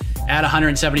fight at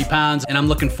 170 pounds, and I'm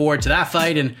looking forward to that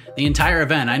fight and the entire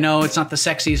event. I know it's not the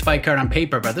sexiest fight card on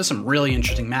paper, but there's some really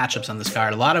interesting matchups on this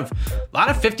card. A lot of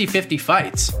 50-50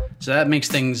 fights, so that makes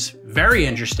things very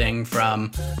interesting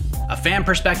from a fan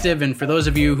perspective. And for those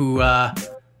of you who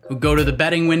go to the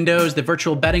betting windows, the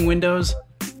virtual betting windows,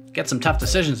 get some tough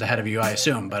decisions ahead of you, I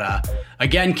assume. But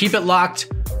again, keep it locked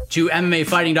to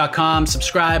MMAfighting.com.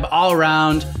 Subscribe all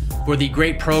around for the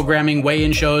great programming,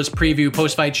 weigh-in shows, preview,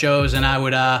 post-fight shows, and I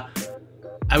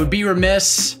would be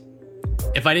remiss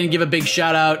if I didn't give a big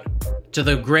shout out to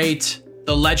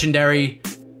the legendary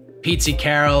Pete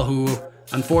Carroll, who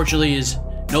unfortunately is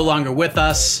no longer with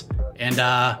us, and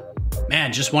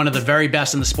man, just one of the very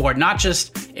best in the sport, not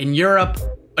just in Europe,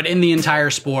 but in the entire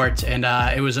sport. And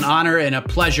it was an honor and a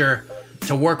pleasure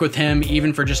to work with him,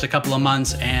 even for just a couple of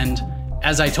months. And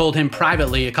as I told him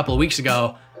privately a couple of weeks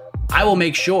ago, I will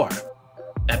make sure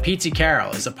that Pete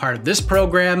Carroll is a part of this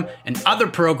program and other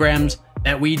programs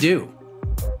that we do,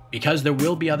 because there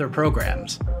will be other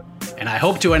programs. And I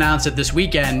hope to announce it this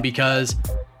weekend, because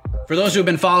for those who have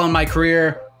been following my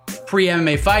career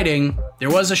pre-MMA fighting, there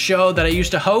was a show that I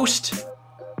used to host,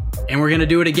 and we're going to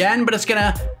do it again, but it's going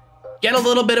to get a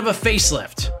little bit of a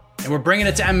facelift. And we're bringing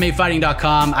it to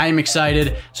MMAfighting.com. I am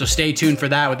excited, so stay tuned for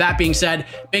that. With that being said,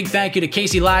 big thank you to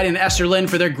Casey Lyden and Esther Lynn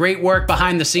for their great work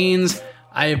behind the scenes.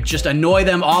 I just annoy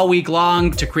them all week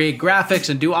long to create graphics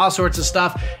and do all sorts of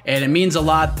stuff, and it means a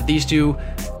lot that these two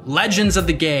legends of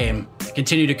the game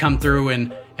continue to come through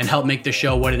and help make the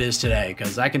show what it is today,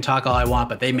 because I can talk all I want,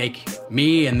 but they make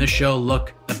me and this show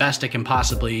look the best it can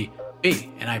possibly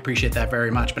be, and I appreciate that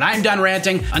very much. But I am done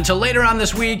ranting. Until later on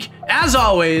this week, as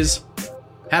always,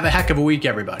 have a heck of a week,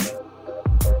 everybody.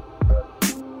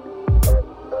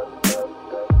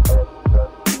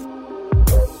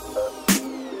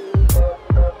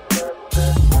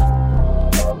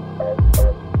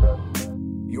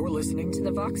 You're listening to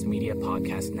the Vox Media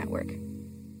Podcast Network.